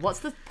doing here? What's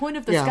the point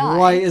of this guy?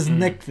 Why is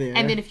Nick there?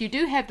 And then if you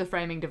do have the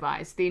framing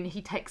device, then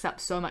he takes up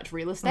so much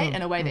real estate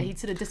in a way that he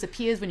sort of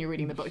disappears when you're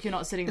reading the book. You're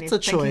not sitting there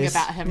thinking choice.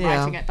 about him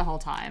writing it the whole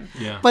time.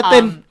 Yeah.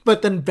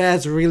 But then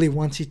Baz really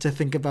wants you to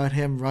think about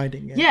him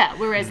writing it. Yeah,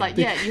 whereas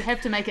you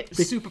have to make it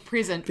super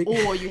present,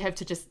 or you have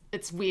to just,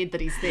 it's weird that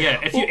he's there. Yeah,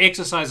 if you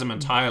exercise him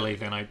entirely,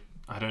 then I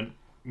don't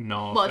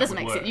know. Well, it doesn't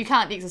make sense. You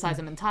can't exercise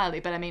him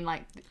entirely, but I mean,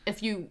 like,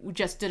 if you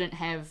just didn't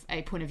have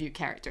a point of view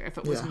character, if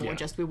it was more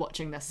just we're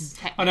watching this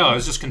happen. I know, I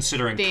was just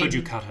considering, could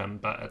you cut him?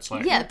 But it's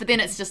like... Yeah, but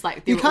then it's just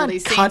like, there are all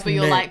these scenes cut where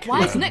you're Nick. like,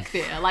 why is Nick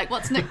there? Like,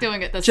 what's Nick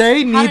doing at this?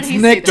 Jay How needs did he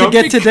Nick see to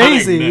this? get to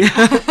Daisy.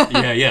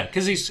 Yeah,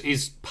 because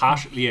he's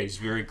partially, he's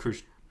very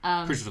crucial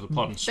to the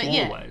plot in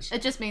small ways.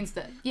 It just means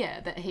that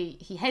that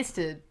he has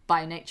to,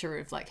 by nature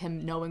of like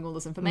him knowing all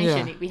this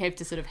information, we have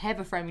to sort of have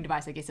a framing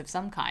device, I guess, of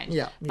some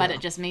kind. But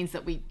it just means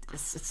that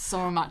it's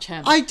so much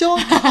him. I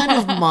don't kind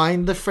of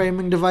mind the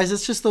framing device.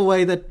 It's just the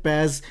way that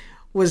Baz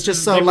was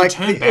just so They like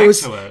return back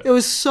to it. It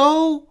was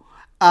so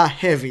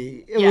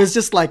heavy. It was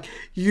just like,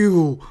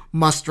 you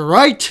must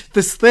write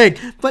this thing.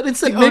 But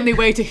instead, the only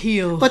way to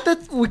heal. But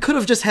that we could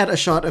have just had a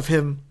shot of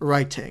him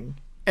writing.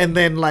 And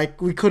then,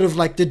 like, we could have,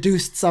 like,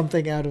 deduced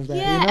something out of that.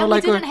 Yeah, you know? and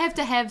like, we didn't have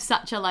to have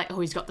such a, like,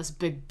 he's got this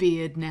big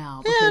beard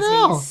now.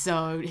 Because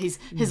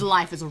his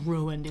life is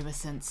ruined ever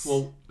since.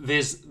 Well,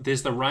 there's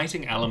the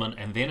writing element,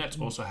 and then it's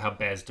also how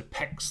Baz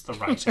depicts the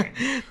writing.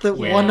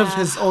 One of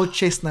his old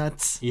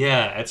chestnuts.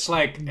 Yeah, it's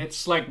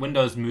like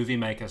Windows Movie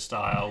Maker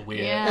style, where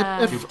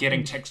you're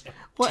getting text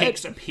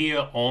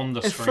appear on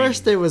the screen. At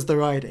first, there was the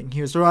writing.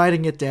 He was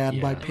writing it down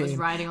by pen. He was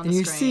writing on and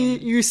the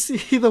screen. You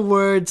see the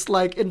words,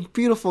 like, in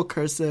beautiful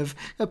cursive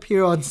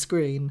appear on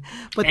screen.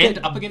 But and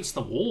then, up against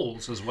the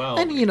walls as well.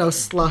 and,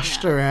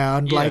 sloshed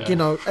around. Like,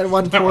 at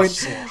one They were point,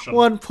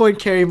 sloshing.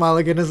 Carey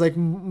Mulligan is, like,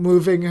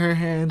 moving her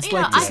hands.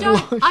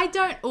 I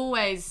don't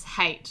always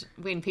hate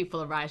when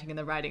people are writing and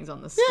the writing's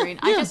on the screen.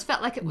 I just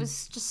felt like it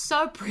was just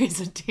so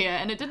present here,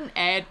 and it didn't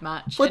add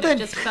much. But it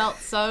just felt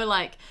so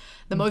like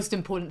the most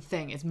important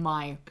thing is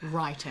my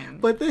writing.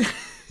 But then...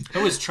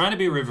 It was trying to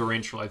be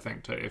reverential, I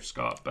think, to F.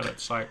 Scott, but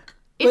it's like...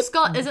 F.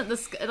 Scott isn't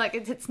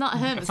it's not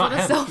him. It's not a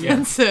him,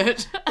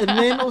 self-insert. And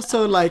then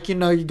also, like,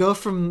 you go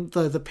from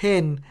the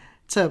pen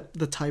to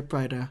the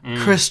typewriter.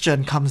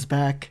 Christian comes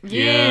back.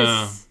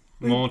 Yes.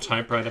 Yeah, more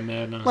typewriter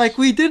madness. Like,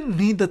 we didn't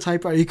need the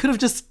typewriter. You could have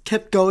just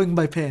kept going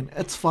by pen.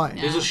 It's fine.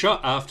 There's a shot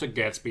after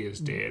Gatsby is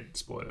dead.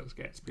 Spoilers,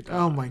 Gatsby dies.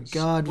 Oh my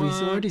god, we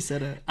already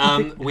said it.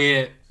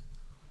 Where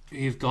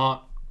you've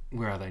got...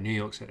 Where are they? New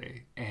York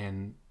City.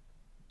 And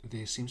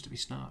there seems to be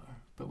snow.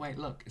 But wait,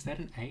 look, is that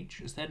an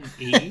H? Is that an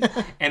E?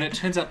 And it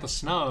turns out the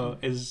snow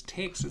is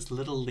text. It's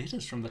little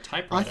letters from the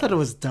typewriter. I thought it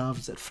was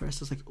doves at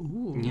first. I was like,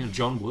 ooh.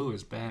 John Woo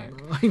is back.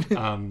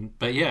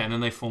 But yeah, and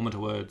then they form into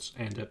words,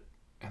 and they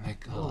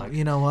go like,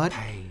 you know what?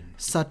 Pain.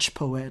 Such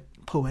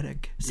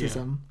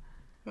poeticism.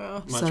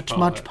 Much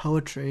Much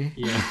poetry.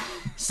 Yeah.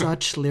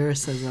 Such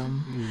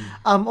lyricism.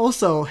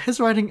 Also, his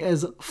writing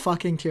is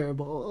fucking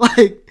terrible.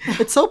 Like,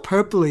 it's so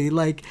purpley.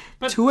 Like,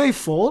 to a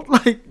fault.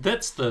 Like,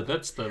 That's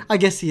the. I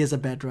guess he is a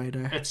bad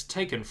writer. It's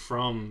taken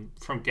from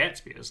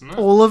Gatsby, isn't it?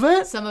 All of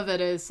it? Some of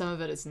it is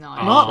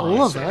not. Not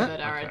all of Some it. of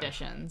it are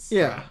additions.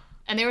 Yeah.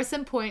 And there are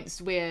some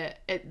points where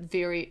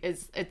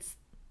it's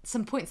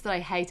some points that I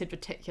hated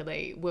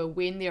particularly were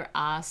when there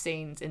are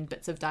scenes and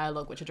bits of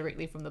dialogue which are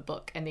directly from the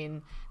book, and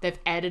then they've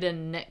added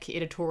in Nick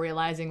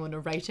editorializing or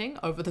narrating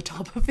over the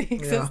top of the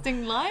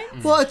existing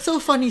lines. Well, it's so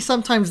funny.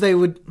 Sometimes they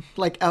would,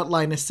 like,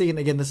 outline a scene.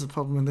 Again, this is a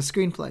problem in the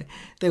screenplay.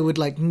 They would,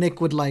 like, Nick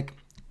would, like,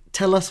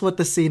 tell us what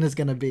the scene is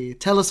going to be.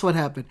 Tell us what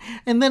happened.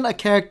 And then a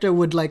character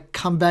would, like,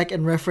 come back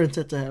and reference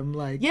it to him.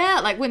 Like, Yeah,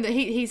 like when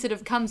he sort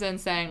of comes in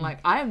saying, like,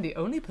 I am the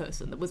only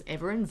person that was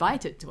ever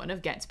invited to one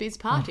of Gatsby's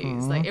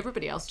parties. Like,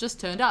 everybody else just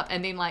turned up.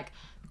 And then, like,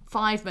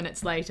 5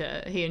 minutes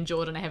later, he and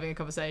Jordan are having a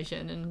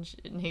conversation,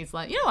 and he's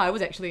like, I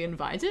was actually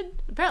invited.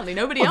 Apparently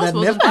nobody else that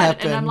was never invited.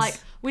 happens. And I'm like,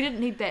 we didn't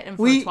need that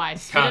info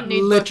twice. We didn't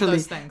need both literally of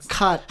those things.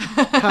 cut,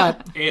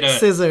 Edit,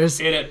 scissors,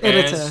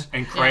 editor,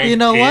 and Craig. You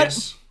know what?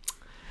 Pierce.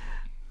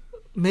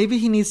 Maybe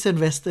he needs to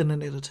invest in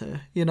an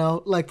editor.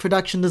 Like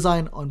production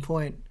design on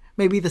point.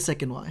 Maybe the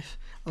second wife.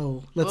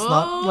 Oh, let's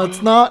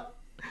not.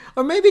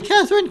 Or maybe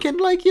Catherine can,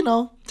 like,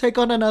 take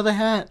on another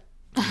hat.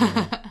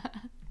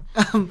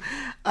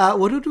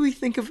 What did we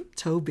think of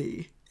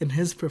Toby in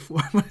his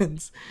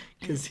performance?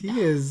 Because he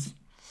is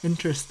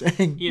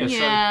interesting.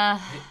 Yeah.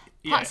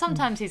 So,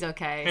 Sometimes he's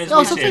okay. As No,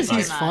 we sometimes said,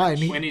 he's like,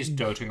 fine. When he's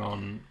doting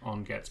on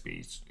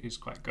Gatsby, he's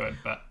quite good.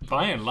 But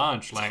by and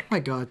large, like, Oh my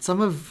god,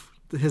 some of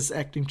his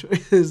acting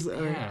choices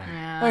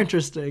are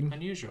interesting.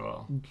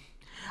 unusual.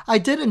 I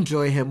did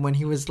enjoy him when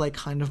he was, like,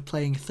 kind of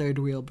playing third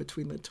wheel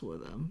between the two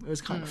of them. It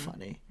was kind of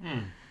funny.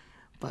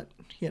 But,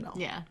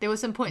 Yeah, there were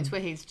some points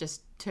where he's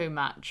just too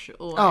much,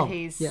 or But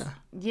he's even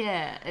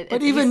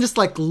he's- just,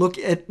 like,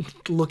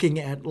 looking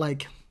at,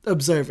 like,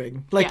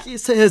 observing. Like Yeah.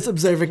 his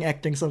observing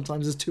acting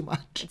sometimes is too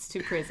much. It's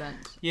too present.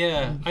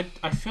 Yeah,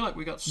 I feel like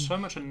we got so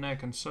much of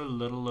Nick and so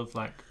little of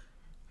like,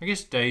 I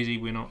guess Daisy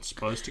we're not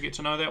supposed to get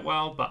to know that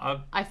well, but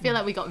I feel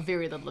like we got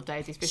very little of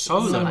Daisy, especially So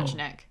with so little. much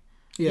Nick.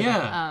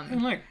 yeah,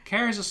 and like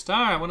Carrie's a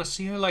star. I want to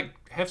see her like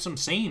have some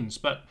scenes,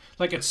 but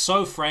like it's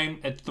so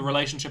the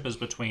relationship is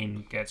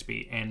between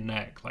Gatsby and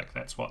Nick. Like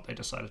that's what they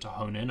decided to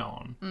hone in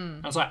on.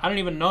 I was like, I don't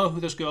even know who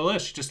this girl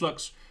is. She just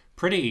looks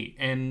pretty,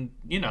 and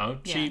you know,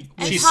 And she's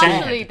partially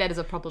sad. that is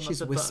a problem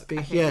She's of the wispy.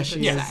 book. I think Yeah, you she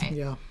could is. say.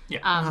 Yeah. Yeah.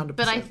 100%.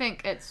 But I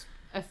think that's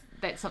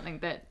something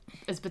that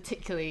is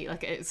particularly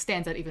like it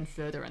stands out even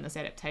further in this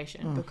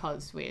adaptation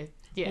because we're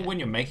Well, when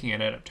you're making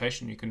an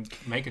adaptation, you can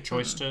make a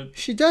choice to.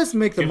 She does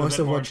make the Give a most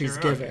bit of more what she's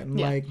interiority. given.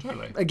 Yeah. Like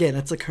Totally. again,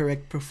 it's a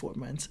correct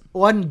performance.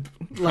 One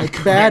like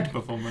Correct bad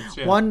performance.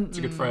 Yeah. one- It's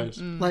a good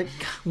phrase. like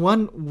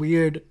one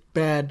weird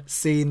bad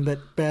scene that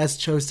Baz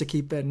chose to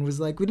keep in was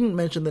like we didn't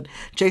mention that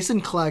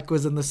Jason Clarke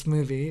was in this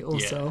movie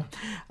also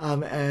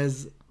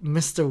as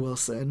Mr.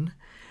 Wilson.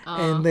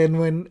 And then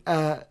when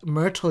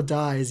Myrtle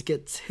dies,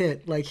 gets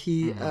hit, like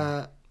he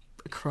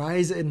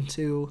cries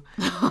into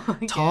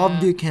Tom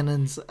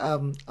Buchanan's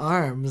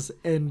arms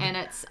and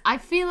it's I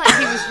feel like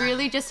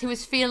he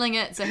was feeling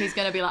it, so he's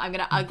gonna be like, I'm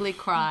gonna ugly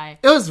cry.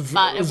 it was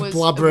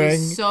blubbering. It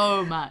was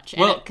so much,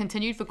 and Well, it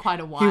continued for quite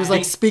a while. He was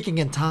like speaking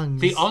in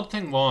tongues. The odd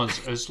thing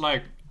is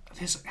like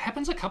this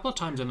happens a couple of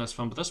times in this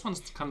film, but this one's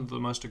kind of the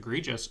most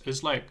egregious.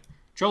 Is like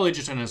Joel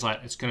Edgerton is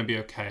like, it's going to be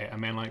okay. A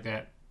man like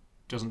that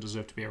doesn't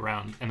deserve to be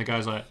around, and the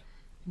guy's like,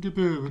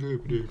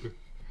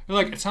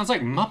 it sounds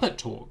like Muppet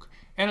talk,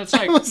 and it's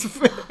like,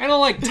 and I'll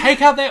like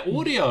take out that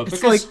audio It's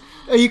because. like,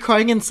 are you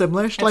crying in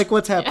Simlish? Like,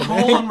 what's happening?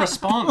 Call and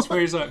response where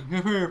he's like,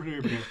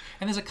 and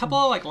there's a couple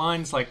of like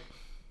lines like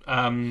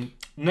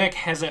Nick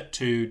has it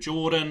to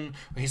Jordan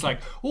where he's like,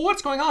 well,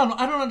 what's going on?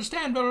 I don't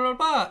understand, blah, blah,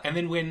 blah. And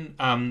then when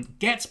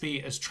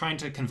Gatsby is trying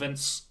to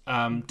convince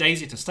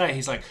Daisy to stay,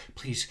 he's like,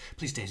 please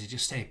Daisy,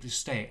 just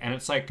stay. And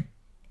it's like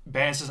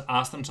Baz has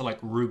asked them to like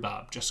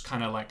rhubarb, just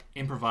kind of like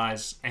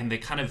improvise, and they're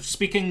kind of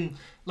speaking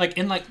like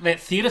in like that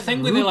theater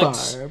thing where they're like,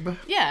 Rhubarb.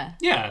 yeah.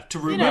 to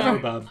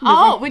rhubarb.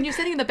 Oh, when you're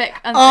sitting in the back.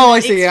 Oh, I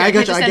see. extra, I got you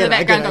you. just I stand in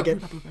get the it. I get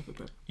it. background I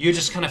get it. You're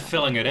just kind of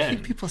filling it in.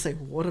 People say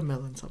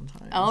watermelon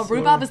sometimes. Oh,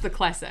 rhubarb is the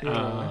classic.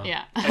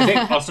 Yeah. I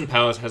think Austin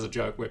Powers has a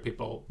joke where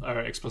people are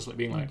explicitly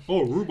being like,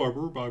 "Oh,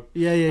 rhubarb."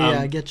 Yeah.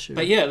 I get you.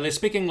 But yeah, they're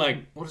speaking like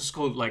what is it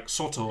called, like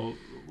sotto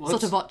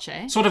voce.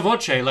 sotto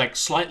voce, like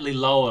slightly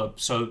lower,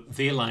 so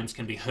their lines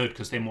can be heard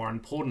because they're more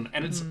important.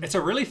 And it's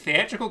a really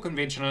theatrical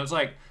convention, and it's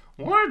like,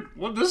 what?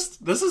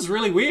 This is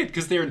really weird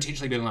because they're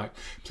intentionally being like,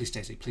 please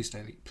Daisy, please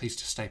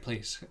just stay,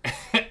 please.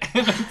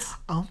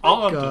 Oh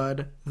my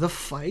god, the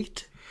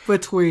fight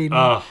between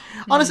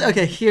honestly,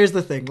 okay, here's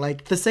the thing,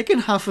 like the second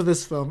half of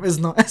this film is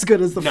not as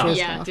good as the first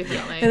Yeah, half.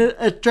 definitely. And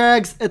it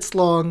drags, it's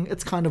long,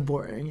 it's kind of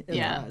boring.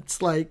 Yeah.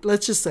 It's like,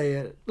 let's just say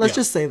it. Let's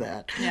just say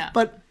that. Yeah.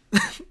 But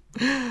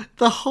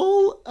the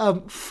whole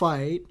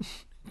fight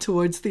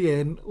towards the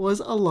end was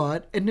a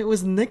lot, and it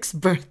was Nick's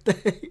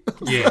birthday.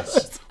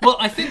 Yes. Well,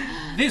 I think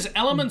there's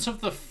elements of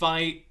the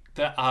fight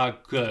that are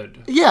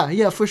good.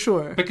 Yeah, for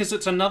sure. Because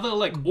it's another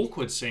like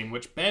awkward scene,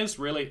 which Baz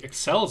really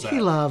excels at. He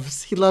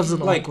loves it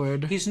like,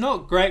 awkward. He's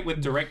not great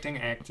with directing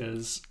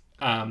actors,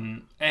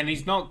 and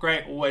he's not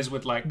great always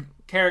with like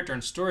character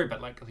and story,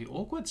 but like the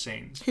awkward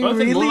scenes, both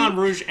in Moulin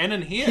Rouge and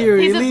in here.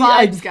 He's a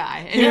vibes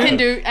guy, and he can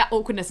do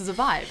awkwardness as a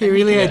vibe. He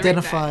really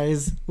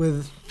identifies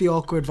with the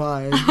awkward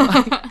vibe.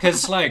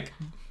 Because like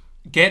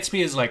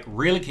Gatsby is like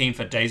really keen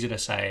for Daisy to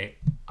say,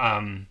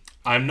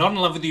 I'm not in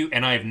love with you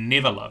and I have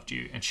never loved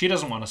you. And she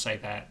doesn't want to say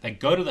that. They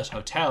go to this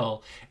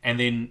hotel and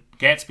then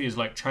Gatsby is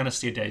like trying to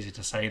steer Daisy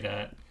to say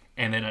that.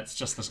 And then it's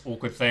just this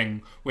awkward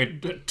thing where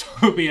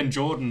Toby and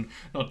Jordan,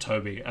 not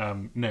Toby,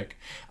 Nick,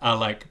 are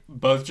like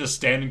both just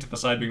standing to the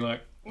side being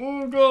like,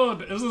 oh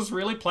God, is this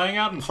really playing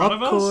out in front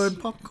of us?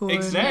 Popcorn.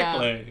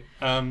 Exactly.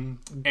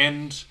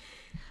 And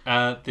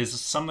there's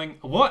something,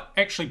 what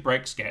actually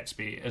breaks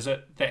Gatsby? Is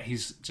it that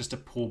he's just a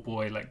poor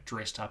boy like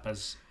dressed up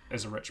as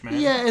a rich man?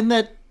 Yeah, and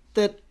that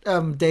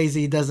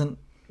Daisy doesn't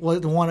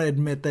want to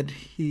admit that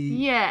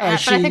he. Yeah,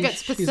 but I think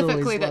it's she's always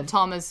specifically that loved-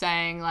 Tom is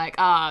saying like,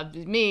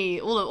 me,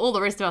 all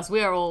the rest of us,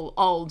 we're all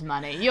old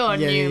money. You're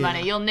new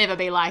money. You'll never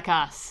be like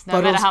us, no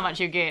But matter also- how much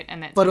you get.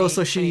 And that's but when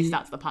also when he she-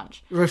 starts the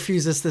punch.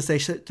 refuses to say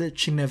that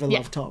she never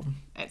loved Tom.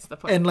 That's the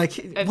point. And like,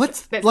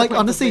 that's the like point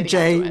honestly, of leading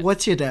up Jay, to it.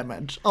 what's your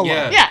damage? A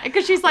Yeah. lot. Yeah,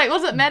 because she's like, what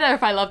does it matter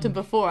if I loved him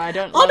before? I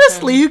don't. love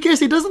Honestly, him. who cares?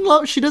 She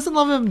doesn't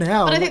love him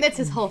now. But I think that's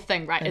his whole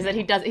thing, right? Is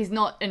that he's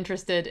not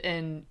interested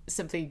in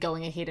simply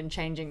going ahead and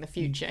changing the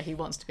future. He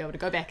wants to be able to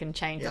go back and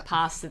change the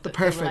past. That the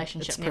perfect-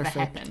 relationship it's never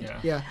perfect. happened.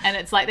 Yeah. And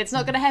it's like that's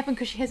not going to happen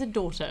because she has a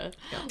daughter.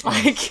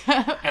 Like,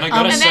 And I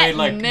gotta and say, that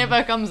like,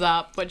 never comes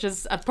up, which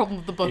is a problem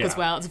with the book as Yeah.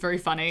 well. It's very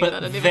funny but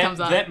that it never comes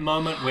up. that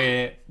moment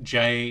where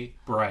Gatsby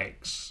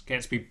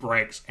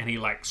breaks, and he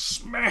like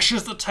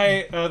smashes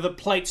the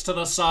plates to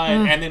the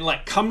side, and then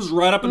like comes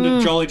right up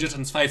into Joel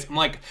Edgerton's face. I'm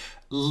like,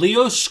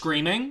 Leo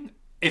screaming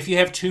if you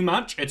have too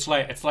much, it's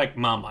like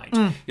Marmite.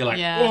 You're like,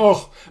 Yeah.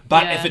 oh.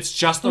 But Yeah. if it's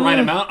just the right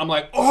amount, I'm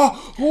like,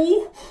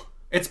 oh,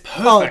 it's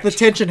perfect. Oh, the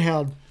tension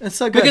held. It's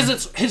so good. Because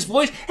it's his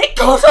voice, it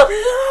goes up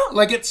here,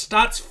 like it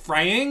starts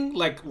fraying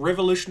like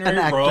Revolutionary An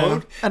actor.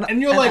 Road,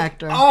 and you're an like,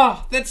 actor.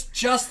 oh, that's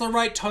just the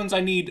right tones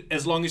I need,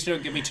 as long as you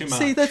don't give me too much.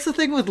 See, that's the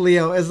thing with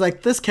Leo is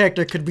like this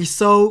character could be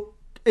so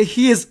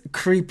he is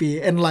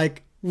creepy and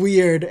like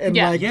weird and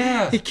Yeah. like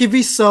Yeah. he can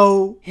be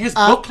so He has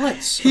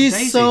booklets of He's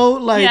Daisy. so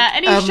like Yeah,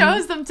 and he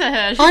shows them to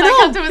her. She's I like, know.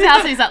 come to his house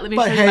and he's like, let me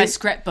But show hey- you my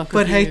scrapbook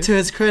But of hey, you. to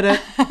his credit,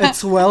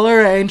 it's well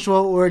arranged,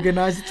 well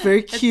organized. It's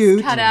very cute.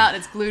 It's cut out,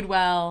 it's glued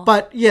well.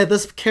 But yeah,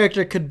 this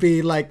character could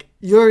be like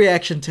your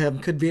reaction to him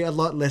could be a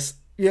lot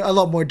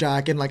more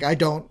dark and like I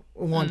don't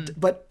want.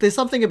 But there's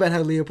something about how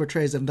Leo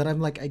portrays him that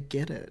I'm like I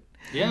get it.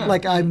 Yeah.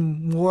 Like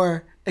I'm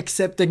more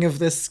accepting of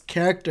this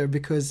character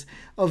because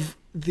of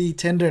the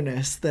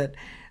tenderness that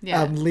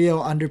Yeah.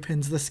 Leo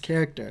underpins this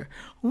character.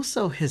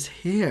 Also, his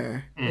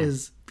hair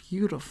is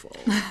beautiful.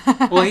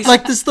 Well, he's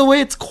Like this, the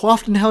way it's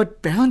coiffed and how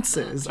it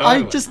bounces. I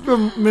Totally. just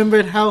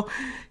remembered how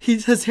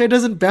his hair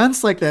doesn't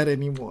bounce like that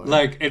anymore.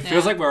 like it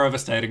feels Yeah. like we're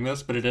overstating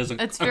this, but it is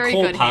a It's a very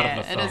core good part hair.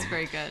 of the It film. is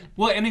very good.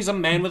 Well, and he's a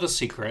man with a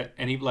secret,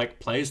 and he like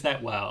plays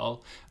that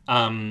well,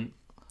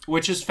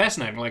 which is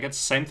fascinating. Like it's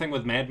the same thing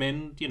with Mad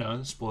Men. You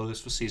know,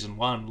 spoilers for season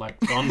 1. Like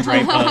Don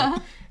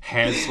Draper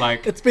has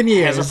like It's been has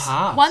years. a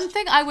past. One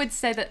thing I would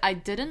say that I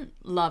didn't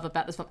love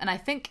about this film, and I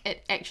think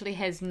it actually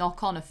has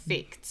knock-on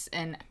effects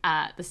in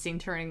the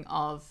centering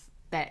of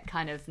that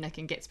kind of Nick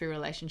and Gatsby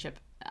relationship,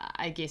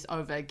 I guess,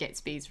 over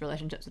Gatsby's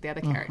relationships with the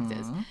other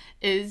characters,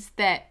 is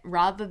that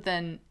rather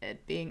than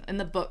it being in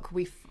the book,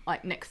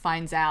 like Nick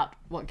finds out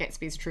what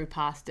Gatsby's true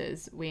past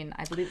is when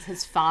I believe it's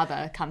his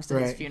father comes to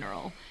his Right.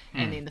 funeral,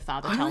 and then the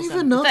father I tells don't him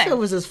even know the if thing. it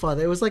was his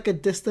father. It was like a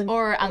distant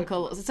Or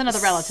uncle. It's another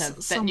relative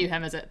that some- knew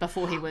him as it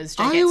before he was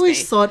Jay I Gatsby.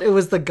 always thought it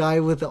was the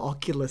guy with the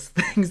Oculus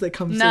things that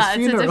comes to No, his it's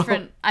funeral. a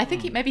different. I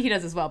think maybe he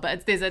does as well,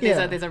 but there's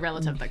a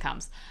relative that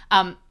comes.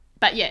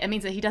 But yeah, it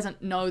means that he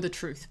doesn't know the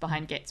truth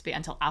behind Gatsby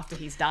until after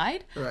he's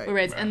died. Right.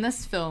 Whereas in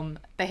this film,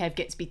 they have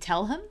Gatsby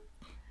tell him.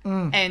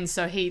 And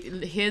so he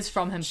hears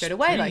from him straight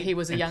away. Like he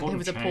was a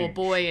poor change.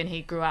 boy, and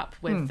he grew up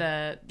with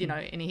and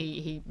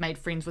he made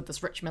friends with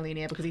this rich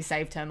millionaire because he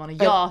saved him on a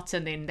yacht,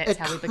 and then that's It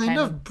how he kind became.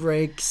 of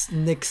breaks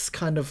Nick's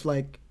kind of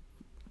like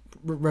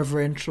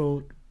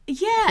reverential.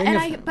 Yeah, thing and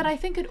of him. but I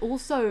think it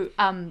also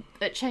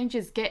it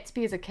changes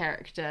Gatsby as a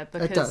character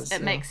because does, it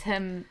yeah. makes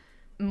him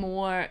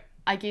more,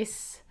 I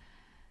guess.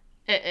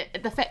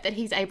 The fact that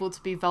he's able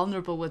to be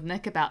vulnerable with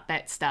Nick about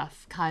that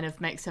stuff kind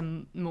of makes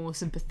him more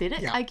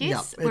sympathetic, Yeah, I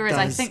guess. yeah, it Whereas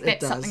I does, think it that's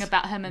does. something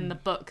about him in the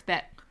book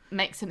that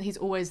makes him, he's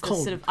always this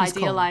Cold. sort of He's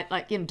cold. idealized,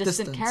 like, distant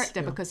Distance,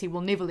 character yeah. because he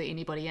will never let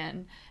anybody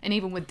in. And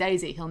even with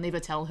Daisy, he'll never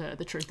tell her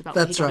the truth about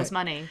That's where he got right. his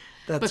money.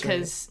 That's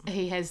because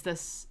he has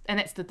this, and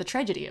that's the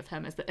tragedy of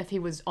him, is that if he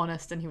was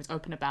honest and he was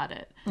open about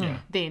it,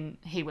 then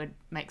he would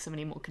make so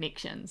many more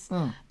connections.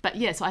 But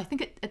yeah, so I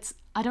think it's,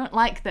 I don't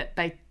like that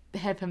they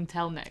have him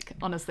tell Nick,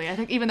 honestly. I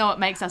think even though it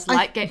makes us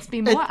like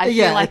Gatsby more, I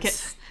feel like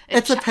it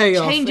it's a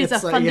payoff. changes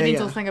It's a like,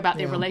 fundamental yeah. thing about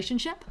their Yeah.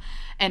 relationship,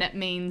 and it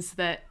means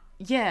that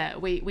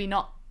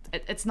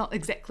it's not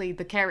exactly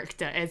the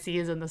character as he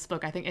is in this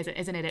book. I think as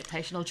an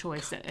adaptational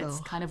choice,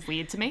 it's kind of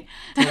weird to me.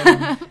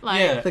 Yeah,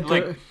 The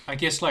like gr- I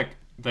guess like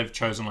they've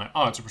chosen like,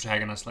 oh, it's a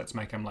protagonist, let's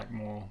make him like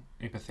more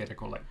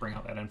empathetic or like bring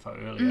out that info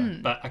earlier.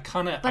 But I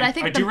kind of, But I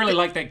think I do the- really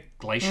like that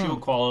glacial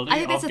quality. I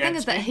think that's of the thing,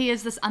 is that Gatsby. he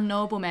is this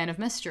unknowable man of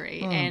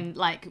mystery, and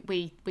like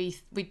we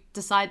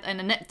decide,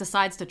 and Nick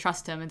decides to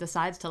trust him and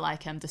decides to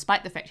like him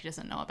despite the fact he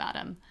doesn't know about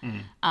him.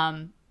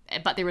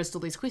 But there are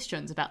still these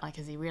questions about like,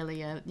 is he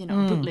really a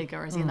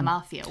bootlegger? Is he in the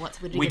mafia? Where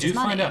did he We get do his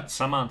money? find out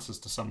some answers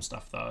to some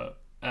stuff though,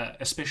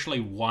 especially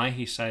why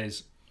he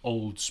says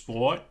old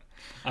sport.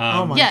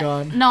 Oh my Yeah,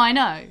 god. no, I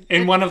know.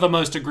 In one of the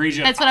most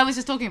egregious. That's what I was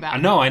just talking about. I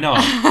know.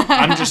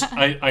 I'm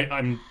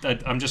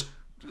just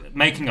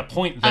making a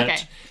point that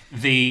Okay.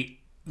 the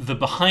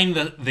behind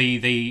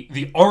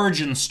the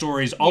origin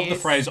stories of the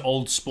Yes. phrase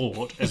 "old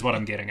sport" is what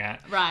I'm getting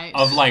at. Right.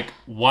 Of like,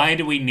 why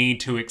do we need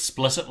to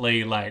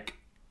explicitly like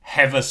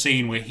have a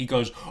scene where he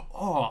goes,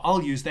 "Oh,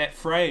 I'll use that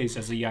phrase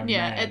as a young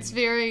Yeah, man." it's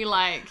very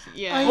like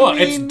Well, I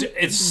mean-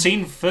 it's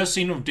first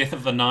scene of Death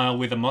of the Nile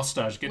where the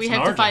mustache gets we an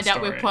have to origin find out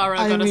story. where Poirot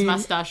I got his mean,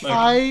 mustache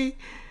from.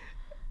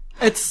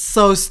 It's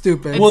so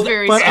stupid. It's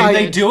very but stupid. And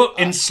they do it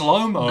in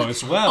slow mo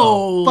as well.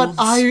 Old But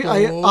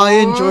I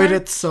enjoyed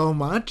it so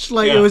much.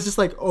 Like Yeah. it was just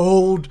like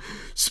old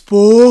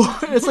sport.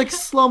 It's like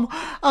slum.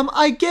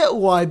 I get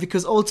why,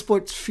 because old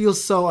sports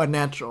feels so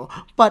unnatural.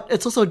 But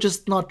it's also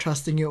just not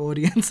trusting your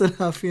audience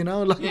enough, you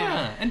know? Like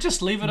Yeah, and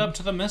just leave it up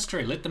to the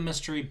mystery. Let the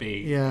mystery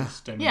be. Yeah. as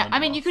Damon Yeah, I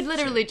mean, Lindelof you could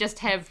literally said. just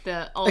have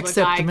the older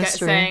Accept guy the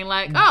mystery. saying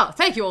like, "Oh,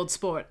 thank you, old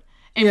sport,"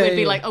 and Yeah, we'd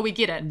be yeah. like, "Oh, we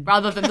get it,"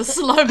 rather than the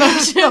slow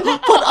motion.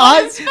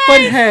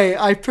 But hey,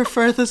 I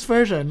prefer this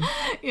version.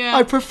 Yeah.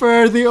 I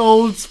prefer the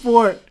old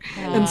sport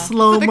in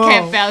slow For the mo.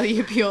 camp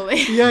value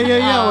purely. Yeah,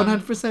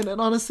 100%. And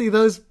honestly,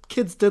 those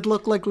kids did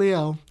look like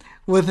Leo.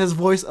 with his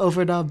voice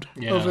overdubbed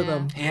over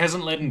them. He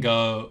hasn't let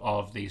go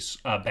of these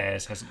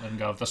Baz hasn't let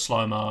go of the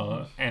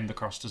slow-mo and the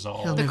cross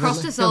dissolve. The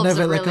cross dissolves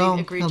are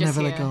really egregious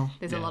here.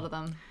 There's a lot of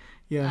them.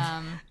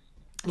 Yeah.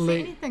 Is there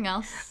anything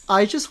else?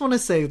 I just want to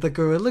say the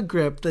gorilla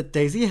grip that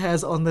Daisy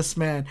has on this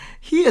man.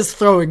 He is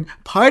throwing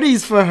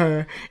parties for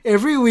her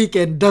every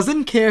weekend,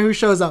 doesn't care who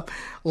shows up.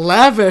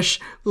 Lavish,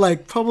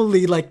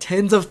 probably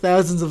tens of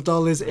thousands of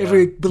dollars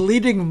every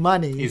bleeding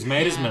money. He's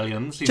made his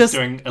millions. He's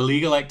doing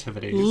illegal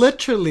activities.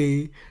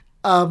 Literally,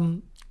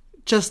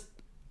 just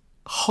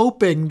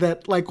hoping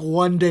that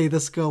one day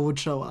this girl would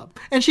show up.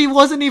 And she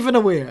wasn't even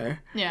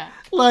aware. Yeah.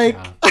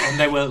 And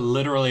they were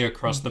literally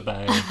across the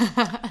bay.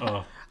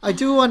 Oh. I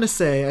do want to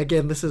say,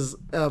 again, this is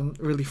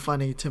really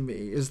funny to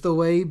me, is the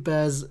way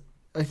Baz,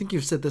 I think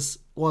you've said this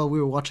while we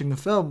were watching the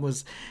film,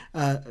 was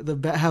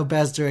how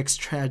Baz directs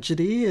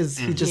tragedy is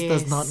he just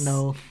does not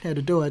know how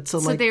to do it. So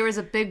there is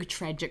a big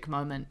tragic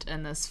moment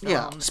in this film.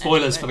 Yeah.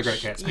 Spoilers for The Great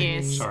Gatsby.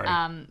 Yes.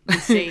 Sorry. We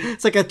see...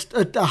 it's like a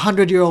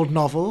 100-year-old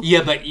novel.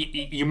 Yeah, but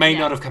you may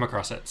not have come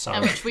across it. So.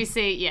 In which we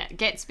see,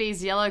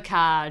 Gatsby's yellow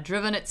car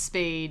driven at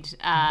speed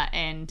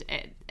and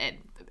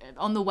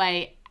on the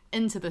way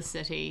into the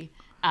city...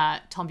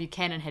 Tom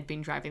Buchanan had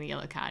been driving the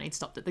yellow car and he'd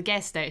stopped at the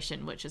gas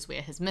station, which is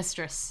where his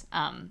mistress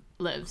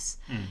lives.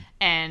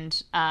 And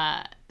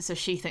so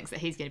she thinks that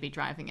he's going to be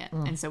driving it.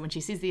 And so when she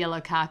sees the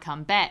yellow car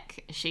come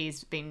back,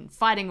 she's been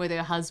fighting with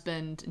her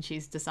husband and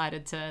she's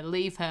decided to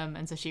leave him.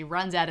 And so she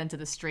runs out into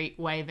the street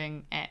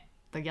waving at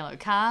the yellow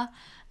car.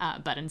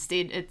 But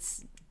instead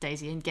it's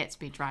Daisy and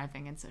Gatsby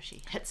driving, and so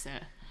she hits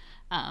her.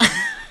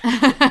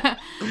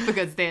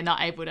 Because they're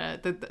not able to,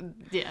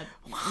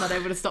 not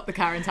able to stop the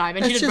car in time,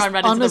 and she didn't run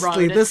right into the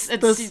road.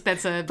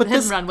 That's a hit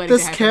and run waiting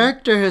to happen. This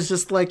character has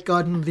just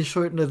gotten the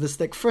short end of the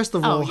stick. First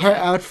of all, her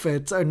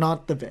outfits are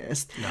not the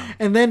best,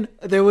 and then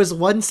there was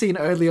one scene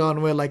early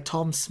on where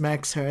Tom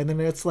smacks her, and then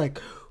it's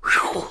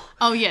whew,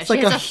 oh yeah, she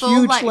has a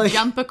full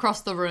jump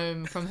across the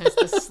room from his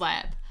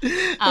slap.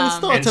 It's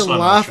not to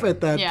laugh at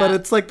that, but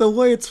it's the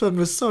way it's filmed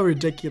was so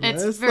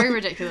ridiculous. It's very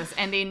ridiculous.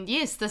 And then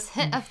this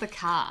hit of the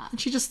car.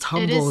 And she just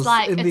tumbles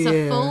in the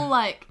air. It's a full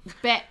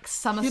back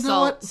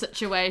somersault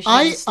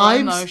situation,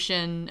 slow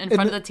motion in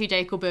front of the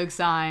T.J. Eichelberg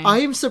sign. I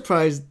am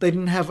surprised they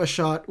didn't have a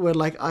shot where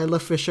Isla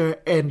Fisher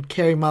and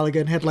Carey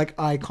Mulligan had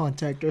eye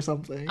contact or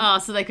something. Oh,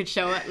 so they could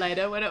show it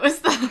later when it was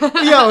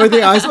or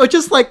the eyes, or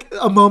just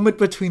a moment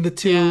between the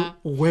two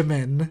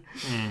women.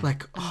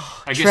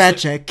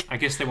 Tragic. I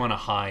guess they want to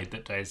hide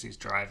that Daisy's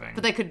driving.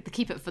 But they could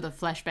keep it for the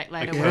flashback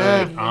later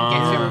when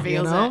Gatsby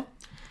reveals it.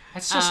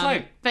 It's just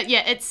But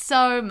it's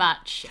so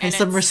much. And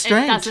some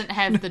restraint. It doesn't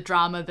have the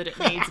drama that it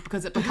needs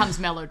because it becomes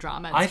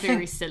melodrama. It's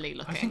very silly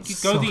looking. I think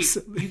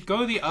you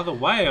go the other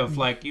way of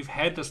you've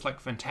had this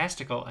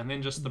fantastical and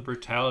then just the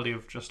brutality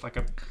of just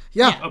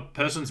a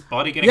person's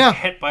body getting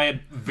hit by a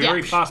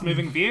very fast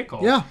moving vehicle.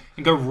 Yeah.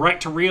 And go right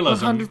to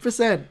realism.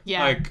 100%.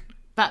 Yeah.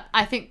 But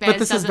I think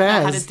Baz doesn't know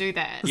how to do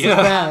that. This is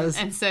Baz.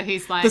 And so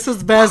he's this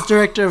is Baz,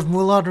 director of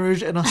Moulin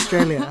Rouge in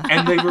Australia.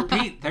 And they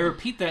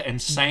repeat that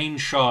insane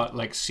shot,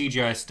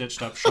 CGI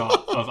stitched up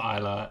shot of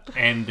Isla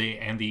and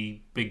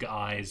the big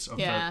eyes of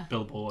the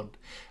billboard,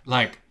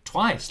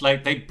 twice.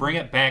 They bring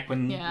it back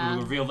when we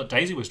reveal that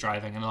Daisy was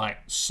driving, and they're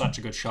such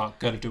a good shot,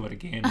 gotta do it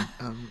again.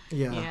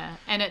 Yeah.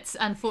 And it's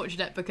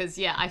unfortunate because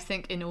I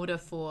think in order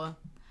for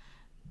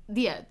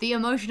the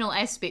emotional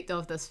aspect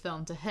of this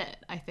film to hit,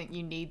 I think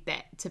you need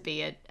that to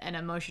be an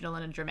emotional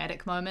and a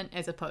dramatic moment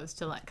as opposed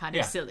to kind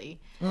of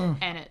silly.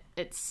 And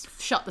it's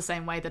shot the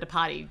same way that a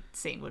party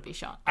scene would be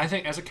shot. I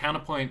think as a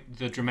counterpoint,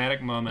 the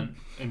dramatic moment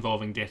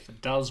involving death that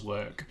does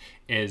work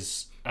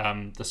is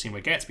the scene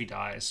where Gatsby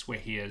dies, where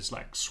he is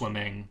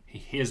swimming, he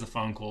hears the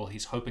phone call,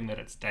 he's hoping that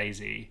it's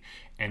Daisy,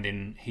 and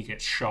then he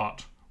gets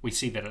shot. We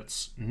see that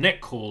it's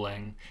Nick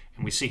calling,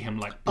 and we see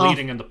him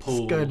bleeding in the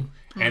pool. Good.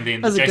 And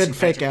then the Jason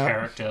Patric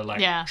character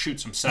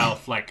shoots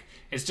himself.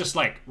 It's just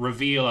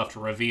reveal after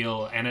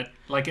reveal, and it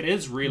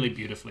is really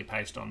beautifully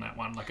paced on that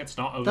one. It's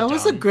not overdone. That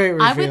was a great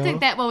reveal. I would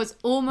think that one was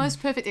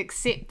almost perfect,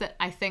 except that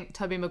I think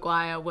Tobey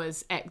Maguire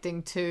was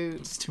acting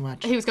It's too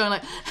much. He was going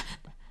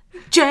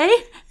Jay?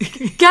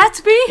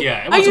 Gatsby?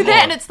 Yeah, are you there?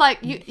 And it's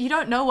you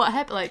don't know what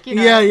happened.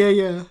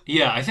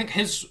 Yeah, I think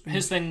his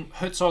thing,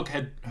 Herzog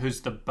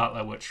who's the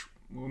butler, which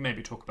we'll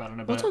maybe talk about in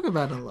a bit. We'll talk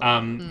about it a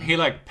lot. He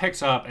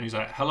picks up and he's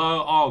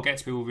hello,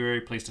 Gatsby will be very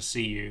pleased to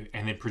see you.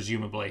 And then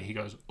presumably he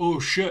goes, oh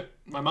shit,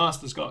 my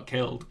master's got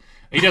killed.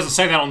 He doesn't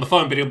say that on the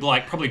phone, but he'll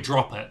probably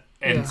drop it.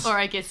 And Or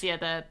I guess,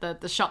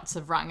 the shots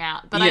have rung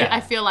out. But I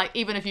feel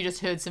even if you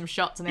just heard some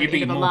shots and then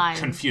end of a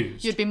line,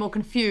 you'd be more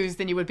confused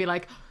than you would be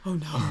oh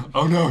no.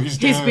 Oh no, he's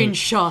dead. He's been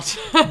shot.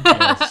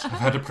 Yes, I've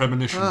had a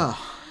premonition.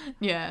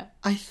 Yeah.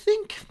 I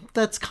think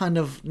that's kind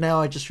of, now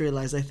I just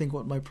realized, I think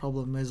what my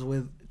problem is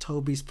with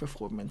Tobey's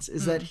performance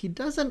is that he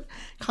doesn't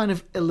kind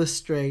of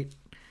illustrate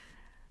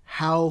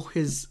how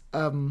his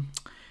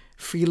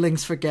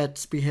feelings for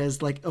Gatsby has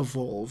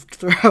evolved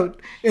throughout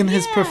in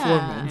his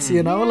performance,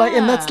 and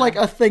that's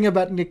a thing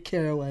about Nick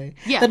Carraway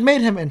that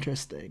made him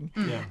interesting,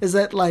 is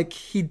that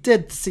he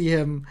did see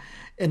him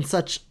in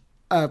such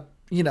a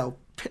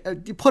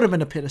you put him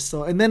in a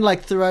pedestal, and then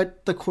like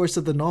throughout the course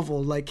of the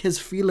novel, like his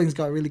feelings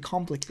got really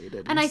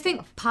complicated. And I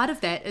think part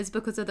of that is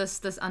because of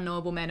this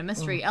unknowable man of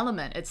mystery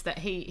element. It's that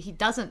he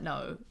doesn't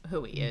know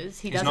who he is.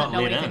 He's doesn't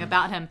know anything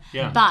about him.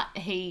 Yeah. But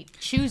he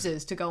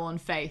chooses to go on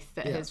faith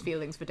that his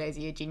feelings for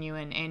Daisy are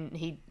genuine, and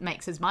he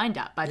makes his mind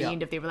up by the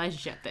end of their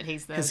relationship that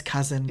he's his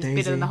cousin Daisy.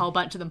 Better than the whole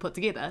bunch of them put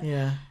together.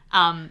 Yeah.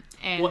 And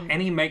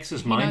he makes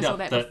his mind up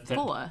that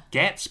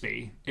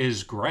Gatsby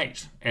is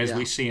great, as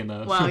we see in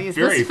the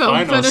very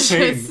final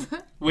scene.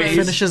 Where he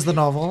finishes the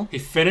novel. He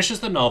finishes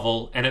the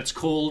novel, and it's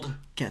called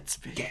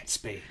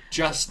Gatsby.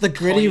 Just the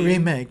gritty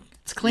remake.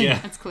 It's clean.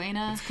 Yeah. It's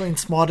cleaner. It's clean.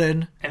 It's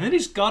modern. And then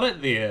he's got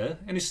it there,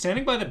 and he's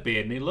standing by the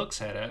bed, and he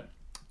looks at it,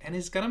 and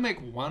he's going to make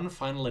one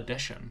final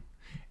addition.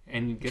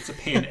 And he gets a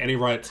pen, and he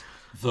writes,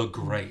 The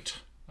Great,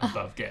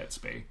 above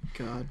Gatsby.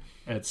 God.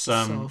 It's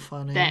so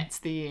funny. That's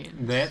the end.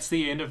 That's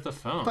the end of the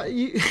film. But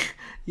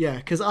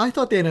because I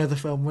thought the end of the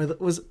film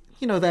was,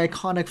 the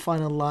iconic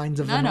final lines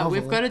of the novel. No,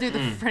 we've got to do the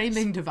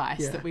framing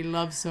device that we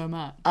love so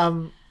much.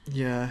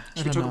 Yeah.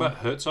 Should we talk about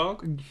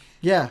Herzog?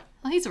 Yeah.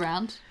 Oh, he's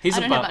around. I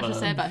don't have much to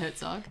say about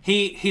Herzog.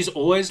 He's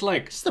always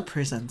like just the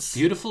presence.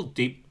 Beautiful,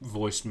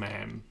 deep-voiced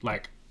man,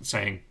 like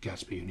saying,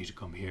 Gatsby, you need to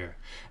come here.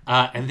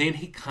 And then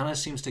he kind of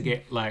seems to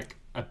get like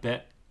a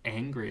bit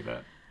angry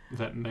that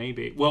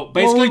maybe... Well,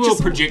 basically we were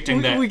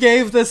projecting that... We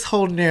gave this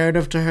whole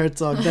narrative to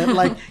Herzog that,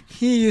 like,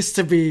 he used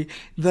to be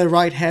the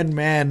right-hand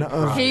man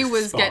of... He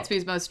was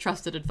Gatsby's most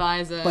trusted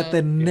advisor. But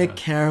then Nick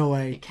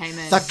Carraway, came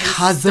in, the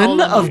cousin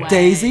of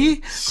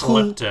Daisy...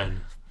 Slipped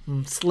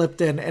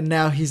in, and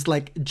now he's,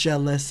 like,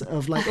 jealous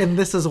of, like... And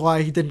this is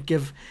why he didn't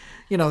give...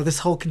 this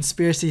whole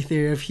conspiracy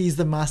theory of he's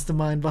the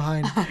mastermind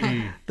behind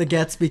the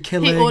Gatsby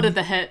killing. He ordered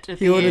the hit.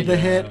 He ordered the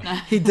hit. No.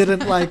 He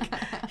didn't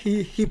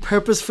he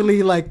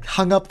purposefully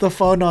hung up the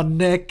phone on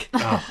Nick.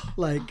 This is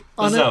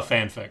our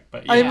fanfic,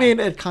 but yeah. I mean,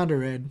 it kind of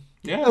read.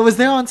 Yeah. It was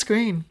there on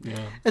screen.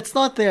 Yeah. It's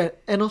not there.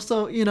 And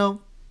also,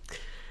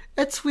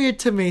 it's weird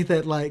to me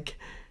that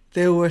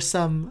there were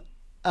some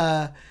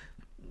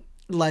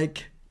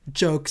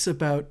jokes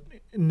about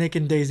Nick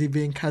and Daisy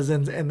being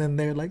cousins, and then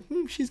they're like,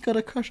 he's got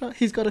a crush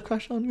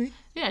on me.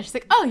 Yeah, she's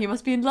like, oh, you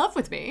must be in love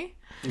with me.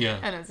 Yeah.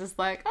 And it's just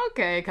like,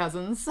 okay,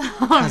 cousins.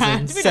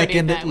 Cousins,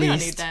 second at least. We don't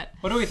need that.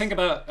 What do we think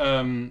about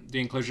the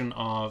inclusion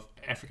of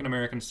African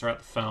Americans throughout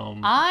the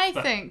film? I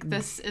think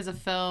this is a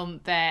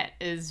film that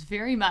is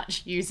very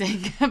much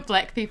using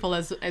black people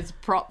as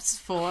props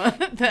for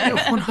the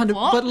 100.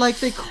 But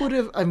they could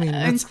have. I mean,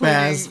 that's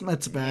Baz.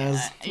 That's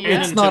Baz.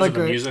 Yeah. It's not a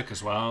good music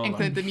as well.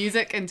 Include the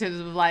music in terms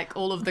of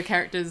all of the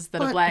characters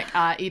that are black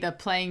are either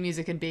playing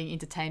music and being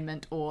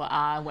entertainment or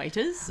are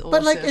waiters or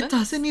servants. It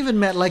doesn't even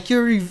matter.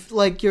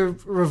 You're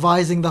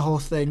revising the whole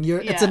thing.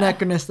 It's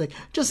anachronistic.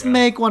 Just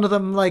make one of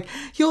them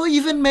you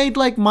even made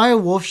Maya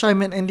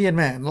Wolfsheim an Indian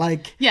man.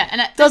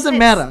 And it doesn't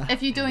matter.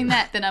 If you're doing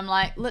that, then I'm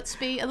like, let's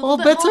be a little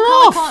bit more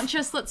color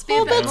conscious. Let's be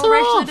a bit more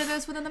racially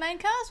diverse within the main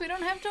cast. We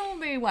don't have to all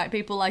be white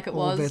people like it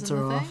was in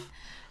the thing.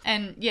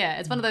 And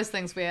it's one of those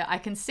things where I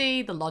can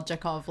see the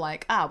logic of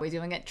we're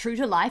doing it true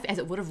to life as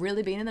it would have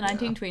really been in the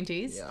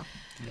 1920s.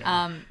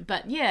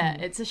 But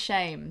it's a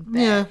shame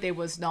that there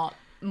was not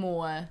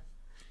more.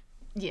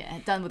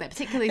 Done with that,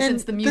 particularly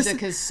since the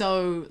music is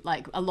so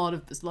a lot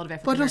of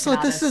African American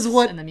artists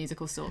in the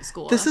musical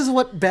score. This is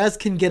what Baz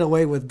can get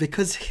away with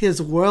because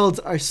his worlds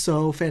are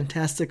so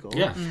fantastical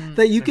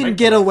that you can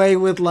get away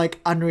with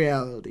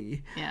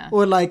unreality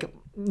or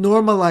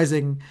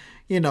normalizing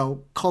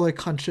color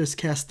conscious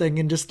casting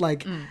and just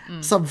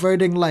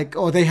subverting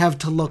they have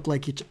to look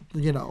like each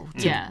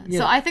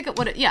So I think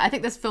I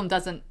think this film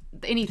doesn't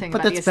anything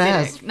about the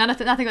aesthetic.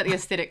 Nothing about the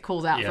aesthetic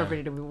calls out for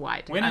everybody to be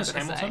white. When is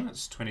Hamilton?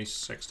 It's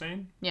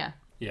 2016. Yeah.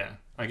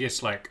 I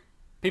guess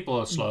people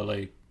are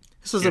slowly.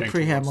 This was a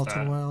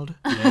pre-Hamilton world.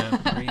 Yeah,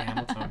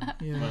 pre-Hamilton.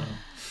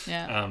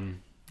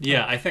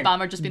 I think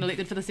Obama just been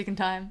elected for the second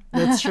time.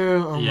 That's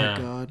true. Oh my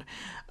god.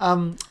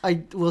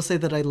 I will say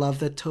that I love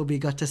that Toby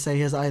got to say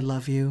his "I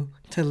love you"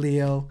 to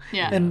Leo.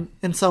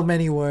 In so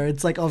many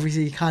words.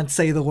 Obviously you can't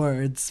say the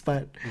words,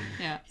 but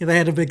they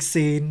had a big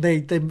scene.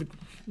 They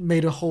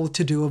made a whole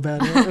to-do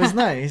about it. It was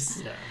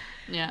nice.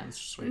 Yeah,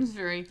 it was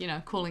very,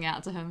 calling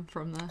out to him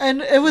from the...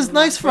 And it was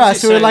nice for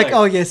us. We were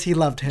oh yes, he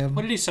loved him.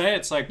 What did he say?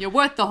 It's you're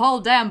worth the whole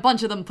damn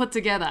bunch of them put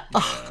together.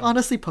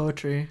 Honestly,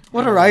 poetry.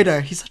 What a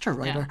writer. He's such a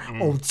writer.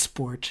 Old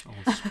sport,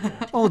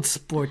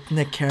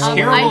 Nick Carroll.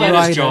 Terrible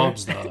at his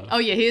jobs, though. Oh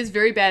yeah, he is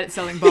very bad at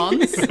selling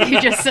bonds.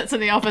 He just sits in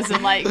the office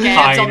and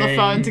gabs on the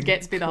phone to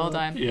Gatsby the whole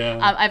time.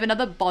 I have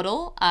another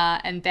bottle,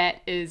 and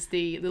that is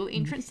the little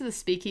entrance to the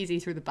speakeasy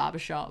through the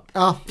barbershop.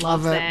 Oh,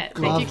 love it.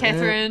 Thank you,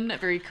 Catherine.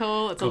 Very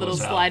cool. It's a little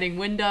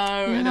sliding window,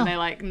 and then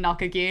they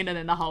knock again, and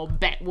then the whole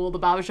back wall of the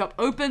barbershop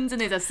opens,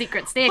 and there's a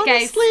secret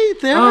staircase. Honestly,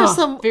 there are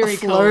some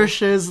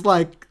flourishes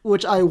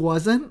which I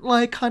wasn't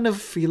kind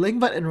of feeling,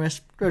 but in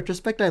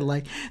retrospect I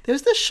like.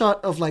 There's this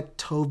shot of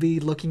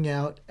Toby looking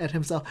out at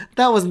himself.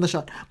 That wasn't the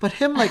shot, but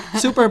him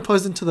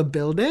superimposed into the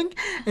building,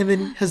 and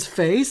then his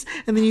face,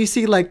 and then you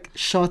see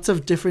shots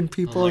of different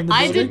people in the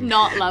building. I did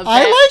not love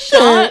that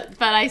shot,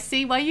 but I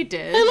see why you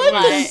did. I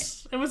like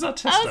this.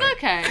 artistic. That was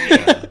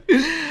okay.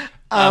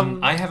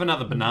 I have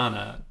another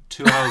banana.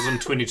 2 hours and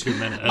 22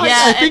 minutes.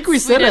 I think we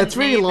said didn't it's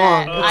really need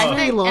long. that. It's I really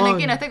think, long. and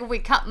again, I think if we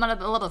cut a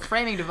lot of the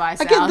framing device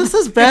Again, out, this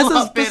is it's a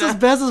lot Bez's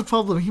better.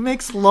 problem. He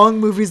makes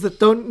long movies that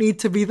don't need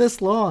to be this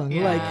long.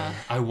 Yeah. Like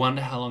I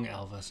wonder how long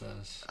Elvis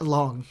is.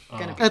 long.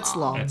 Gonna be It's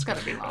long. It's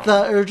Gotta gonna be long.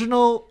 The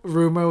original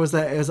rumor was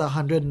that it was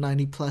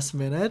 190 plus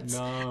minutes,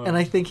 No. and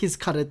I think he's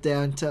cut it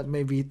down to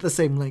maybe the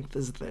same length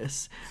as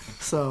this.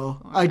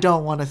 So I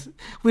don't want to.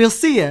 We'll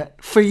see it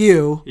for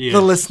you, Yes.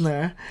 the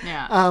listener.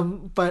 Yeah.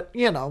 But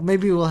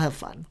maybe we'll have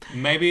fun.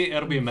 Maybe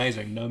it'll be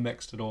amazing. No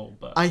mixed at all.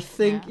 But I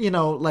think Yeah.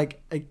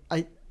 like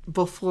I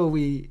before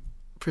we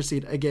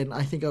proceed again,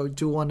 I think I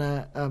do want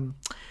to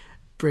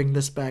bring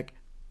this back.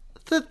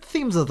 The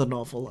themes of the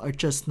novel are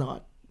just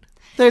not.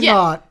 They're Yeah.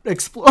 not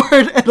explored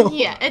at all.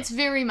 Yeah, it's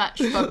very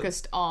much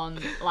focused on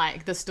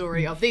like the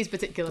story of these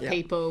particular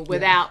people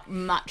without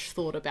much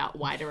thought about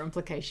wider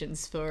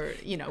implications for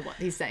what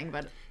he's saying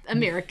about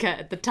America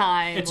at the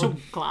time, It's or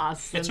a-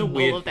 class, it's and a all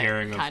weird of that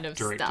pairing kind of of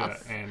director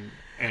stuff. and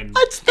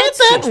It's not that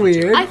source weird.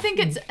 material. I think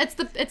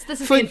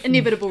this is For- the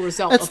inevitable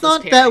result. It's of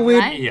not this that pairing, weird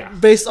right? Yeah.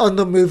 based on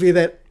the movie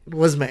that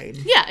was made.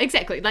 Yeah,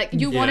 exactly. Like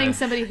you're wanting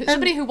somebody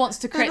who wants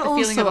to create And the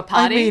feeling of also, a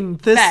party. I mean,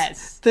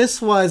 Baz.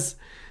 this was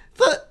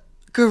the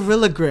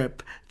gorilla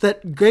grip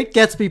that Great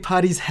Gatsby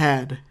parties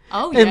had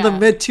Oh, in the yeah.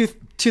 mid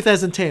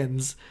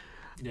 2010s.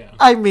 Yeah.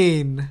 I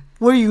mean,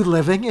 were you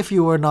living if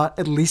you were not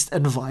at least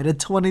invited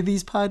to one of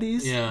these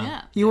parties? Yeah.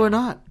 Yeah. You were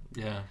not.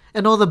 Yeah.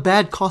 And all the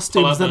bad Pull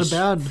costumes out that those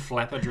abound.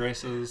 flapper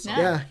dresses. Yeah.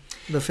 Yeah.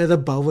 The feather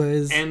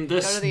boas. And Go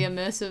this, to the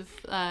immersive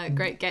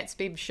Great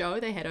Gatsby show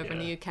they had over in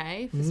the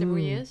UK for several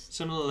Mm. years.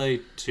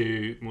 similarly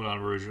to Moulin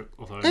Rouge,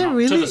 although It not to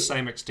really- the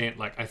same extent,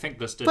 like I think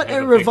this did but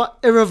have it, a big,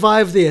 it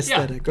revived the yeah,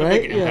 aesthetic, a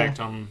right? big impact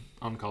on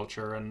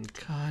culture and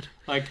God.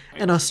 like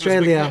And it was a big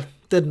Australia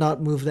lift. did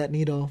not move that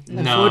needle, No.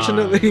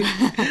 unfortunately.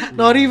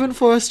 Not even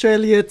for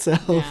Australia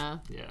itself. Yeah.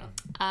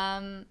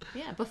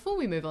 Yeah. Before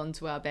we move on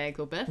to our bags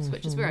or biffs,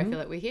 which is where Mm-hmm. I feel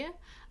like we're here,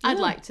 I'd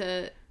like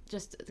to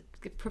just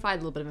provide a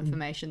little bit of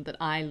information that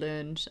I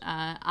learned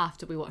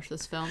after we watched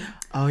this film.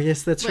 Oh,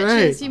 yes, that's Which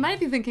right. is, you might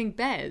be thinking,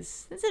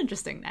 Baz. That's an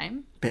interesting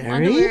name. Barry?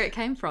 Wonder where it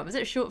came from. Is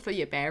it short for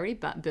Barry,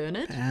 but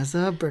Bernard?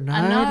 Asa, Bernard,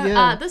 I know.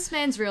 yeah. This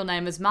man's real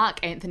name is Mark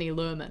Anthony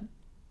Lerman.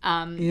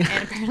 And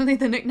apparently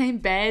the nickname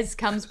Baz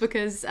comes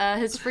because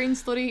his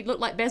friends thought he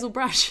looked like Basil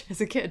Brush as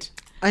a kid.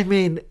 I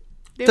mean,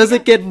 There does we it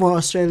go. get more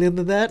Australian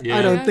than that? Yeah.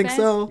 I don't Yeah, think Baz.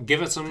 so.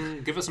 Give it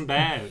some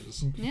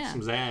baz. Yeah.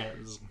 Some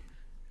zazz.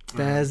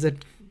 Baz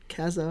and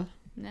Kaza.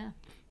 Yeah.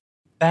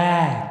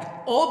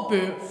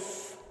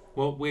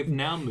 Well, we've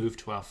now moved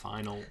to our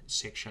final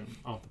section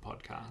of the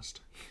podcast,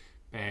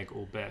 Bag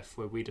or Biff,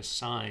 where we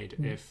decide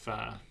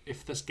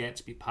if this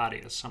Gatsby party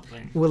is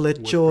something. Will it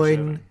worth join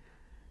preserving.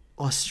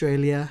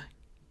 Australia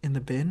in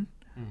the bin?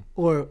 Hmm.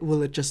 Or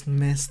will it just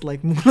miss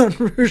like Moulin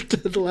Rouge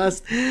did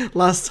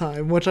last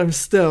time, which I'm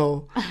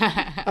still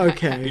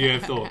okay. You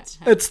have thoughts?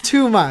 It's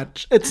too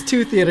much. It's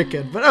too theatre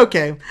kid. But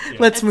okay,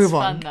 let's It's move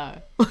fun on.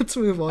 though. Let's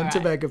move on to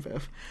Alright. Bag of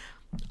Biff.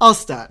 I'll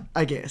start,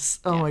 I guess.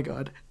 Oh my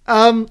god.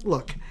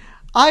 Look,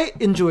 I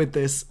enjoyed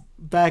this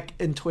back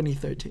in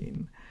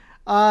 2013.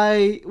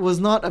 I was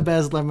not a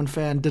Baz Luhrmann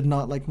fan, did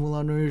not like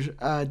Moulin Rouge,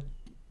 and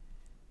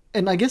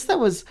I guess that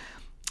was,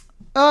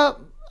 I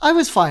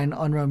was fine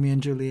on Romeo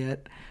and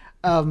Juliet.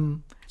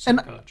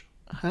 Sacrilege.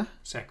 Huh?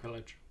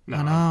 Sacrilege. No,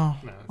 I know,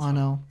 no, it's I not.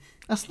 know.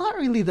 That's not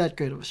really that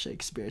great of a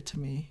Shakespeare to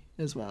me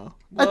as well.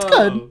 It's Whoa.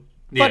 good,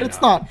 Yeah, but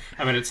it's no. not.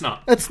 I mean, it's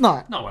not. It's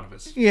not. Not one of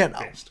his You know.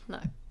 best. No.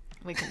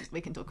 We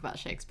can talk about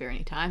Shakespeare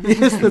anytime.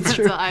 Yes, that's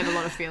true. I have a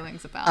lot of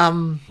feelings about.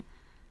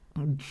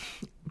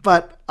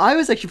 But I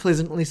was actually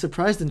pleasantly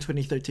surprised in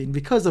 2013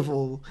 because of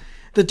all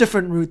the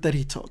different route that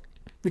he took.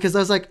 Because I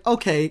was like,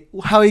 okay,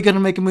 how are you going to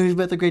make a movie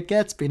about the Great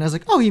Gatsby? And I was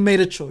like, oh, he made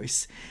a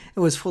choice. It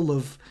was full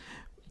of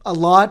a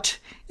lot,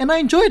 and I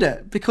enjoyed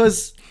it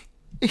because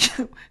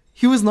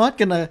he was not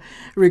going to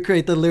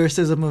recreate the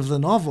lyricism of the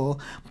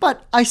novel,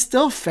 but I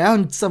still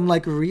found some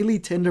like really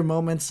tender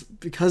moments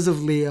because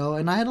of Leo,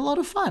 and I had a lot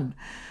of fun.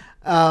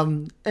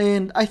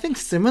 And I think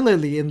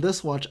similarly in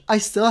this watch, I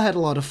still had a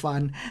lot of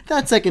fun.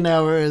 That second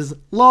hour is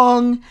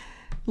long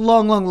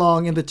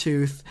in the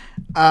tooth.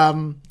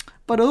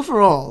 But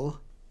overall,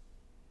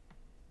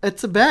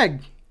 it's a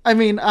bag. I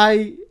mean,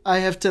 I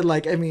have to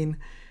like, I mean,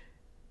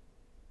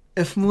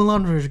 if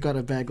Moulin Rouge got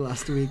a bag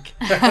last week,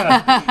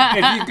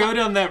 If you go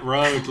down that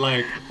road,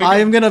 like I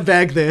am going to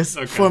bag this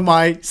for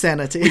my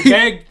sanity.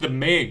 bag the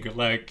Meg,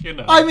 like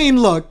I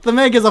mean, look, the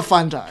Meg is a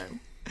fun time.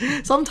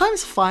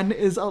 Sometimes fun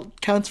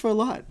counts for a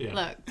lot. Yeah.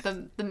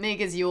 Look, the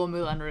Meg is your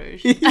Moulin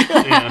Rouge.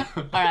 Yeah.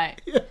 All right,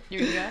 you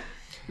gonna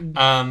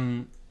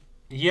go?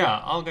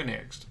 Yeah, I'll go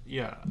next.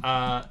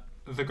 Yeah.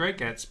 The Great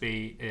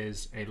Gatsby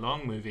is a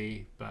long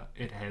movie, but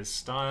it has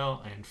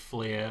style and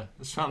flair.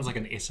 This sounds like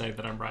an essay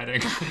that I'm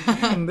writing.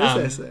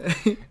 This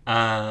essay.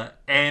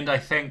 And I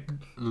think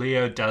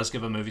Leo does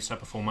give a movie star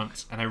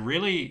performance. And I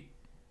really,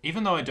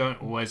 even though I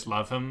don't always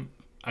love him,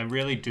 I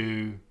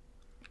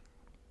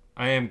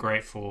am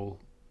grateful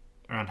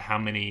around how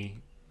many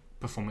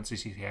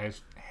performances he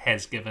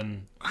has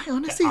given. I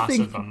honestly are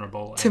think so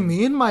vulnerable. to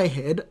me in my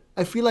head,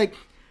 I feel like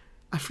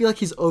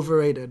he's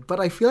overrated, but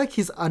I feel like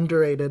he's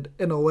underrated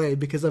in a way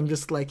because I'm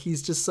just like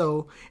he's just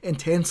so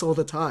intense all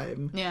the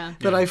time. Yeah.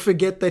 That I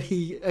forget that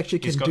he actually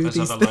He's can got do those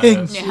these other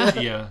things. layers.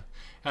 Yeah.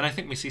 And I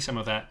think we see some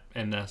of that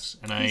in this.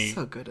 And He's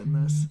so good in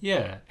this.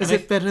 yeah. Is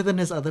And it better than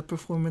his other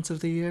performance of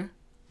the year?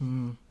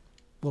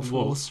 Wolf of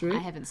Wall Street? I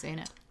haven't seen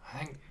it. I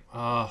think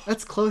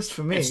That's close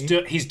for me.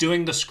 he's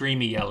doing the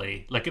screamy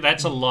yelly. Like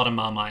that's a lot of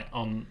Marmite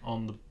on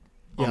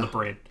the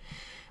bread.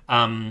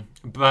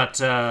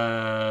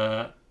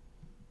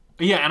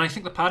 Yeah, and I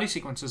think the party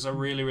sequences are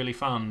really, really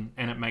fun,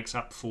 and it makes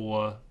up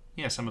for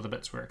some of the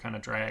bits where it kind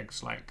of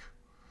drags. Like,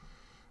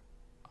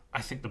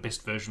 I think the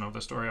best version of the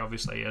story,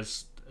 obviously,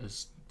 is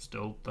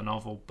still the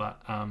novel,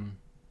 but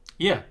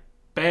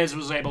Baz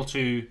was able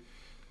to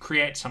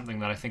create something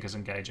that I think is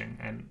engaging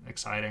and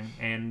exciting,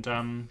 and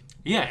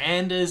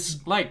and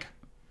is like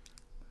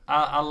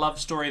a love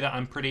story that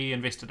I'm pretty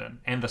invested in,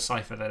 and the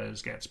cipher that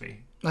is Gatsby.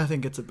 I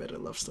think it's a better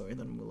love story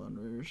than Moulin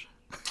Rouge.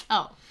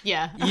 Oh,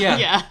 yeah.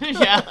 Yeah.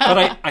 yeah.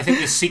 But I think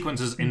there's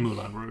sequences in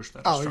Moulin Rouge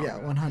that are Oh, stronger.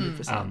 yeah,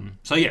 100%.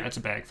 So yeah, it's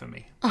a bag for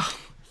me.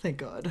 Thank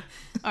God.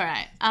 All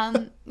right.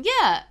 I'm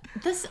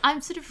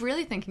sort of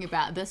really thinking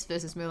about this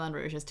versus Moulin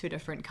Rouge as two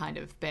different kind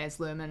of Baz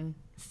Luhrmann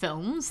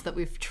films that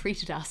we've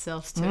treated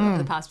ourselves to over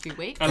the past few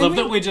weeks. I love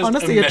that we're just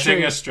honestly, it's omitting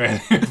true.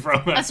 Australia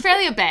from it.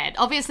 Australia bad.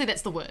 Obviously,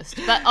 that's the worst.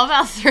 But of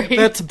our three,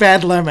 That's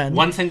bad lemon.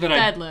 One thing that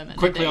Bad Luhrmann,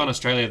 quickly indeed. on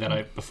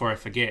Australia before I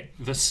forget,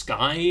 the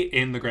sky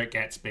in The Great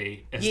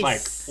Gatsby is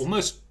Yes. like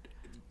almost.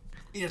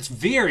 It's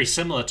very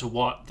similar to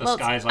what the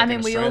sky is like. I mean,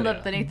 in we Australia. all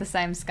live beneath the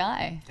same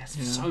sky. That's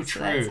so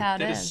true. that's how it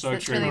That is. so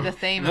That's true. really the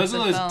theme And those of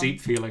are the those film.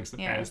 deep feelings that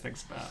Yeah. Baz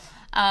thinks about.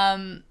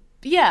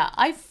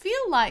 I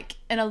feel like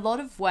in a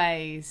lot of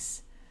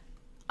ways,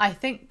 I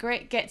think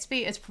Great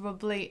Gatsby is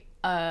probably,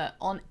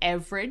 on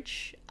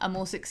average, a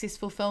more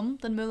successful film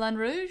than Moulin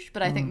Rouge.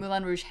 But I think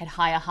Moulin Rouge had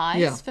higher highs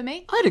Yeah. for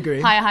me. I'd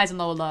agree. Higher highs and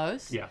lower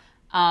lows. Yeah.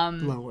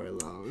 Lower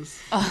lows.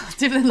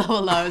 Definitely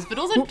lower lows, but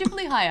also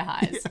definitely higher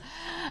highs.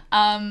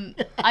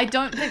 I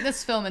don't think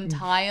this film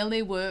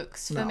entirely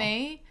works for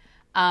me.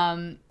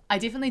 I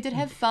definitely did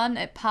have fun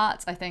at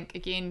parts. I think,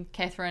 again,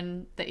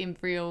 Catherine, the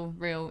real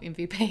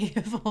MVP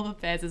of all of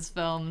Baz's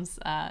films,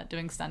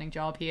 doing a stunning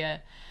job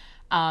here.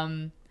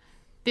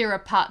 There are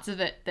parts of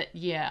it that,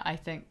 I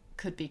think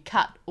could be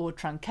cut or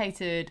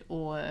truncated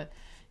or,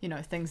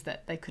 things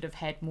that they could have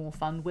had more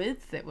fun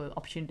with, that were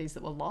opportunities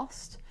that were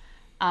lost.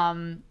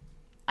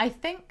 I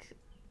think,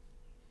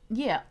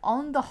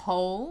 on the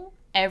whole,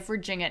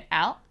 averaging it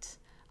out,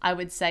 I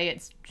would say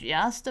it's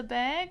just a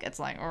bag. It's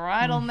like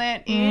right on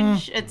that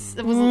edge. It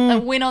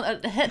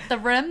hit the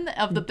rim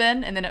of the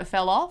bin and then it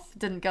fell off,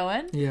 didn't go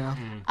in. Yeah.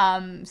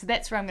 So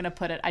that's where I'm gonna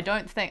put it. I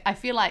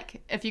feel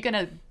like if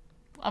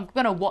I'm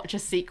gonna watch a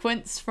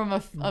sequence from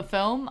a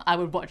film, I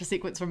would watch a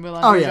sequence from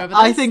Moulin Oh, Rouge yeah. over this.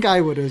 I think I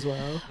would as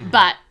well.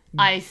 But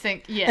I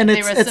think, And there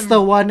it's are some...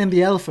 the one in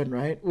the elephant,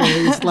 right? Where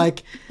he's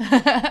like,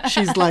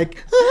 she's like,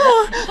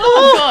 Of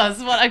course,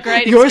 what a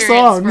great Your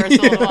experience song. for us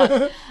all to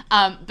watch.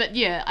 But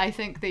I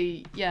think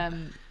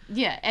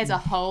as a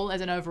whole,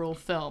 as an overall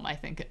film, I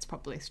think it's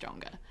probably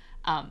stronger.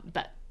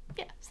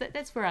 So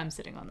that's where I'm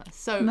sitting on this.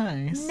 So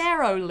Nice.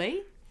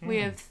 narrowly, we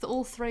have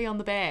all three on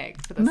the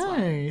bag for this one.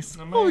 nice.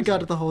 Oh, we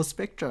got the whole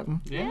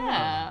spectrum.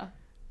 Yeah.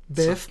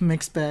 Biff,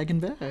 mixed bag,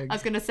 and bag. I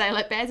was going to say,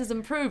 like, Baz has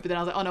improved, but then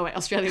I was like, oh no, wait,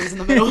 Australia was in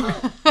the middle.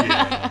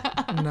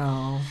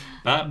 No.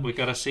 But we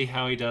got to see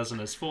how he does in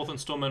his fourth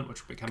installment,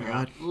 which will be coming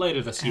out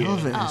later this year.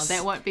 Elvis. Oh,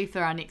 that won't be for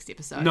our next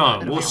episode. No,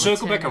 It'll we'll be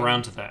circle back returning-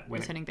 around to that when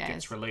returning it Baz.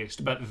 gets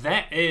released. But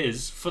that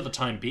is, for the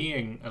time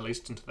being, at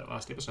least into that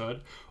last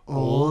episode,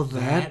 All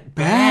that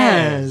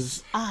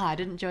Baz. I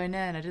didn't join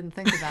in. I didn't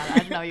think about it. I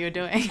didn't know what you were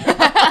doing.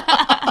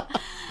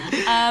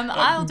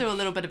 I'll do a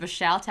little bit of a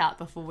shout out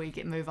before we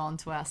move on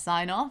to our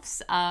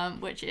sign-offs,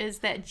 which is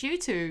that due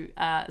to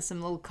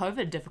some little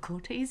COVID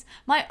difficulties,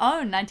 my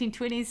own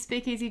 1920s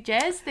speakeasy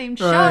jazz themed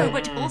show, Right.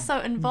 which also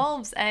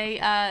involves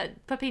a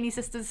Papini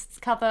Sisters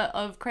cover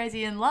of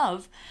Crazy in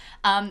Love,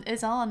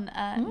 is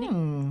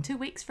on 2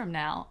 weeks from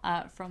now,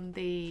 from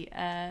the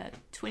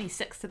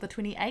 26th to the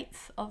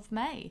 28th of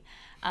May.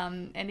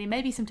 And there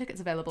may be some tickets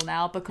available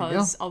now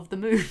because of the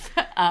move.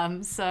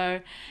 Have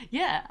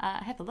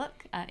a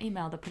look.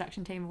 Email the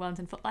production team of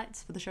Wellington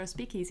Footlights for the show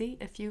Speakeasy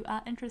if you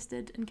are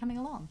interested in coming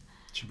along.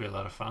 should be a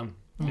lot of fun.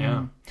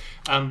 Yeah.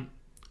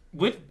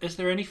 Is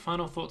there any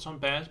final thoughts on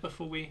Baz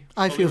before we?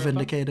 I fully feel wrap up?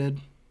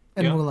 vindicated.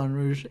 In Yeah. Moulin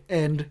Rouge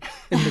and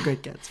in The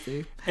Great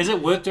Gatsby. Is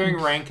it worth doing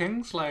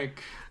rankings?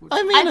 Like,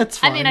 I mean, it's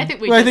fine. I think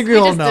we all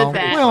just know. did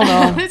that. We all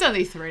know. There's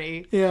only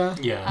 3. Yeah.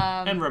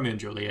 yeah, and Romeo and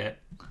Juliet,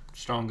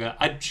 stronger.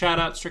 I'd shout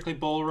out Strictly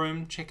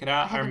Ballroom. Check it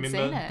out. I haven't remember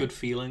seen it. good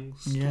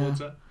feelings Yeah.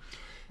 towards it.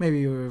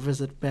 Maybe you'll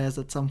revisit Baz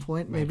at some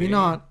point. Maybe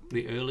not.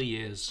 The early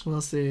years We'll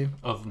see.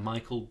 of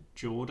Michael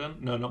Jordan.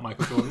 No, not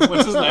Michael Jordan.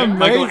 What's his name?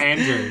 Michael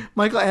Andrew.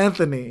 Michael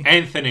Anthony.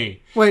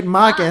 Anthony. Wait,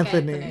 Mark Mark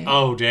Anthony. Anthony.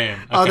 Oh, damn.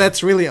 Oh, Okay.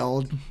 that's really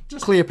old.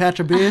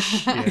 Cleopatra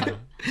Bish. Yeah.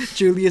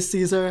 Julius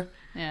Caesar.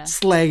 Yeah.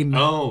 Slain.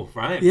 Oh,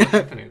 right. Yeah.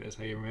 Definitely, that's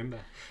how you remember.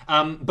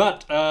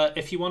 But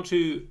if you want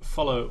to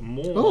follow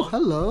more... Oh,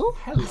 hello.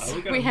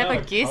 Hello. We have a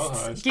another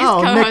guest. co-host.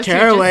 Nick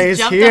Carraway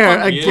is here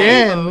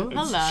again.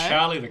 It's Hello.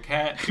 Charlie the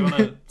cat. Do you want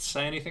to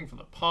say anything for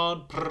the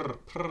pod? Prr,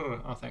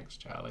 prr. Oh, thanks,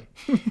 Charlie.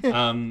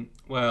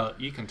 Well,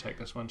 you can take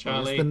this one,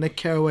 Charlie. It's the Nick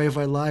Carraway of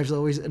our lives,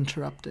 always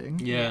interrupting.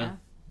 Yeah.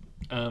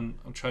 I'll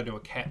try to do a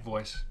cat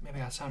voice.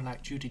 Maybe I sound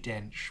like Judi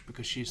Dench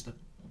because she's the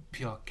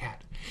pure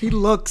cat. He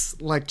looks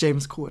like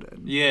James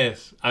Corden.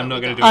 Yes, I'm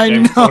not going to do I a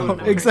James know, Corden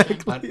voice. exactly.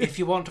 But if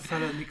you want to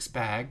follow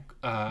Mixbag,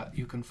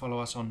 you can follow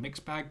us on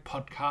Mixbag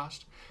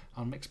Podcast,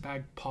 on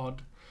Mixbag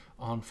Pod,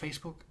 on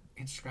Facebook,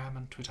 Instagram,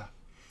 and Twitter.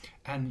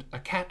 And a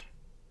cat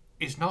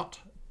is not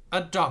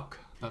a dog.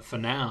 But for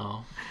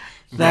now,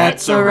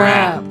 That's a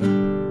wrap.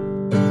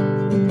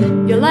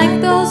 You like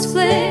those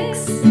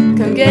flicks?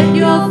 Come get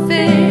your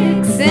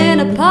fix in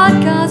a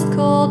podcast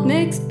called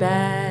Mixed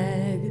Bag.